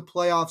did in the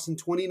playoffs in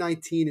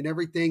 2019 and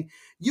everything,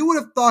 you would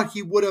have thought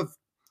he would have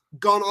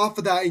gone off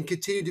of that and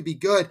continued to be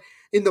good.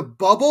 In the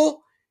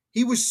bubble,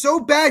 he was so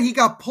bad he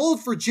got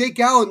pulled for Jake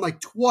Allen like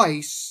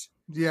twice.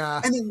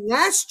 Yeah. And then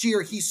last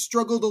year he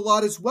struggled a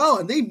lot as well,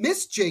 and they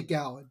missed Jake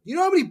Allen. You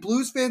know how many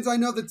Blues fans I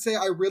know that say,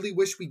 I really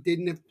wish we did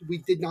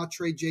not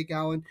trade Jake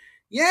Allen?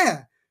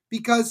 Yeah,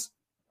 because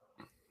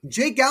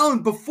Jake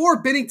Allen,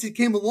 before Binnington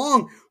came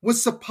along,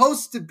 was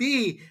supposed to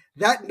be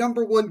that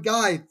number one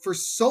guy for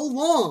so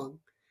long.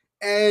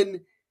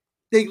 And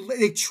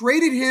they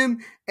traded him,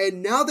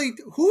 and now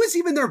who is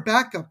even their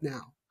backup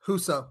now?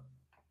 Husso.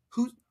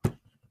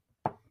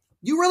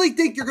 You really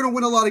think you're going to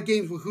win a lot of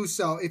games with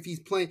Husso if he's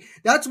playing?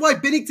 That's why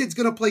Binnington's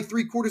going to play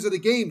 3/4 of the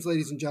games,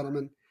 ladies and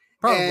gentlemen.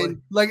 Probably.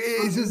 And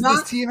it's just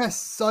this team has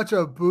such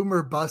a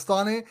boomer bust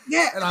on it.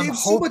 Yeah, and I'm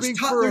hoping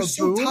for they're a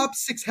so boom. top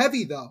six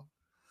heavy though.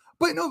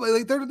 But no,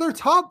 like they're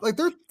top, like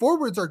their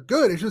forwards are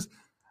good. It's just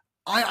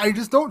I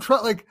just don't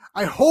trust. Like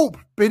I hope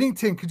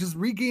Binnington could just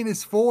regain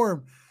his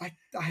form.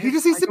 He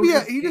just needs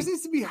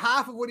to be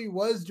half of what he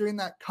was during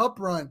that cup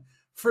run.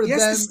 He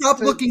has to stop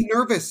looking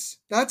nervous.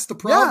 That's the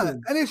problem.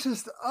 Yeah, and it's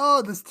just,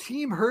 this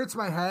team hurts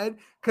my head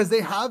because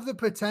they have the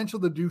potential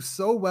to do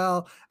so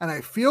well, and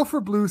I feel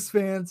for Blues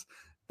fans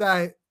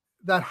that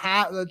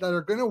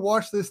are going to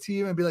watch this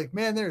team and be like,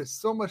 man, there is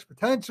so much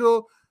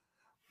potential.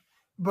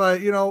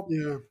 But yeah.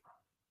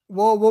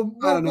 We'll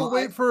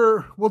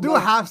do a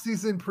half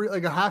season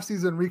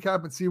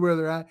recap and see where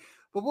they're at.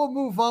 But we'll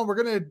move on. We're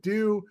gonna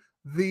do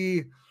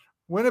the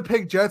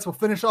Winnipeg Jets. We'll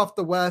finish off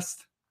the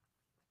West.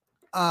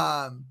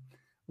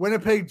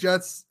 Winnipeg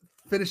Jets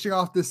finishing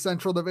off this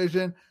Central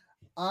Division.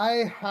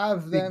 I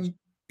have them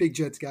big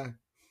Jets guy.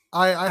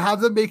 I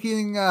have them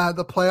making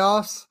the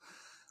playoffs.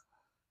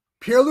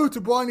 Pierre-Luc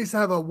Dubois needs to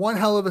have one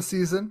hell of a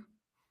season,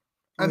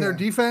 and their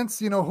defense,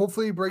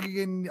 hopefully bringing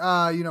in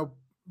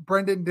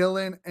Brendan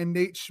Dillon and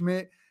Nate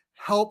Schmidt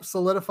help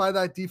solidify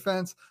that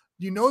defense.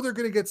 They're going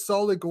to get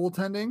solid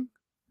goaltending.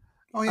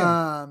 Oh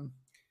yeah.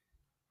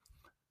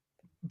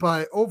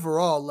 But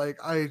overall,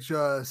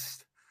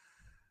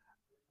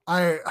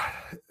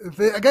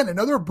 again,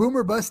 another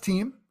boomer bust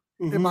team,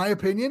 in my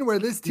opinion, where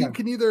this team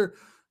can either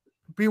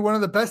be one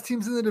of the best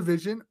teams in the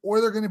division,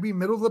 or they're going to be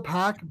middle of the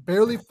pack,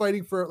 barely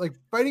fighting for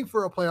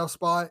a playoff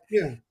spot.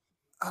 Yeah.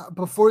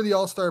 Before the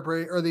All-Star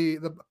break or the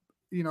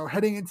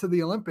heading into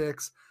the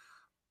Olympics.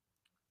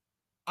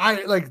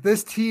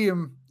 This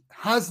team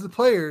has the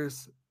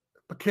players,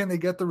 but can they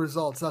get the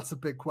results? That's a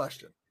big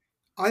question.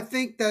 I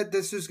think that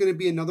this is going to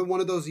be another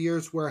one of those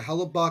years where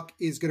Hellebuck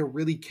is going to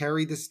really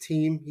carry this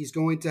team. He's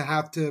going to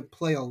have to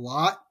play a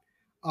lot.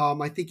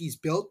 I think he's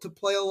built to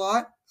play a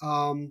lot.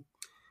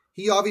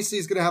 He obviously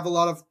is going to have a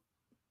lot of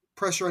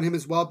pressure on him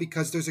as well,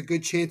 because there's a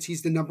good chance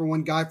he's the number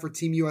one guy for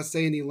Team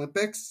USA in the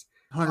Olympics.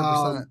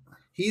 100%.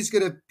 He's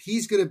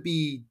gonna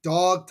be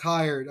dog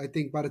tired, I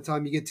think, by the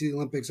time you get to the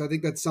Olympics. I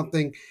think that's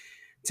something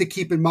to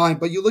keep in mind.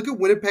 But you look at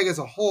Winnipeg as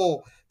a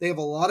whole, they have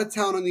a lot of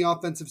talent on the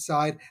offensive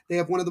side. They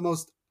have one of the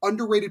most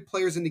underrated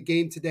players in the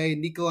game today,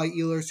 Nikolai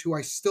Ehlers, who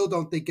I still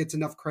don't think gets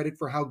enough credit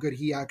for how good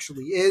he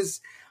actually is.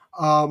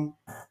 Mark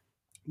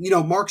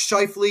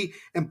Scheifele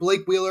and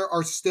Blake Wheeler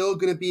are still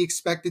going to be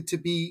expected to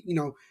be,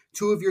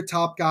 two of your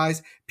top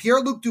guys.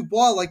 Pierre-Luc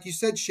Dubois, like you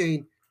said,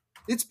 Shane,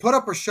 it's put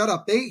up or shut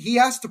up. He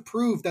has to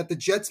prove that the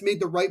Jets made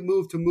the right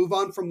move to move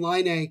on from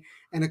Line A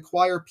and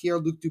acquire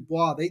Pierre-Luc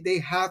Dubois.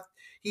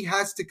 He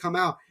has to come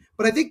out.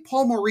 But I think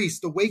Paul Maurice,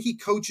 the way he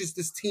coaches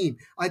this team,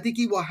 I think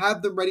he will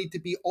have them ready to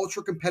be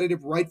ultra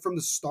competitive right from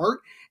the start.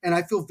 And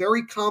I feel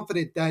very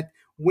confident that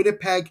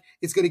Winnipeg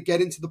is going to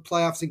get into the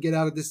playoffs and get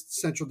out of this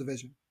Central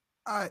Division.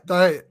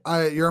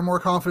 You're more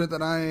confident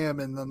than I am,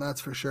 and then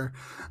that's for sure.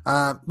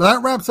 But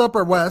that wraps up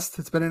our West.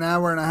 It's been an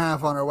hour and a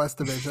half on our West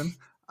Division.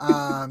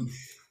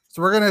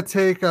 So we're gonna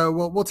take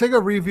we'll take a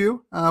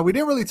review. We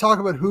didn't really talk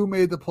about who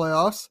made the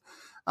playoffs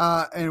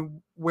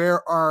and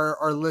where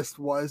our list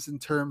was in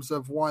terms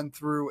of 1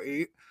 through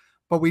 8,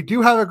 but we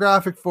do have a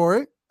graphic for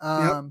it.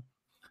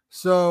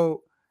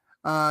 So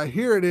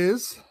here it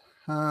is.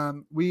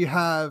 I'm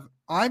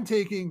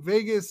taking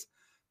Vegas,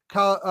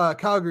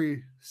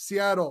 Calgary,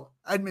 Seattle,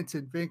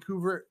 Edmonton,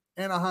 Vancouver,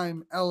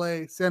 Anaheim,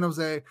 LA, San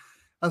Jose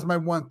as my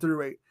 1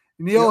 through 8.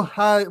 Neil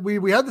had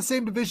we had the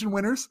same division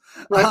winners.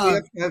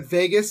 Right, we have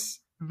Vegas,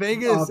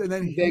 and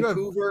then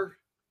Vancouver,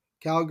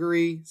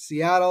 Calgary,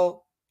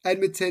 Seattle,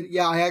 Edmonton.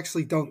 Yeah, I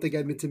actually don't think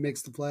Edmonton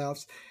makes the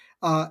playoffs.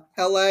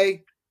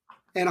 LA,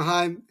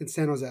 Anaheim, and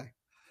San Jose.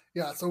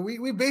 Yeah, so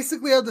we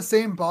basically have the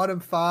same bottom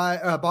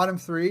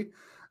 3.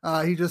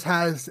 He just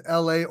has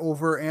LA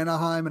over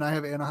Anaheim, and I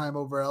have Anaheim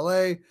over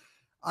LA.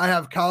 I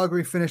have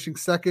Calgary finishing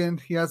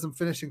second. He has them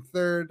finishing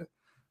third.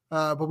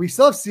 But we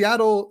still have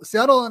Seattle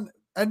and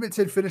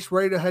Edmonton finished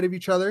right ahead of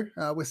each other,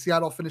 with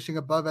Seattle finishing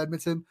above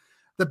Edmonton.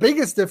 The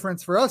biggest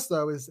difference for us,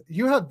 though, is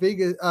you have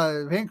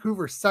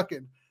Vancouver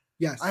second.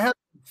 Yes. I have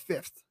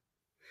fifth.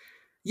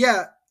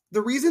 Yeah.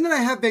 The reason that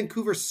I have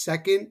Vancouver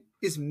second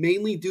is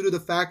mainly due to the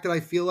fact that I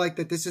feel like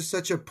that this is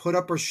such a put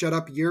up or shut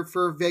up year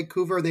for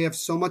Vancouver. They have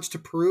so much to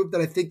prove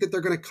that I think that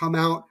they're going to come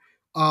out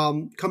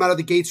of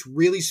the gates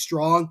really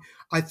strong.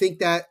 I think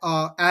that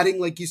adding,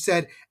 like you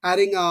said,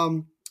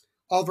 Oliver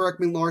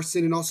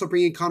Ekman-Larsson and also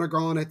bringing Connor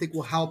Garland, I think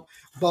will help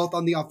both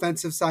on the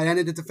offensive side and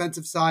the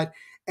defensive side.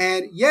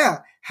 And yeah,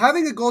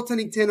 having a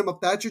goaltending tandem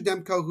of Thatcher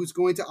Demko, who's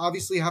going to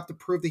obviously have to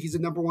prove that he's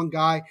a number one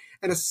guy,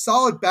 and a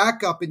solid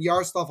backup in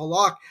Yaroslav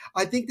Halak,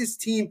 I think this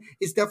team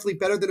is definitely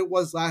better than it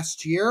was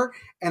last year.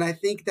 And I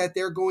think that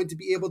they're going to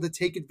be able to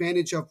take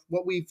advantage of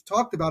what we've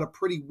talked about, a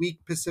pretty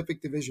weak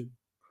Pacific Division.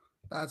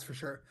 That's for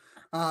sure.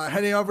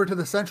 Heading over to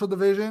the Central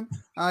Division,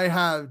 I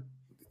have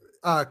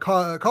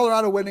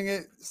Colorado winning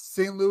it,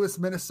 St. Louis,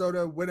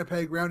 Minnesota,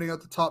 Winnipeg rounding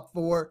out the top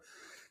four.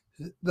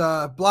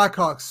 The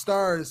Blackhawks,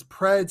 Stars,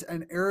 Preds,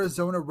 and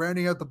Arizona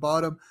rounding out the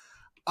bottom.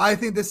 I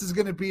think this is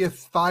going to be a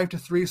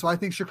 5-3, so I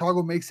think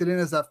Chicago makes it in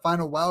as that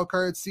final wild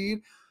card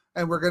seed,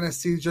 and we're going to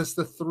see just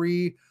the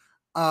three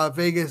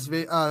Vegas,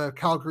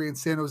 Calgary, and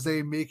San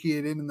Jose making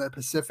it in the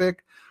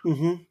Pacific.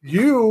 Mm-hmm.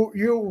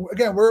 You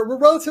again, we're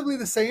relatively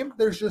the same.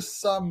 There's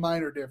just some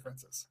minor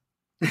differences.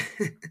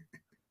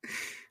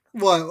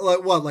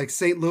 What? Like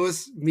St.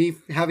 Louis, me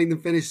having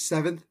them finish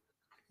 7th?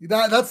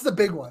 That's the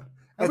big one.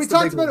 And we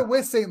talked about it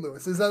with St.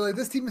 Louis, is that like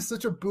this team is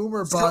such a boom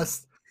or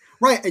bust.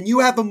 Right, and you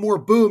have a more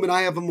boom and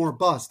I have a more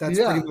bust. That's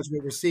pretty much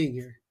what we're seeing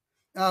here.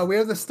 We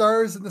have the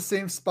Stars in the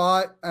same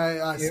spot,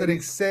 sitting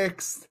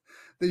 6th.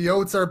 The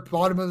Yotes are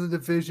bottom of the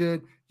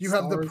division. You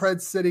have the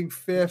Preds sitting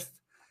 5th.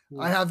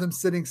 I have them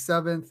sitting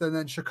 7th, and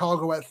then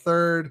Chicago at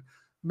 3rd,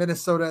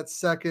 Minnesota at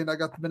 2nd. I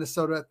got the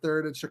Minnesota at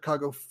 3rd, and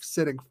Chicago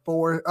sitting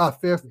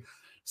 5th.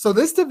 So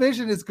this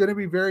division is going to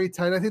be very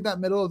tight. I think that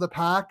middle of the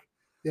pack,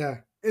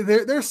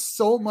 there's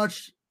so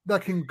much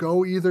that can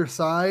go either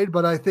side,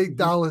 but I think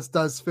Dallas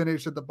does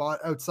finish at the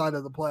outside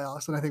of the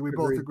playoffs, and I think we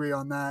both agree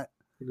on that.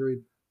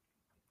 Agreed.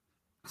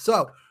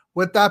 So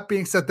with that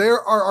being said,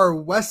 there are our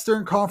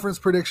Western Conference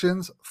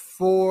predictions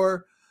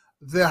for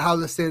how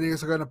the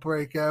standings are going to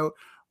break out.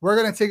 We're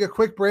going to take a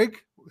quick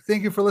break.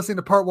 Thank you for listening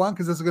to part 1,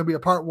 because this is going to be a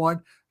part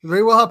 1.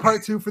 We will have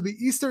part 2 for the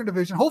Eastern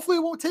Division. Hopefully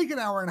it won't take an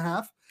hour and a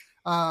half.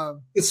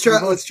 Let's try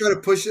to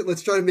push it.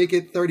 Let's try to make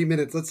it 30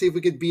 minutes. Let's see if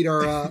we can beat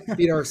our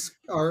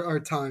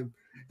time.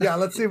 Yeah,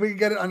 let's see if we can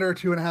get it under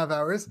 2.5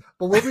 hours.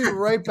 But we'll be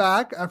right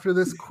back after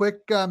this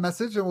quick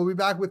message, and we'll be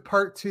back with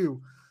part 2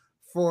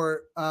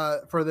 for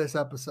this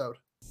episode.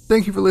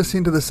 Thank you for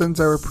listening to the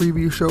Sens Hour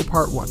Preview Show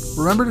Part 1.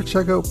 Remember to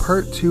check out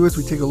Part 2 as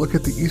we take a look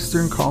at the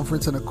Eastern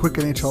Conference and a quick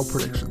NHL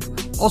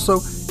predictions. Also,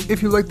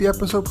 if you liked the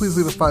episode, please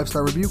leave a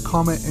 5-star review,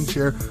 comment, and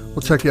share.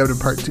 We'll check you out in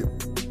Part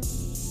 2.